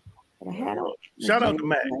 Shout out to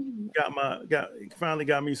Mac. Finally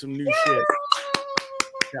got me some new shit.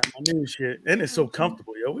 Got my new shit. And it's so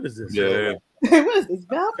comfortable, yo. What is this? Yeah. What is this,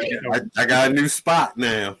 Velvet? I got a new spot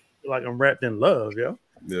now. Feel like I'm wrapped in love, yo.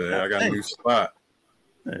 Yeah, I got a new spot.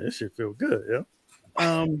 Man, this shit feel good, yo.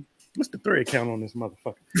 What's the thread count on this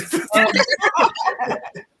motherfucker?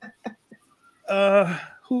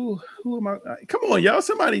 who am I? Come on, y'all.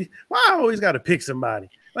 Somebody. Why I always got to pick somebody?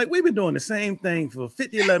 Like we've been doing the same thing for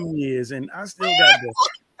 11 years, and I still got this.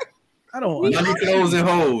 I don't. Money, clothes, and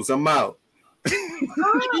hoes. I'm out.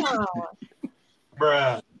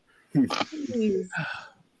 Bruh.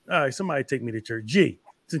 All right, somebody take me to church. G,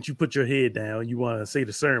 since you put your head down, you want to say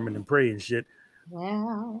the sermon and pray and shit.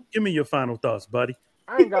 Wow. Give me your final thoughts, buddy.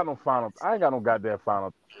 I ain't got no goddamn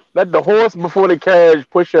final. Let the horse before the carriage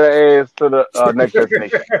push your ass to the next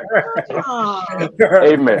destination.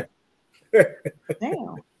 Amen.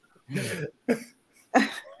 Damn.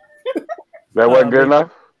 That wasn't good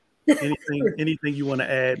enough? Anything you want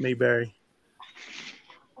to add, Mayberry?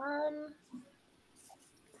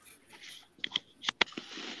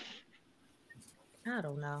 I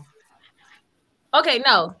don't know. Okay,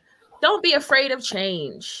 no. Don't be afraid of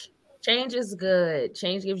change. Change is good.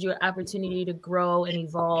 Change gives you an opportunity to grow and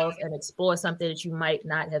evolve and explore something that you might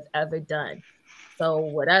not have ever done. So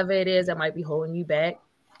whatever it is that might be holding you back,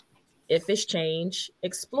 if it's change,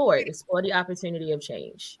 explore it. Explore the opportunity of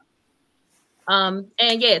change. And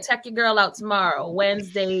yeah, check your girl out tomorrow,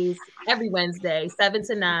 Wednesdays, every Wednesday, 7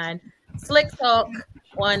 to 9, Slick Talk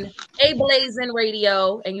on A-Blazing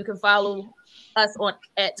Radio, and you can follow us on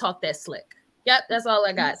at Talk That Slick. Yep, that's all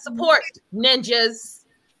I got. Support ninjas.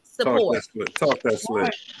 Support. Talk that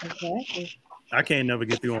slick. Okay. I can't never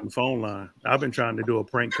get through on the phone line. I've been trying to do a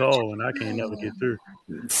prank call and I can't never get through.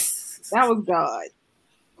 That was God.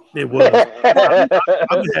 It was. I've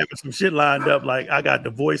been having some shit lined up. Like I got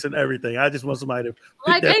the voice and everything. I just want somebody to.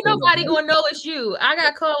 Like ain't nobody gonna know it's you. I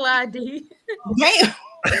got call ID. Damn.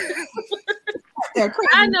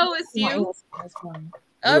 I know it's you.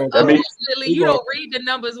 Unfortunately, you don't read the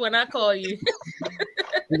numbers when I call you.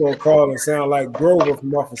 You're gonna call and sound like Grover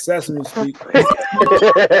from off of Sesame Street.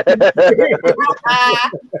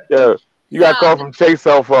 Yeah, you got call from Chase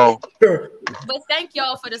cell phone. But thank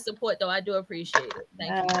y'all for the support, though. I do appreciate it.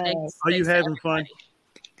 Thank you. Thanks, Are you having fun?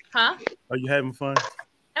 Huh? Are you having fun?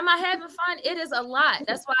 Am I having fun? It is a lot.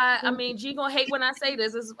 That's why G gonna hate when I say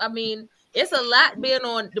this. It's a lot being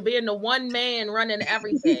the one man running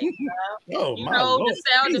everything.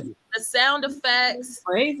 The sound effects,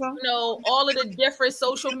 all of the different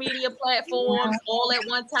social media platforms all at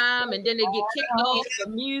one time, and then they get kicked off the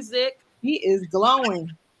music. He is glowing.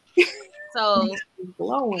 So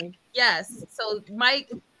glowing. Yes. So Mike,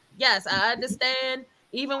 yes, I understand.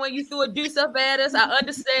 Even when you threw a deuce up at us, I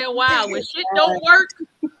understand why. When shit don't work,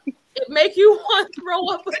 it make you want to throw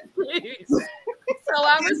up a deuce. So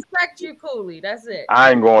I respect you, Cooley. That's it.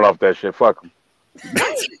 I ain't going off that shit. Fuck him.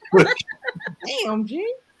 Damn,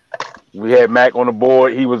 G. We had Mac on the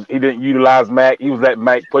board. He didn't utilize Mac. He was letting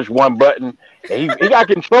Mac push one button. And he got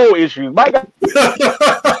control issues. Mike He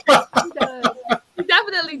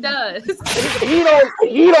definitely does. He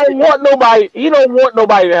don't want nobody. He don't want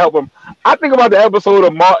nobody to help him. I think about the episode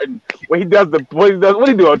of Martin when he does what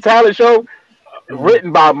he do, a talent show.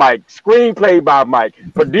 Written by Mike, screenplay by Mike,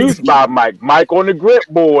 produced by Mike, Mike on the grip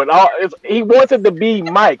board. He wants it to be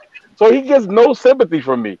Mike, so he gets no sympathy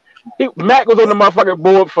from me. Mac was on the motherfucking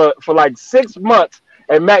board for like 6 months,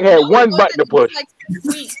 and Mac had one button to push. Like 6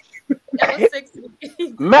 weeks. That was 6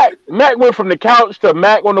 weeks. Mac went from the couch to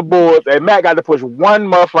Mac on the board, and Mac got to push one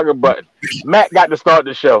motherfucking button. Mac got to start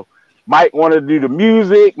the show. Mike wanted to do the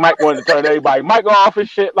music. Mike wanted to turn everybody Mike off and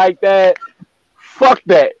shit like that. Fuck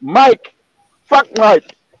that, Mike. Fuck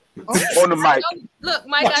Mike on the mic. Look,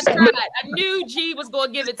 Mike, I tried. I knew G was gonna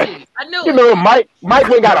give it to you. I knew. You know, Mike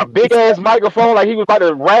went got a big ass microphone like he was about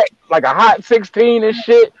to rap like a hot 16 and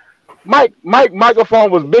shit. Mike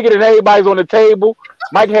microphone was bigger than everybody's on the table.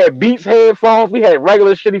 Mike had Beats headphones. We had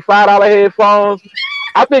regular shitty $5 headphones.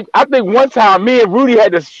 I think one time me and Rudy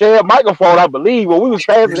had to share a microphone. I believe when we was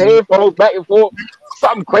passing headphones back and forth,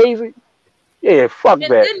 something crazy. Yeah, fuck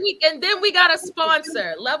that. Then we got a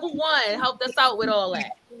sponsor. Level 1 helped us out with all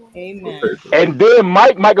that. Amen. And then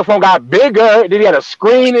microphone got bigger. Then he had a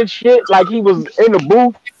screen and shit like he was in the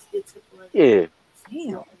booth. Yeah.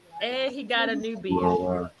 Damn. And he got a new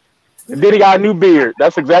beard. And then he got a new beard.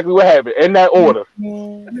 That's exactly what happened in that order.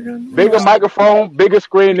 Bigger microphone, bigger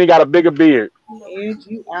screen. They got a bigger beard. Aired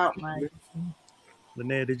you out, Mike.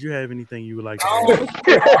 Lynette, did you have anything you would like to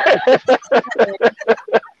add?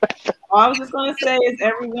 All I was just going to say is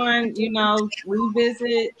everyone,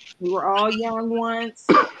 revisit. We were all young once.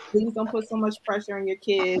 Please don't put so much pressure on your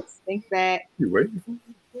kids. Think back.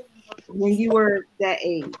 When you were that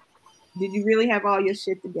age. Did you really have all your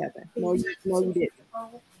shit together? No, you didn't.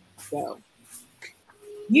 So,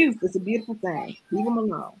 youth is a beautiful thing. Leave them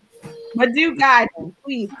alone. But do guide them.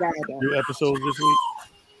 Please guide them. New episodes this week?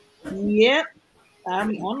 Yep.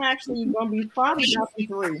 I'm actually going to be probably dropping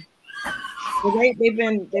 3. They've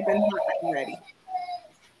been hot already.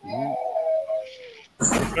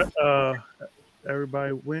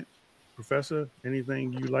 Everybody went. Professor,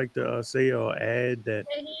 anything you like to say or add that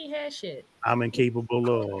he had shit. I'm incapable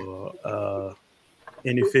or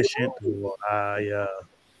inefficient or I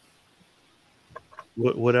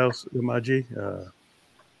what else, MIG?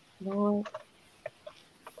 No.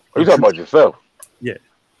 Are you talking about yourself? Yeah.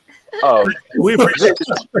 Oh, we appreciate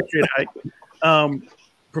it.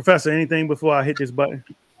 Professor, anything before I hit this button?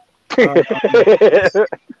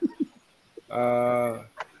 No,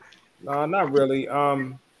 not really.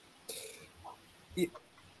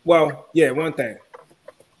 Well, yeah, one thing.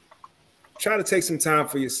 Try to take some time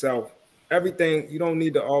for yourself. Everything, you don't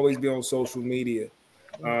need to always be on social media.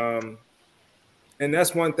 And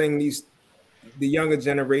that's one thing the younger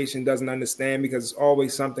generation doesn't understand, because it's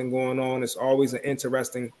always something going on. It's always an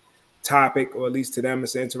interesting topic, or at least to them,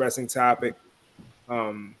 it's an interesting topic.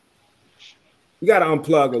 You got to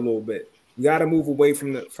unplug a little bit. You got to move away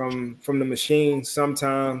from the machine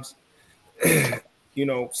sometimes. You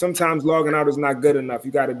know, sometimes logging out is not good enough.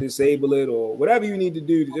 You got to disable it or whatever you need to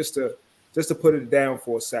do just to put it down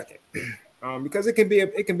for a second, because it can be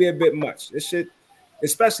a bit much. This shit,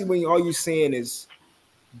 especially when all you're seeing is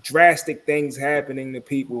drastic things happening to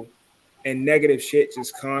people and negative shit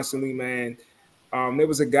just constantly, man. There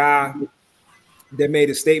was a guy that made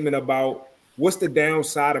a statement about what's the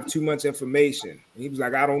downside of too much information. And he was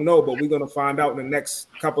like, I don't know, but we're going to find out in the next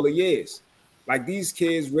couple of years. Like, these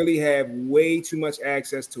kids really have way too much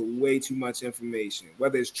access to way too much information.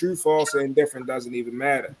 Whether it's true, false, or indifferent doesn't even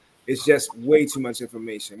matter. It's just way too much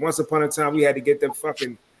information. Once upon a time, we had to get them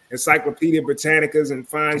fucking Encyclopedia Britannicas and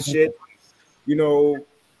find shit, you know,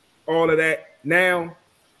 all of that. Now,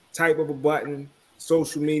 type of a button,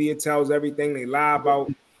 social media tells everything. They lie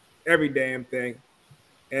about every damn thing.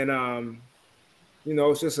 And, you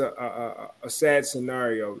know, it's just a sad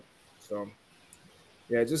scenario. So,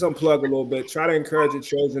 yeah, just unplug a little bit. Try to encourage your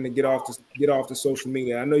children to get off the social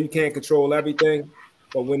media. I know you can't control everything,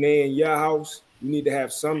 but when they're in your house, you need to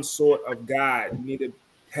have some sort of guide. You need to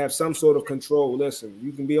have some sort of control. Listen,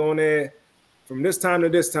 you can be on there from this time to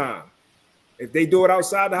this time. If they do it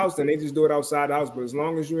outside the house, then they just do it outside the house. But as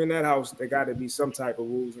long as you're in that house, there got to be some type of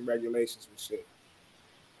rules and regulations and shit.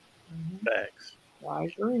 Thanks. I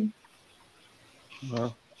agree.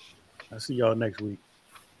 Well, I'll see y'all next week.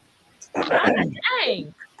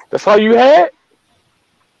 Dang. That's all you had?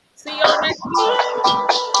 See y'all next week.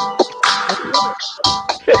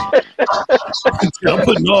 I'm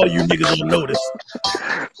putting all you niggas on notice.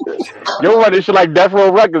 You're running shit like Death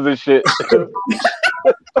Row Records and shit.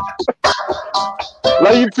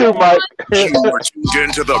 Love you too, Mike. You are tuned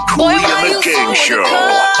into the Cooley and the Gang Show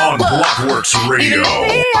on Blockworks Radio.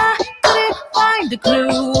 I couldn't find a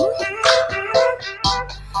clue,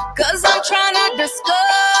 'cause I'm trying to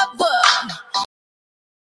discover